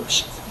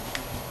nares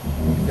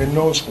and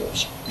nose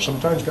holes.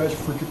 Sometimes guys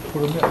forget to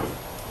put them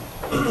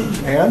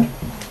in. And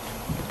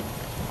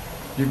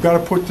you've got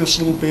to put this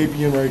little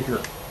baby in right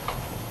here.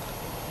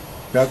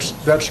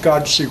 That's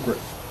God's secret.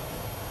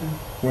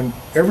 When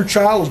every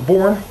child is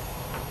born,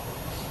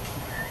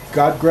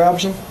 God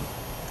grabs him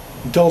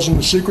and tells him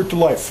the secret to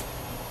life.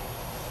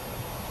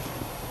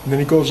 And then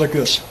he goes like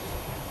this.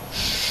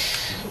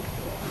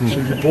 So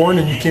you're born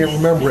and you can't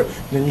remember it.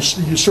 And then you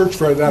search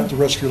for that the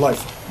rest of your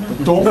life.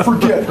 But don't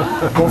forget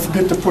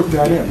to put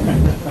that in.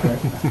 Okay?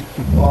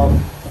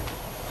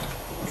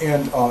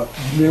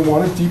 You may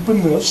want to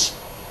deepen this.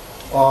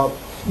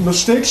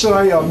 Mistakes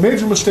that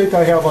major mistake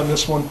I have on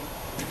this one.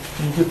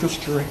 Can you get this,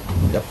 Jerry?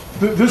 Yep.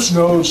 This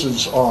nose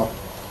is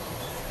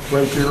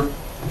right here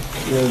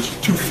is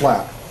too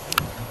flat.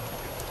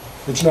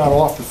 It's not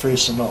off the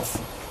face enough.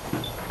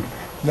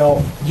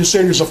 Now you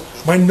say to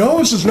yourself, my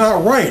nose is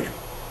not right.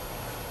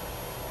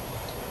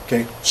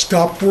 Okay,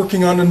 stop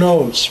working on the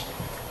nose.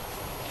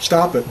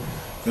 Stop it.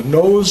 The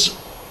nose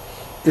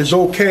is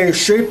okay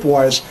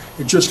shape-wise,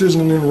 it just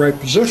isn't in the right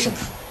position.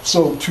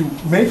 So to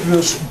make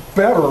this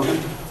better,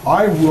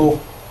 I will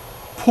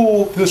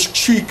pull this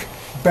cheek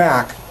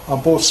back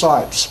on both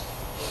sides.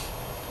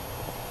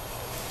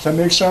 Does that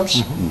make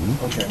sense?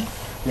 Mm-hmm. Okay.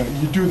 Yeah,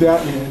 you do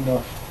that,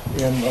 and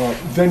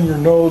then your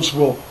nose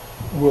will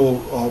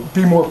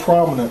be more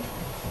prominent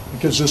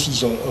because this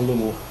is a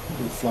little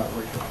flat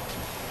right here.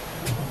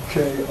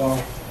 Okay.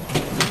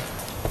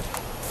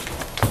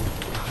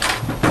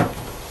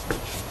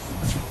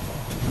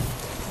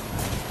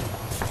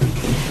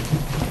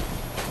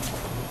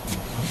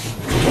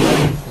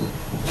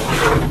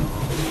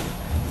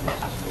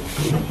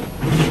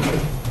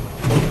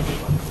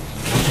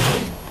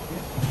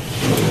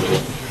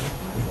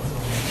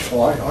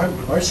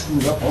 I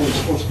screwed up. I was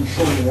supposed to be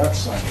showing you that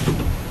side.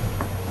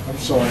 I'm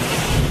sorry.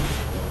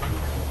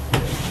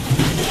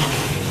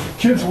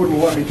 Kids wouldn't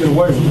let me get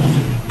away with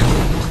that.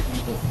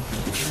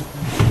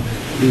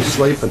 He's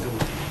sleeping.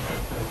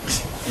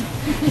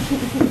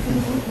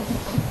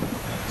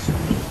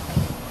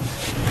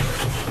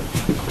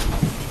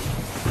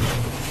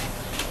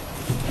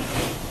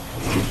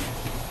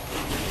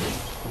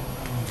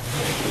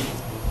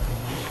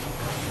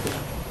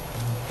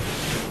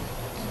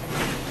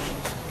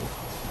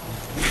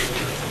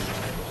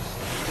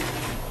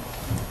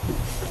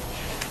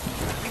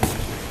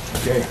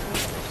 Okay.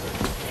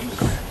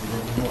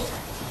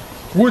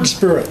 Wood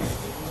spirit.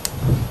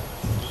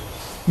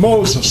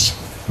 Moses.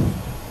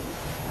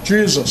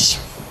 Jesus.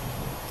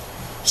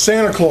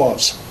 Santa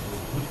Claus.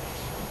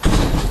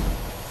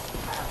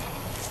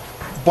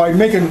 By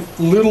making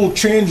little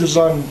changes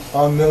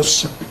on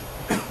this,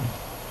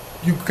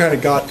 you kind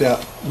of got that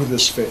with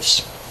this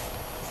face.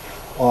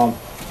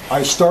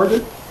 I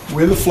started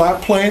with a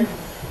flat plane,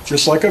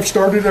 just like I've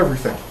started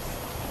everything.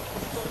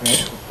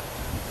 Okay.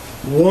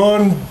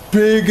 One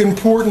big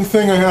important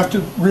thing I have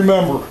to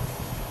remember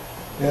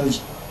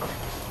is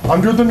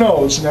under the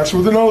nose, and that's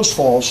where the nose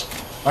falls,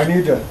 I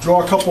need to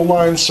draw a couple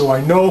lines so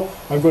I know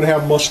I'm going to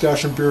have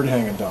mustache and beard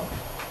hanging down.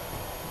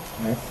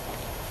 Okay.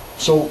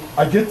 So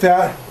I get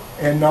that,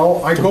 and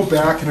now I go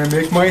back and I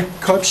make my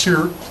cuts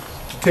here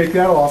to take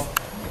that off,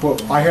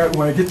 but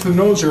when I get to the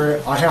nose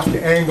area, I have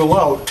to angle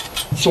out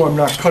so I'm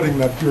not cutting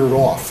that beard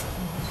off.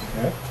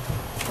 Okay.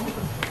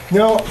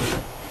 Now,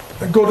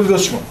 I go to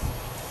this one.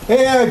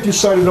 And I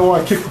decided I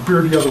want to kick the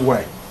beard the other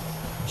way.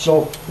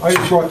 So I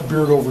just brought the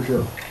beard over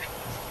here.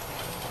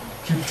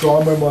 Keep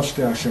drawing my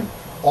mustache in.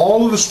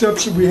 All of the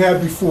steps that we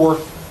had before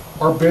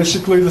are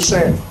basically the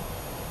same.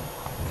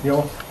 You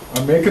know,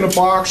 I'm making a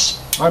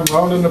box, I'm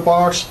rounding the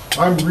box,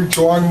 I'm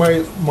redrawing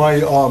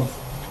my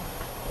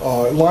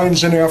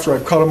lines in after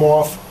I've cut them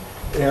off,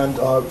 and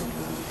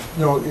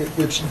you know,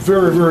 it's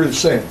very, very the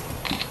same.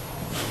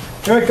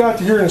 And I got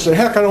to here and I said,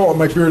 heck, I don't want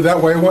my beard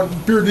that way, I want the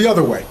beard the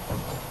other way.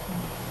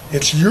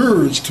 It's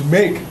yours to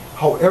make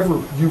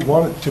however you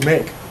want it to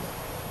make.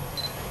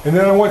 And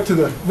then I went to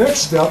the next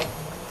step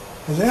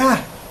and said,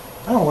 I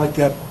don't like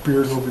that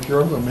beard over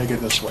here, I'm going to make it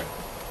this way.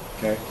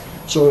 Okay?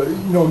 So, you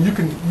know, you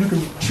can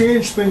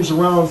change things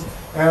around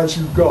as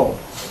you go.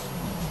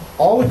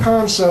 All the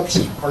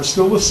concepts are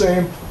still the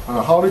same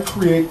on how to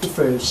create the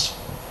face.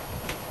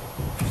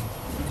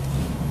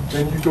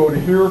 Then you go to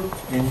here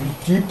and you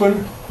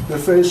deepen the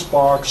face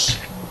box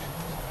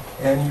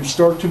and you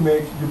start to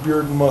make your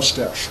beard and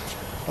mustache.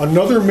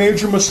 Another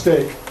major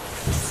mistake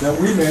that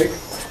we make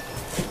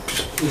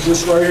is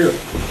this right here.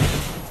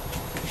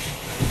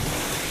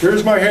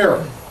 Here's my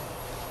hair.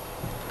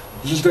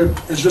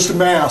 It's just a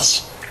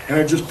mass, and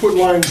I just put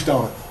lines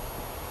down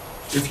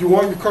it. If you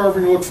want your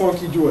carving to look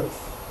funky, do it.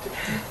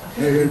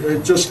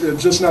 It's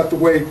just not the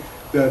way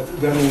that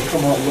it will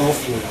come out well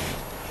for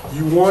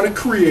you. You want to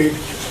create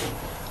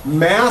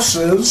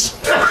masses.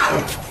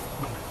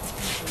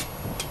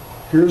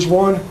 Here's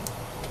one,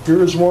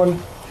 here's one,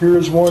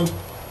 here's one.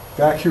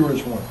 Back here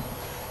is one.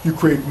 You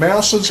create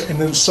masses and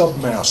then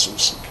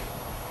submasses.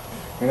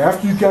 And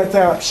after you get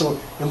that, so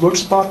it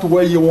looks about the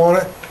way you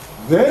want it,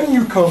 then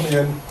you come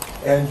in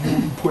and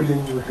you put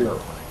in your hair.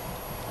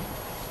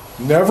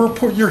 Never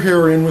put your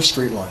hair in with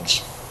straight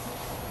lines.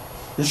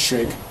 Just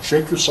shake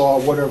your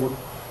saw, whatever.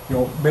 You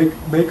know,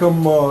 make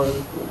them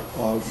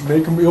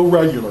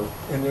irregular,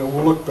 and it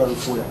will look better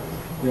for you.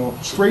 You know,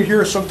 straight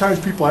hair. Sometimes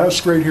people have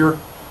straight hair,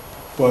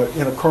 but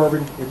in a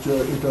carving, it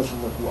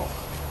doesn't look well.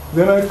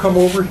 Then I come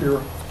over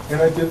here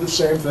and I did the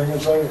same thing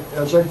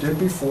as I did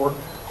before.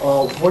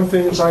 One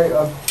thing is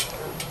I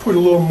put a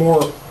little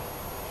more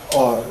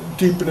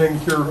deepening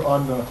here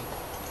on the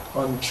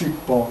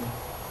cheekbone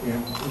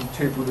and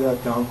taper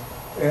that down.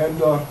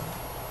 And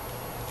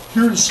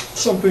here's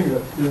something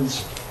that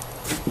is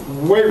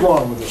way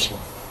wrong with this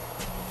one.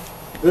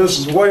 This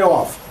is way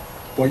off,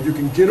 but you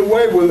can get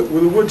away with it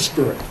with a wood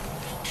spirit.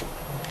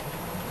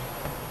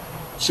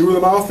 See where the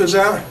mouth is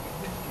at?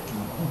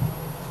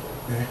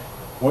 Okay.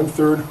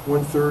 1/3,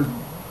 1/3,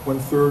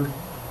 1/3.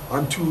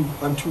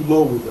 I'm too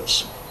low with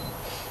this.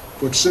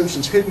 But since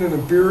it's hidden in a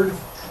beard,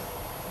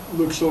 it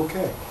looks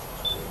okay.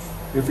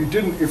 If he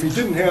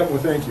didn't have, well,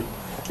 thank you.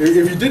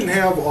 If he didn't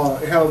have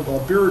a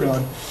beard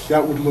on,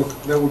 that would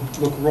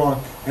look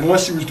wrong,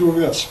 unless he was doing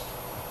this.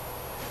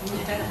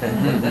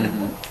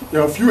 You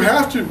know, if you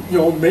have to,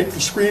 make the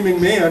screaming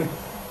man,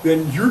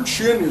 then your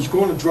chin is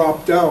going to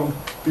drop down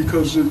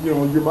because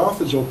your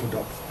mouth is opened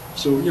up.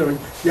 So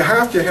you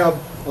have to have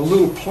a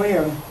little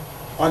plan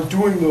on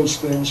doing those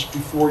things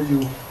before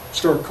you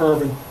start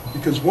carving,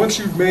 because once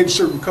you've made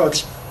certain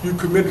cuts, you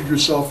committed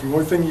yourself. The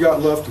only thing you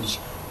got left is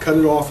cut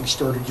it off and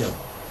start again.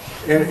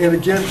 And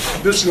again,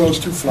 this nose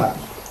too flat.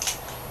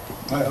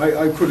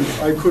 I could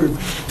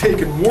have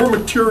taken more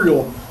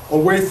material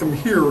away from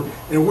here,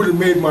 and it would have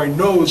made my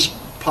nose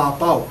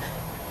pop out.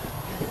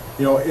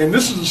 And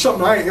this is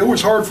something it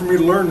was hard for me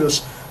to learn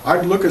this.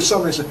 I'd look at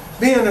something and say,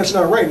 man, that's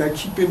not right, and I'd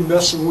keep in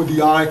messing with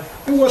the eye.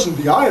 It wasn't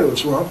the eye that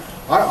was wrong.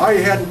 I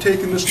hadn't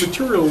taken this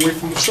material away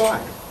from the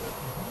side.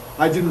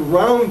 I didn't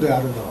round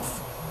that enough.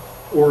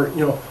 Or,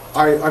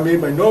 I made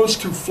my nose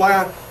too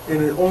flat,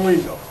 and it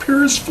only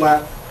appears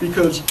flat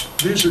because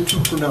these are too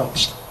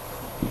pronounced.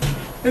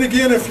 And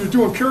again, if you're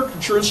doing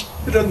caricatures,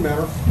 it doesn't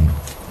matter.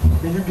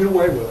 I mean, you get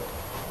away with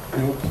it,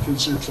 you know,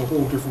 because it's a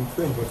whole different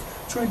thing. But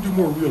try and do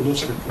more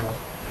realistic now.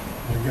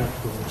 You got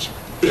to go this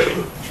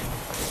way.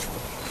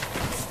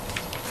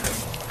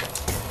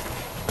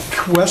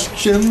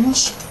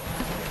 Questions?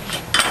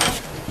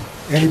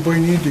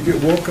 Anybody need to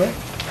get woke up?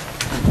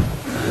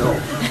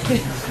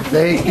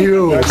 Thank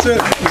you. That's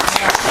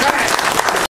it.